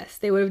 Hell yes.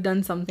 They would have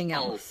done something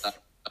else.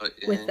 Yeah.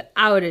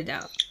 Without a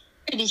doubt.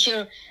 Pretty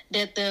sure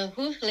that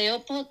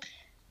Leopold,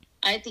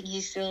 I think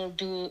he still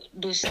do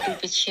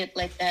stupid shit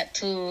like that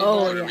too.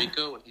 Oh, Puerto yeah.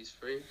 Rico when he's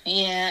free.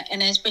 Yeah,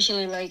 and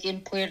especially like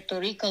in Puerto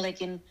Rico,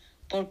 like in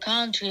poor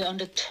country on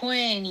the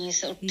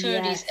 20s or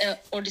 30s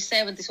or the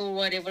 70s or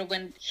whatever,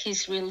 when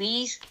he's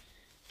released,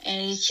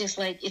 and it's just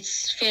like,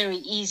 it's very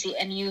easy,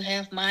 and you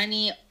have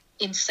money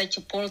in such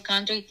a poor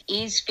country,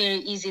 it's very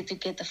easy to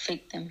get a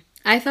victim.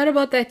 I thought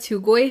about that too,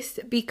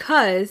 Goist,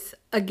 because,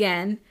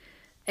 again,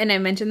 and I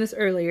mentioned this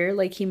earlier,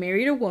 like, he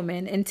married a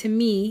woman, and to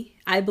me,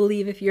 I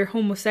believe if you're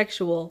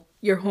homosexual,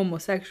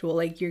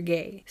 like, you're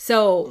gay.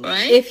 So,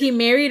 Right? if he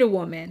married a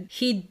woman,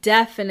 he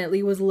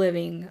definitely was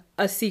living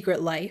a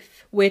secret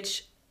life,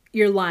 which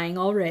you're lying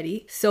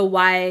already. So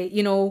why,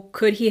 you know,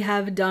 could he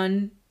have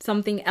done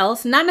something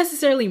else? Not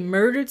necessarily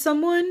murdered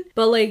someone,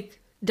 but,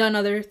 like, done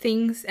other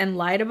things and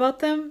lied about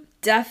them?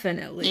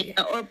 Definitely.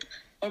 Yeah,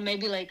 or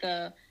maybe like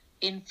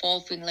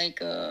involving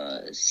like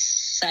a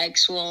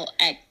sexual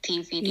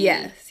activity.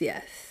 Yes.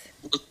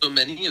 Well, so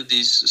many of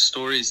these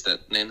stories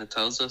that Nana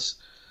tells us,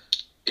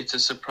 it's a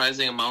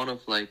surprising amount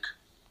of like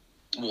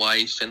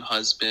wife and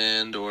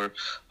husband or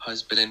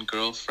husband and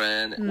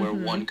girlfriend, where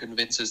one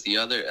convinces the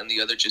other and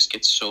the other just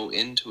gets so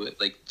into it,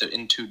 like they're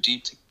in too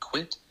deep to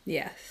quit.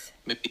 Yes.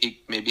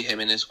 Maybe him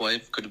and his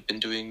wife could have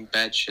been doing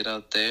bad shit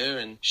out there,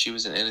 and she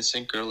was an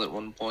innocent girl at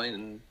one point,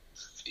 and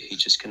he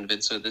just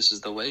convinced her this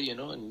is the way, you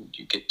know, and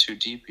you get too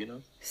deep, you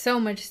know. So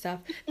much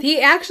stuff.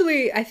 He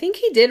actually, I think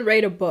he did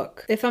write a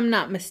book, if I'm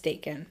not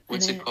mistaken.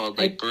 What's it called?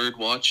 Like Bird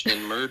Watching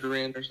and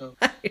Murdering or something?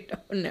 I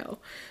don't know.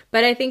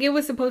 But I think it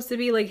was supposed to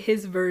be like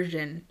his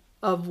version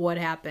of what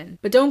happened.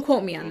 But don't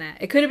quote me on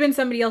that. It could have been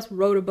somebody else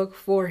wrote a book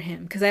for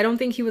him, because I don't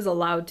think he was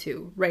allowed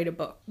to write a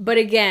book. But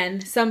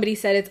again, somebody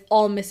said it's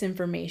all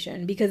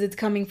misinformation because it's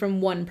coming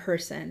from one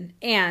person.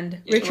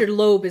 And Richard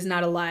Loeb is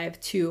not alive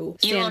to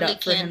stand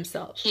up for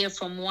himself. Hear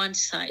from one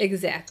side.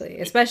 Exactly.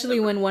 Especially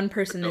when one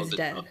person is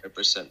dead.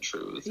 100%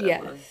 truth.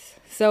 Yes.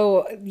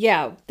 So,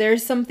 yeah,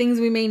 there's some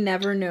things we may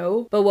never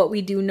know, but what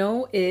we do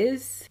know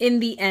is, in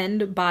the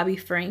end, Bobby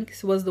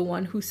Franks was the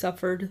one who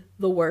suffered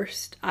the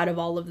worst out of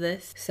all of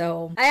this.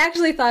 So, I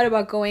actually thought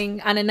about going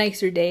on a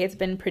nicer day, it's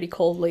been pretty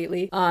cold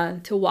lately,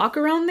 to walk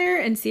around there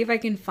and see if I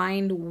can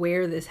find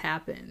where this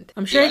happened.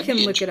 I'm sure I can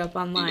look it up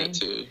online.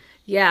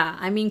 Yeah,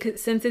 I mean,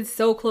 since it's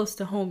so close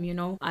to home, you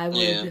know, I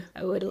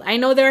would. I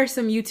know there are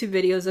some YouTube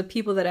videos of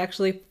people that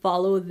actually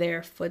follow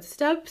their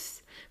footsteps,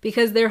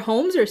 because their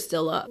homes are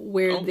still up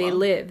where they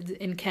lived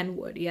in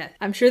Kenwood. Yeah,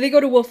 I'm sure they go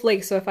to Wolf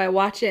Lake. So if I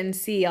watch it and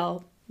see,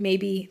 I'll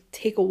maybe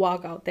take a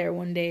walk out there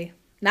one day.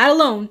 Not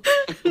alone.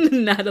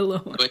 Not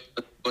alone.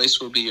 Joyce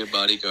will be your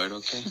bodyguard,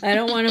 okay? I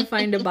don't want to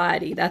find a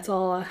body. That's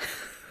all.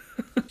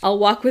 I'll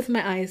walk with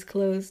my eyes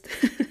closed.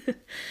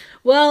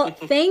 Well,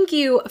 thank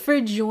you for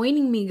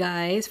joining me,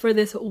 guys, for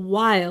this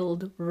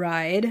wild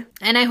ride.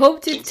 And I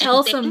hope to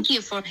tell some... Thank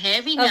you for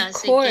having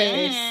us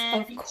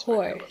again. Of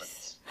course.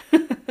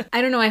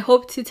 I don't know, I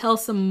hope to tell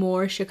some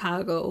more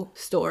Chicago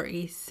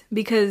stories,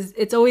 because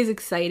it's always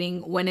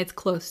exciting when it's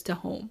close to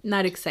home.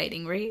 Not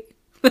exciting, right?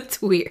 That's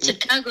weird.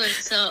 Chicago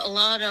is a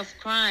lot of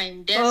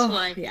crime. That's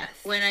why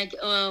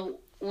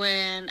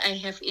when I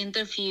have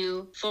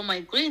interview for my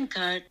green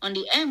card on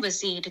the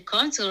embassy, the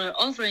consular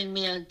offering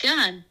me a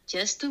gun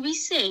just to be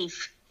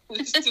safe.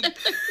 This did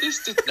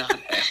not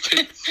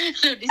happen.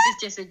 No, this is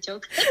just a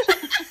joke.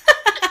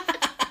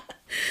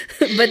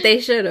 But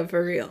they should have,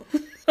 for real.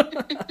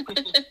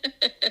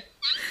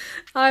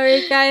 All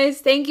right, guys.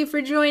 Thank you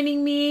for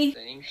joining me.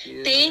 Thank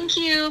you. Thank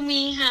you,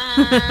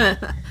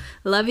 Mija.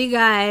 Love you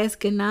guys.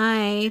 Good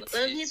night.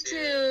 Love you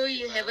too.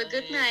 You have a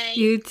good night.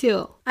 You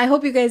too. I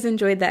hope you guys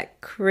enjoyed that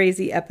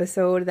crazy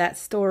episode, that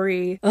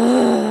story.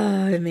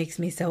 Oh, it makes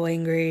me so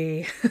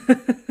angry.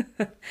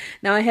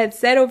 Now, I had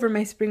said over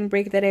my spring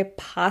break that I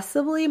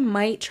possibly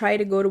might try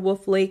to go to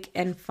Wolf Lake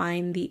and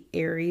find the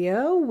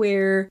area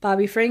where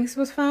Bobby Franks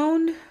was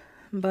found,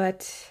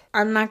 but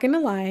I'm not gonna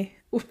lie.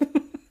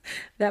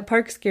 That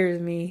park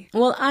scares me.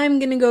 Well, I'm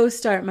gonna go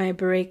start my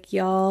break,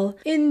 y'all.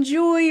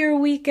 Enjoy your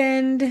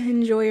weekend.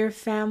 Enjoy your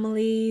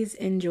families.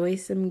 Enjoy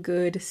some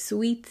good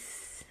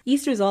sweets.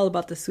 Easter's all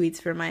about the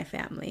sweets for my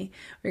family.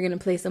 We're gonna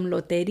play some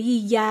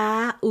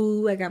loteria.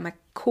 Ooh, I got my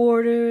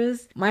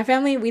quarters. My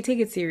family, we take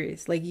it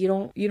serious. Like, you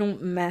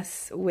don't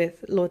mess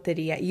with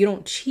loteria. You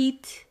don't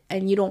cheat,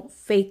 and you don't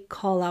fake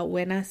call out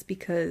buenas,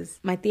 because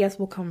my tias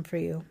will come for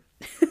you.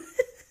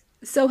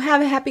 So have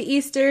a happy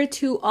Easter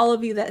to all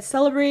of you that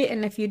celebrate.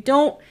 And if you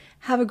don't,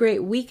 have a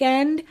great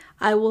weekend.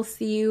 I will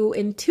see you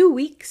in 2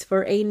 weeks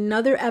for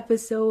another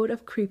episode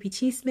of Creepy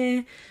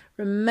Chisme.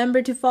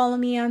 Remember to follow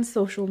me on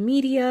social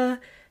media,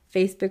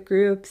 Facebook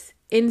groups,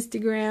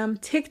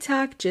 Instagram,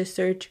 TikTok. Just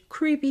search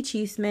Creepy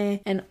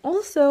Chisme. And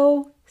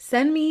also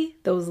send me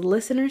those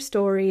listener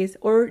stories,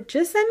 or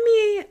just send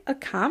me a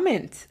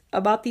comment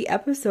about the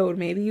episode.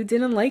 Maybe you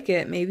didn't like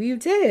it. Maybe you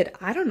did.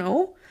 I don't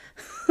know.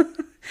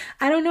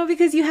 I don't know,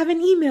 because you haven't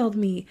emailed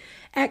me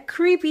at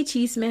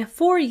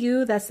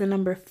creepychisme4you, that's the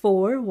number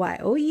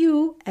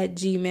 4YOU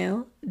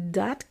 @gmail.com.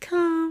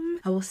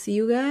 I will see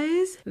you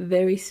guys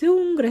very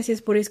soon. Gracias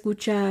por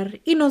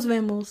escuchar y nos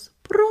vemos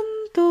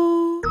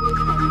pronto.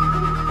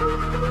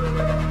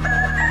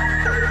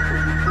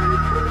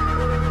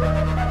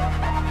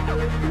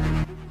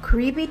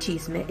 Creepy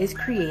Chisme is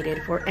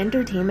created for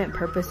entertainment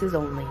purposes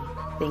only.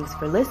 Thanks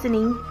for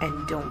listening,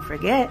 and don't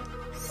forget,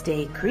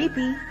 stay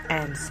creepy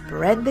and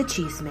spread the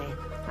chisme.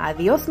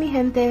 Adios, mi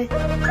gente.